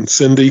Cohen and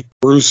Cindy.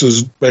 Bruce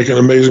is making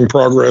amazing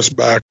progress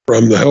back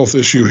from the health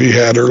issue he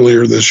had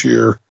earlier this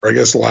year, or I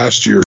guess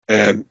last year.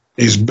 And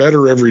he's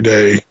better every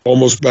day,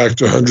 almost back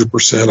to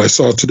 100%. I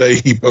saw today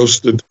he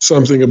posted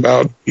something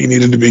about he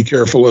needed to be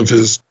careful of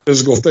his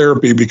physical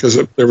therapy because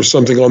there was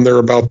something on there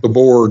about the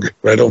Borg.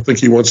 I don't think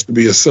he wants to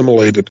be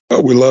assimilated.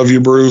 But we love you,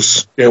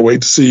 Bruce. Can't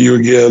wait to see you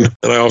again.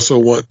 And I also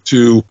want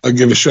to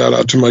give a shout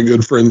out to my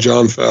good friend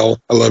John Fell.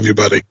 I love you,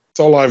 buddy. That's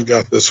all I've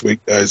got this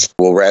week, guys.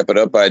 We'll wrap it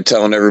up by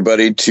telling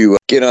everybody to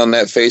get on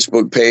that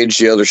Facebook page,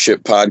 The Othership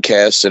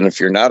Podcast. And if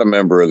you're not a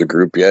member of the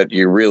group yet,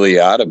 you really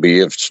ought to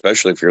be,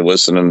 especially if you're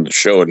listening to the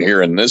show and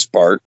hearing this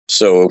part.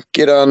 So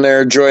get on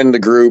there, join the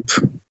group,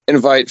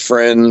 invite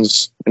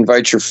friends,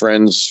 invite your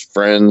friends,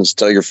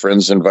 tell your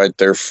friends, invite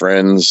their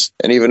friends,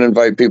 and even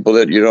invite people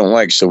that you don't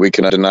like so we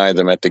can deny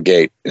them at the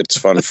gate. It's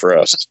fun for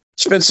us.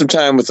 Spend some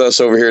time with us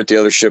over here at the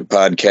Othership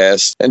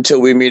Podcast.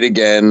 Until we meet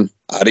again,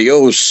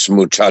 adios,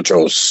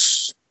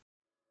 muchachos.